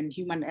elephants and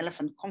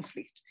human-elephant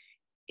conflict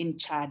in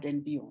Chad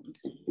and beyond.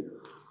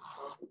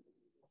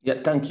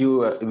 Yeah, thank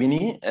you,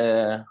 Winnie.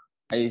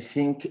 I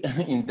think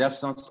in the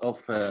absence of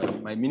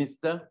my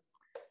minister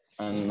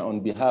and on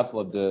behalf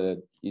of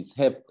his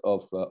head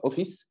of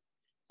office,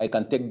 I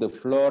can take the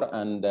floor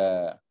and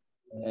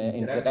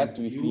interact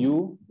with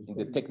you in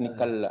the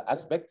technical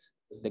aspect,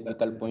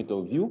 technical point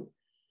of view.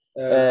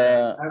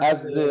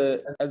 As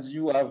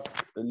you have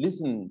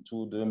listened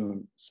to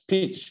the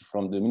speech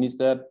from the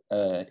minister,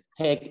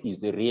 heck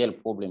is a real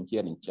problem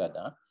here in Chad.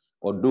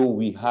 Although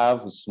we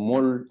have a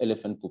small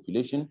elephant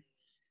population,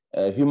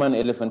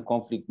 human-elephant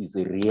conflict is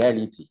a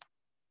reality.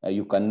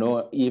 You can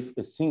know if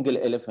a single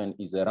elephant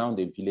is around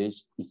a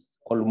village, it's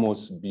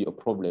almost be a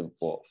problem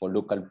for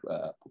local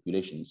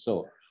population.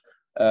 So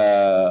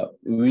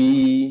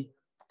we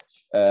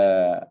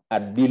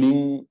are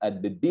dealing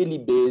at the daily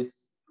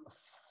basis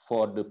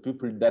for the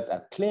people that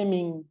are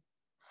claiming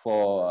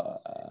for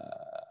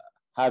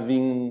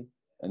having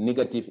a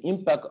negative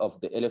impact of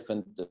the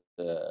elephant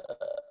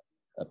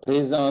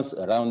presence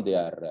around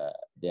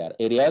their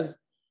areas.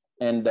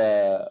 And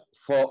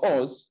for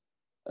us,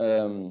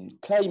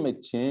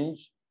 climate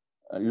change,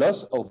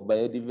 loss of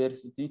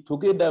biodiversity,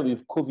 together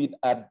with COVID,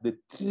 are the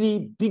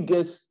three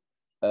biggest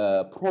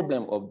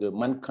problems of the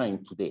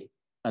mankind today.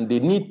 And they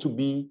need to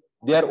be,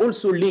 they are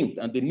also linked,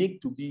 and they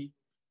need to be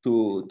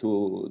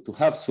to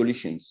have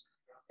solutions.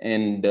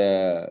 And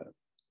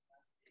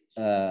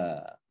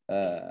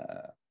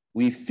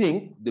we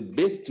think the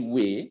best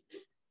way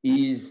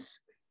is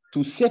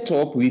to set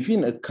up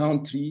within a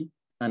country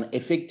an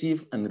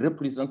effective and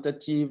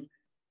representative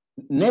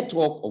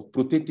network of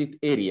protected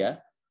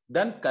area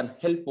that can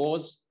help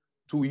us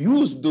to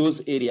use those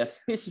areas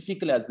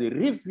specifically as a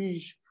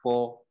refuge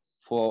for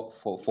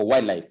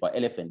wildlife, for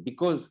elephant.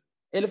 Because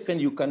elephant,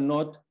 you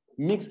cannot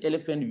mix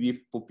elephant with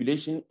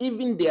population.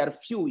 Even they are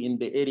few in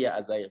the area,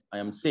 as I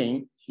am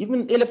saying,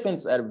 even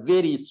elephants are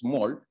very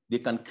small. They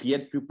can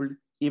create people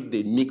if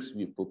they mix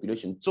with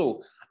population.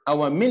 So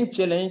our main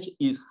challenge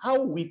is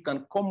how we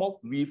can come up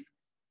with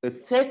a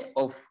set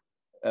of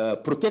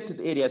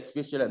protected areas,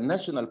 especially a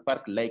national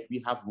park, like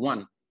we have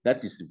one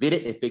that is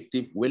very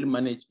effective, well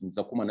managed in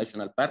Sakuma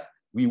National Park.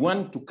 We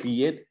want to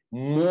create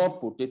more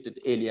protected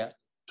area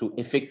to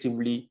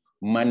effectively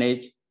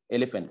manage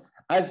elephant.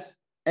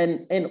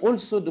 And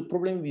also the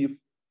problem with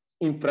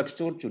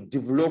infrastructure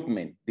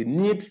development, the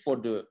need for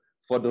the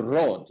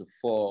road,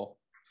 for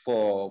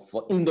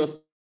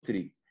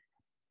industry.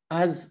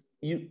 As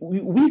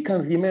we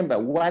can remember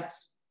what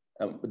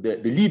the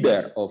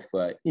leader of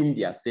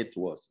India said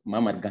to us,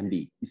 Mahatma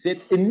Gandhi. He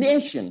said, a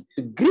nation,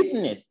 the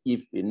greatness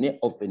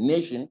of a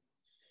nation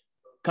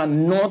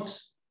cannot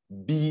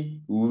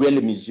be well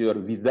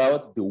measured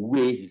without the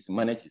way it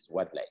manages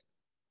wildlife.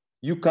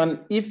 You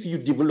can, if you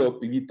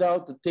develop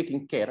without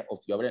taking care of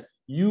your land,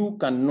 you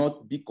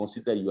cannot be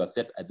considered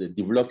yourself as a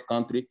developed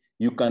country.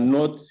 You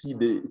cannot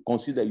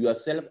consider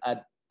yourself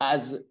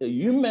as a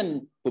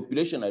human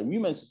population, a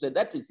human society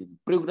that is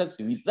progress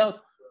without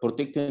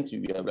protecting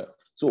your land.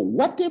 So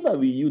whatever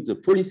we use the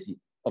policy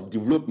of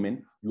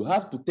development, you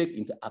have to take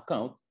into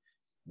account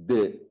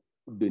the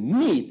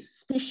need,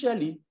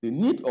 especially the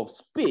need of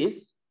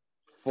space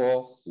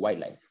for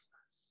wildlife.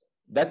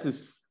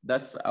 That's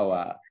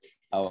our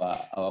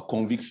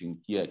conviction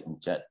here in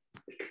Chad,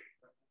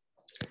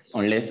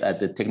 unless at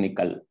the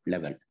technical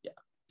level. Yeah.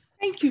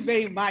 Thank you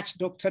very much,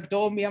 Dr.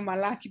 Domia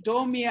Malaki.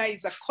 Domia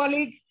is a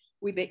colleague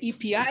with the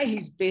EPI.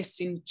 He's based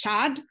in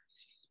Chad.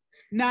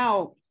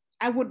 Now,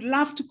 I would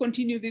love to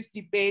continue this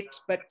debate,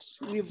 but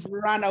we've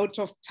run out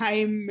of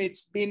time.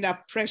 It's been a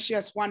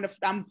precious one.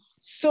 I'm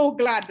so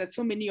glad that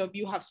so many of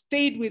you have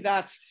stayed with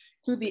us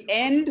to the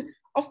end.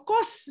 Of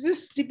course,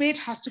 this debate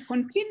has to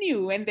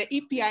continue, and the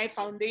EPI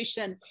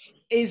Foundation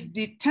is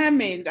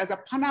determined as a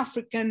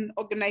Pan-African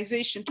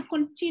organization to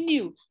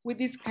continue with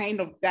this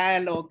kind of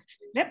dialogue.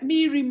 Let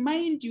me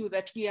remind you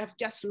that we have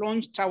just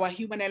launched our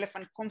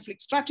human-elephant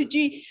conflict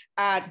strategy.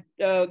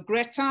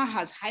 Greta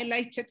has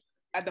highlighted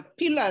the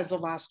pillars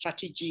of our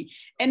strategy.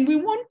 And we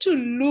want to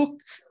look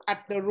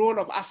at the role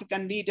of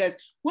African leaders,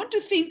 we want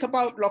to think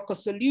about local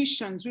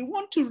solutions. We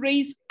want to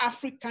raise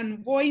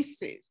African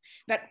voices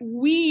that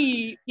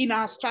we, in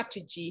our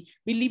strategy,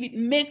 believe it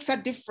makes a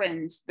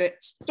difference. The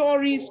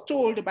stories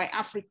told by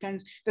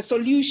Africans, the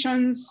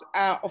solutions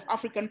of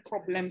African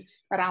problems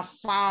that are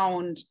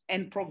found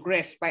and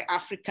progressed by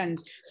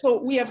Africans. So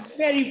we are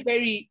very,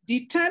 very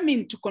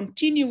determined to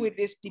continue with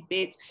this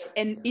debate.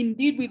 And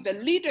indeed, with the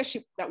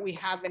leadership that we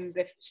have and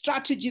the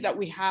strategy that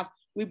we have,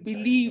 we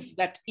believe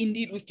that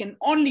indeed we can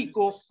only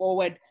go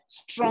forward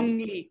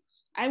strongly.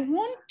 I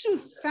want to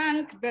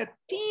thank the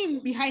team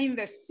behind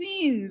the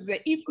scenes,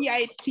 the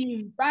EPI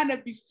team,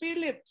 Barnaby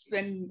Phillips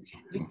and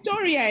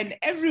Victoria and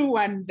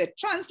everyone, the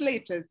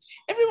translators,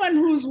 everyone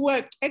who's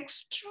worked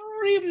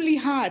extremely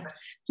hard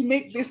to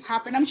make this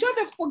happen. I'm sure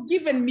they've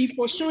forgiven me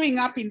for showing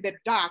up in the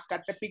dark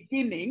at the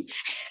beginning.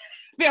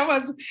 There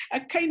was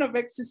a kind of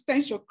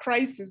existential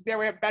crisis there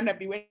where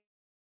Barnaby went,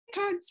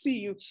 can't see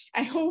you.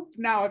 I hope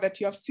now that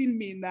you have seen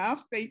me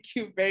enough. Thank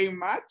you very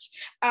much.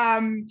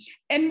 And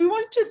we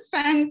want to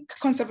thank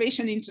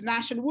Conservation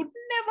International. Would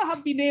never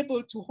have been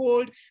able to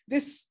hold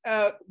this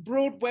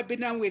broad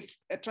webinar with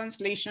a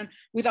translation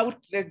without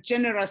the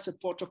generous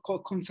support of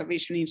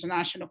Conservation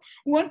International.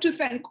 We want to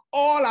thank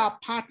all our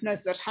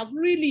partners that have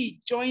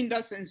really joined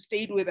us and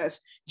stayed with us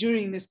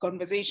during these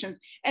conversations.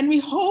 And we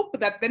hope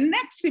that the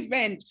next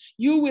event,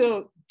 you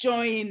will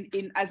join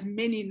in as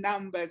many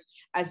numbers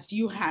as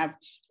you have.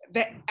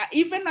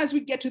 Even as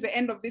we get to the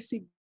end of this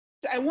event,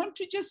 I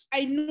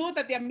know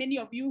that there are many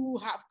of you who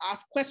have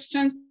asked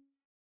questions,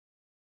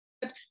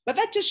 but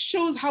that just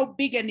shows how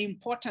big and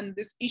important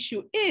this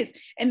issue is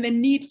and the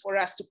need for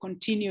us to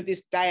continue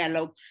this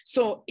dialogue.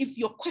 So if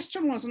your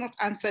question was not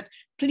answered,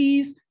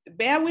 please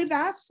bear with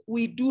us.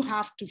 We do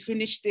have to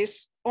finish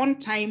this on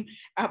time,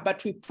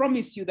 but we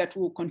promise you that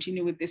we will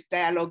continue with this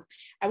dialogue.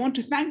 I want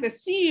to thank the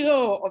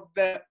CEO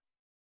of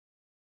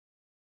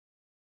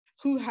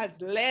who has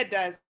led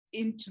us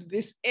into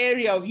this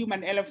area of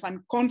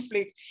human-elephant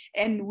conflict,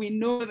 and we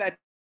know that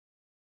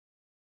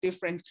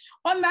difference.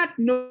 On that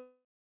note,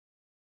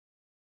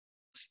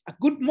 a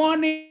good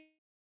morning,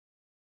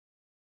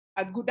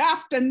 a good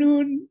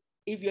afternoon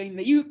if you're in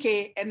the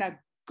UK, and a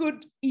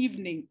good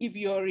evening if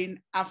you're in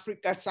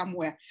Africa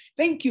somewhere.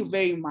 Thank you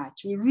very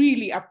much. We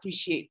really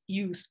appreciate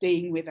you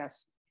staying with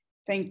us.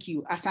 Thank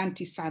you.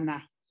 Asante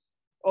sana.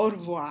 Au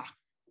revoir.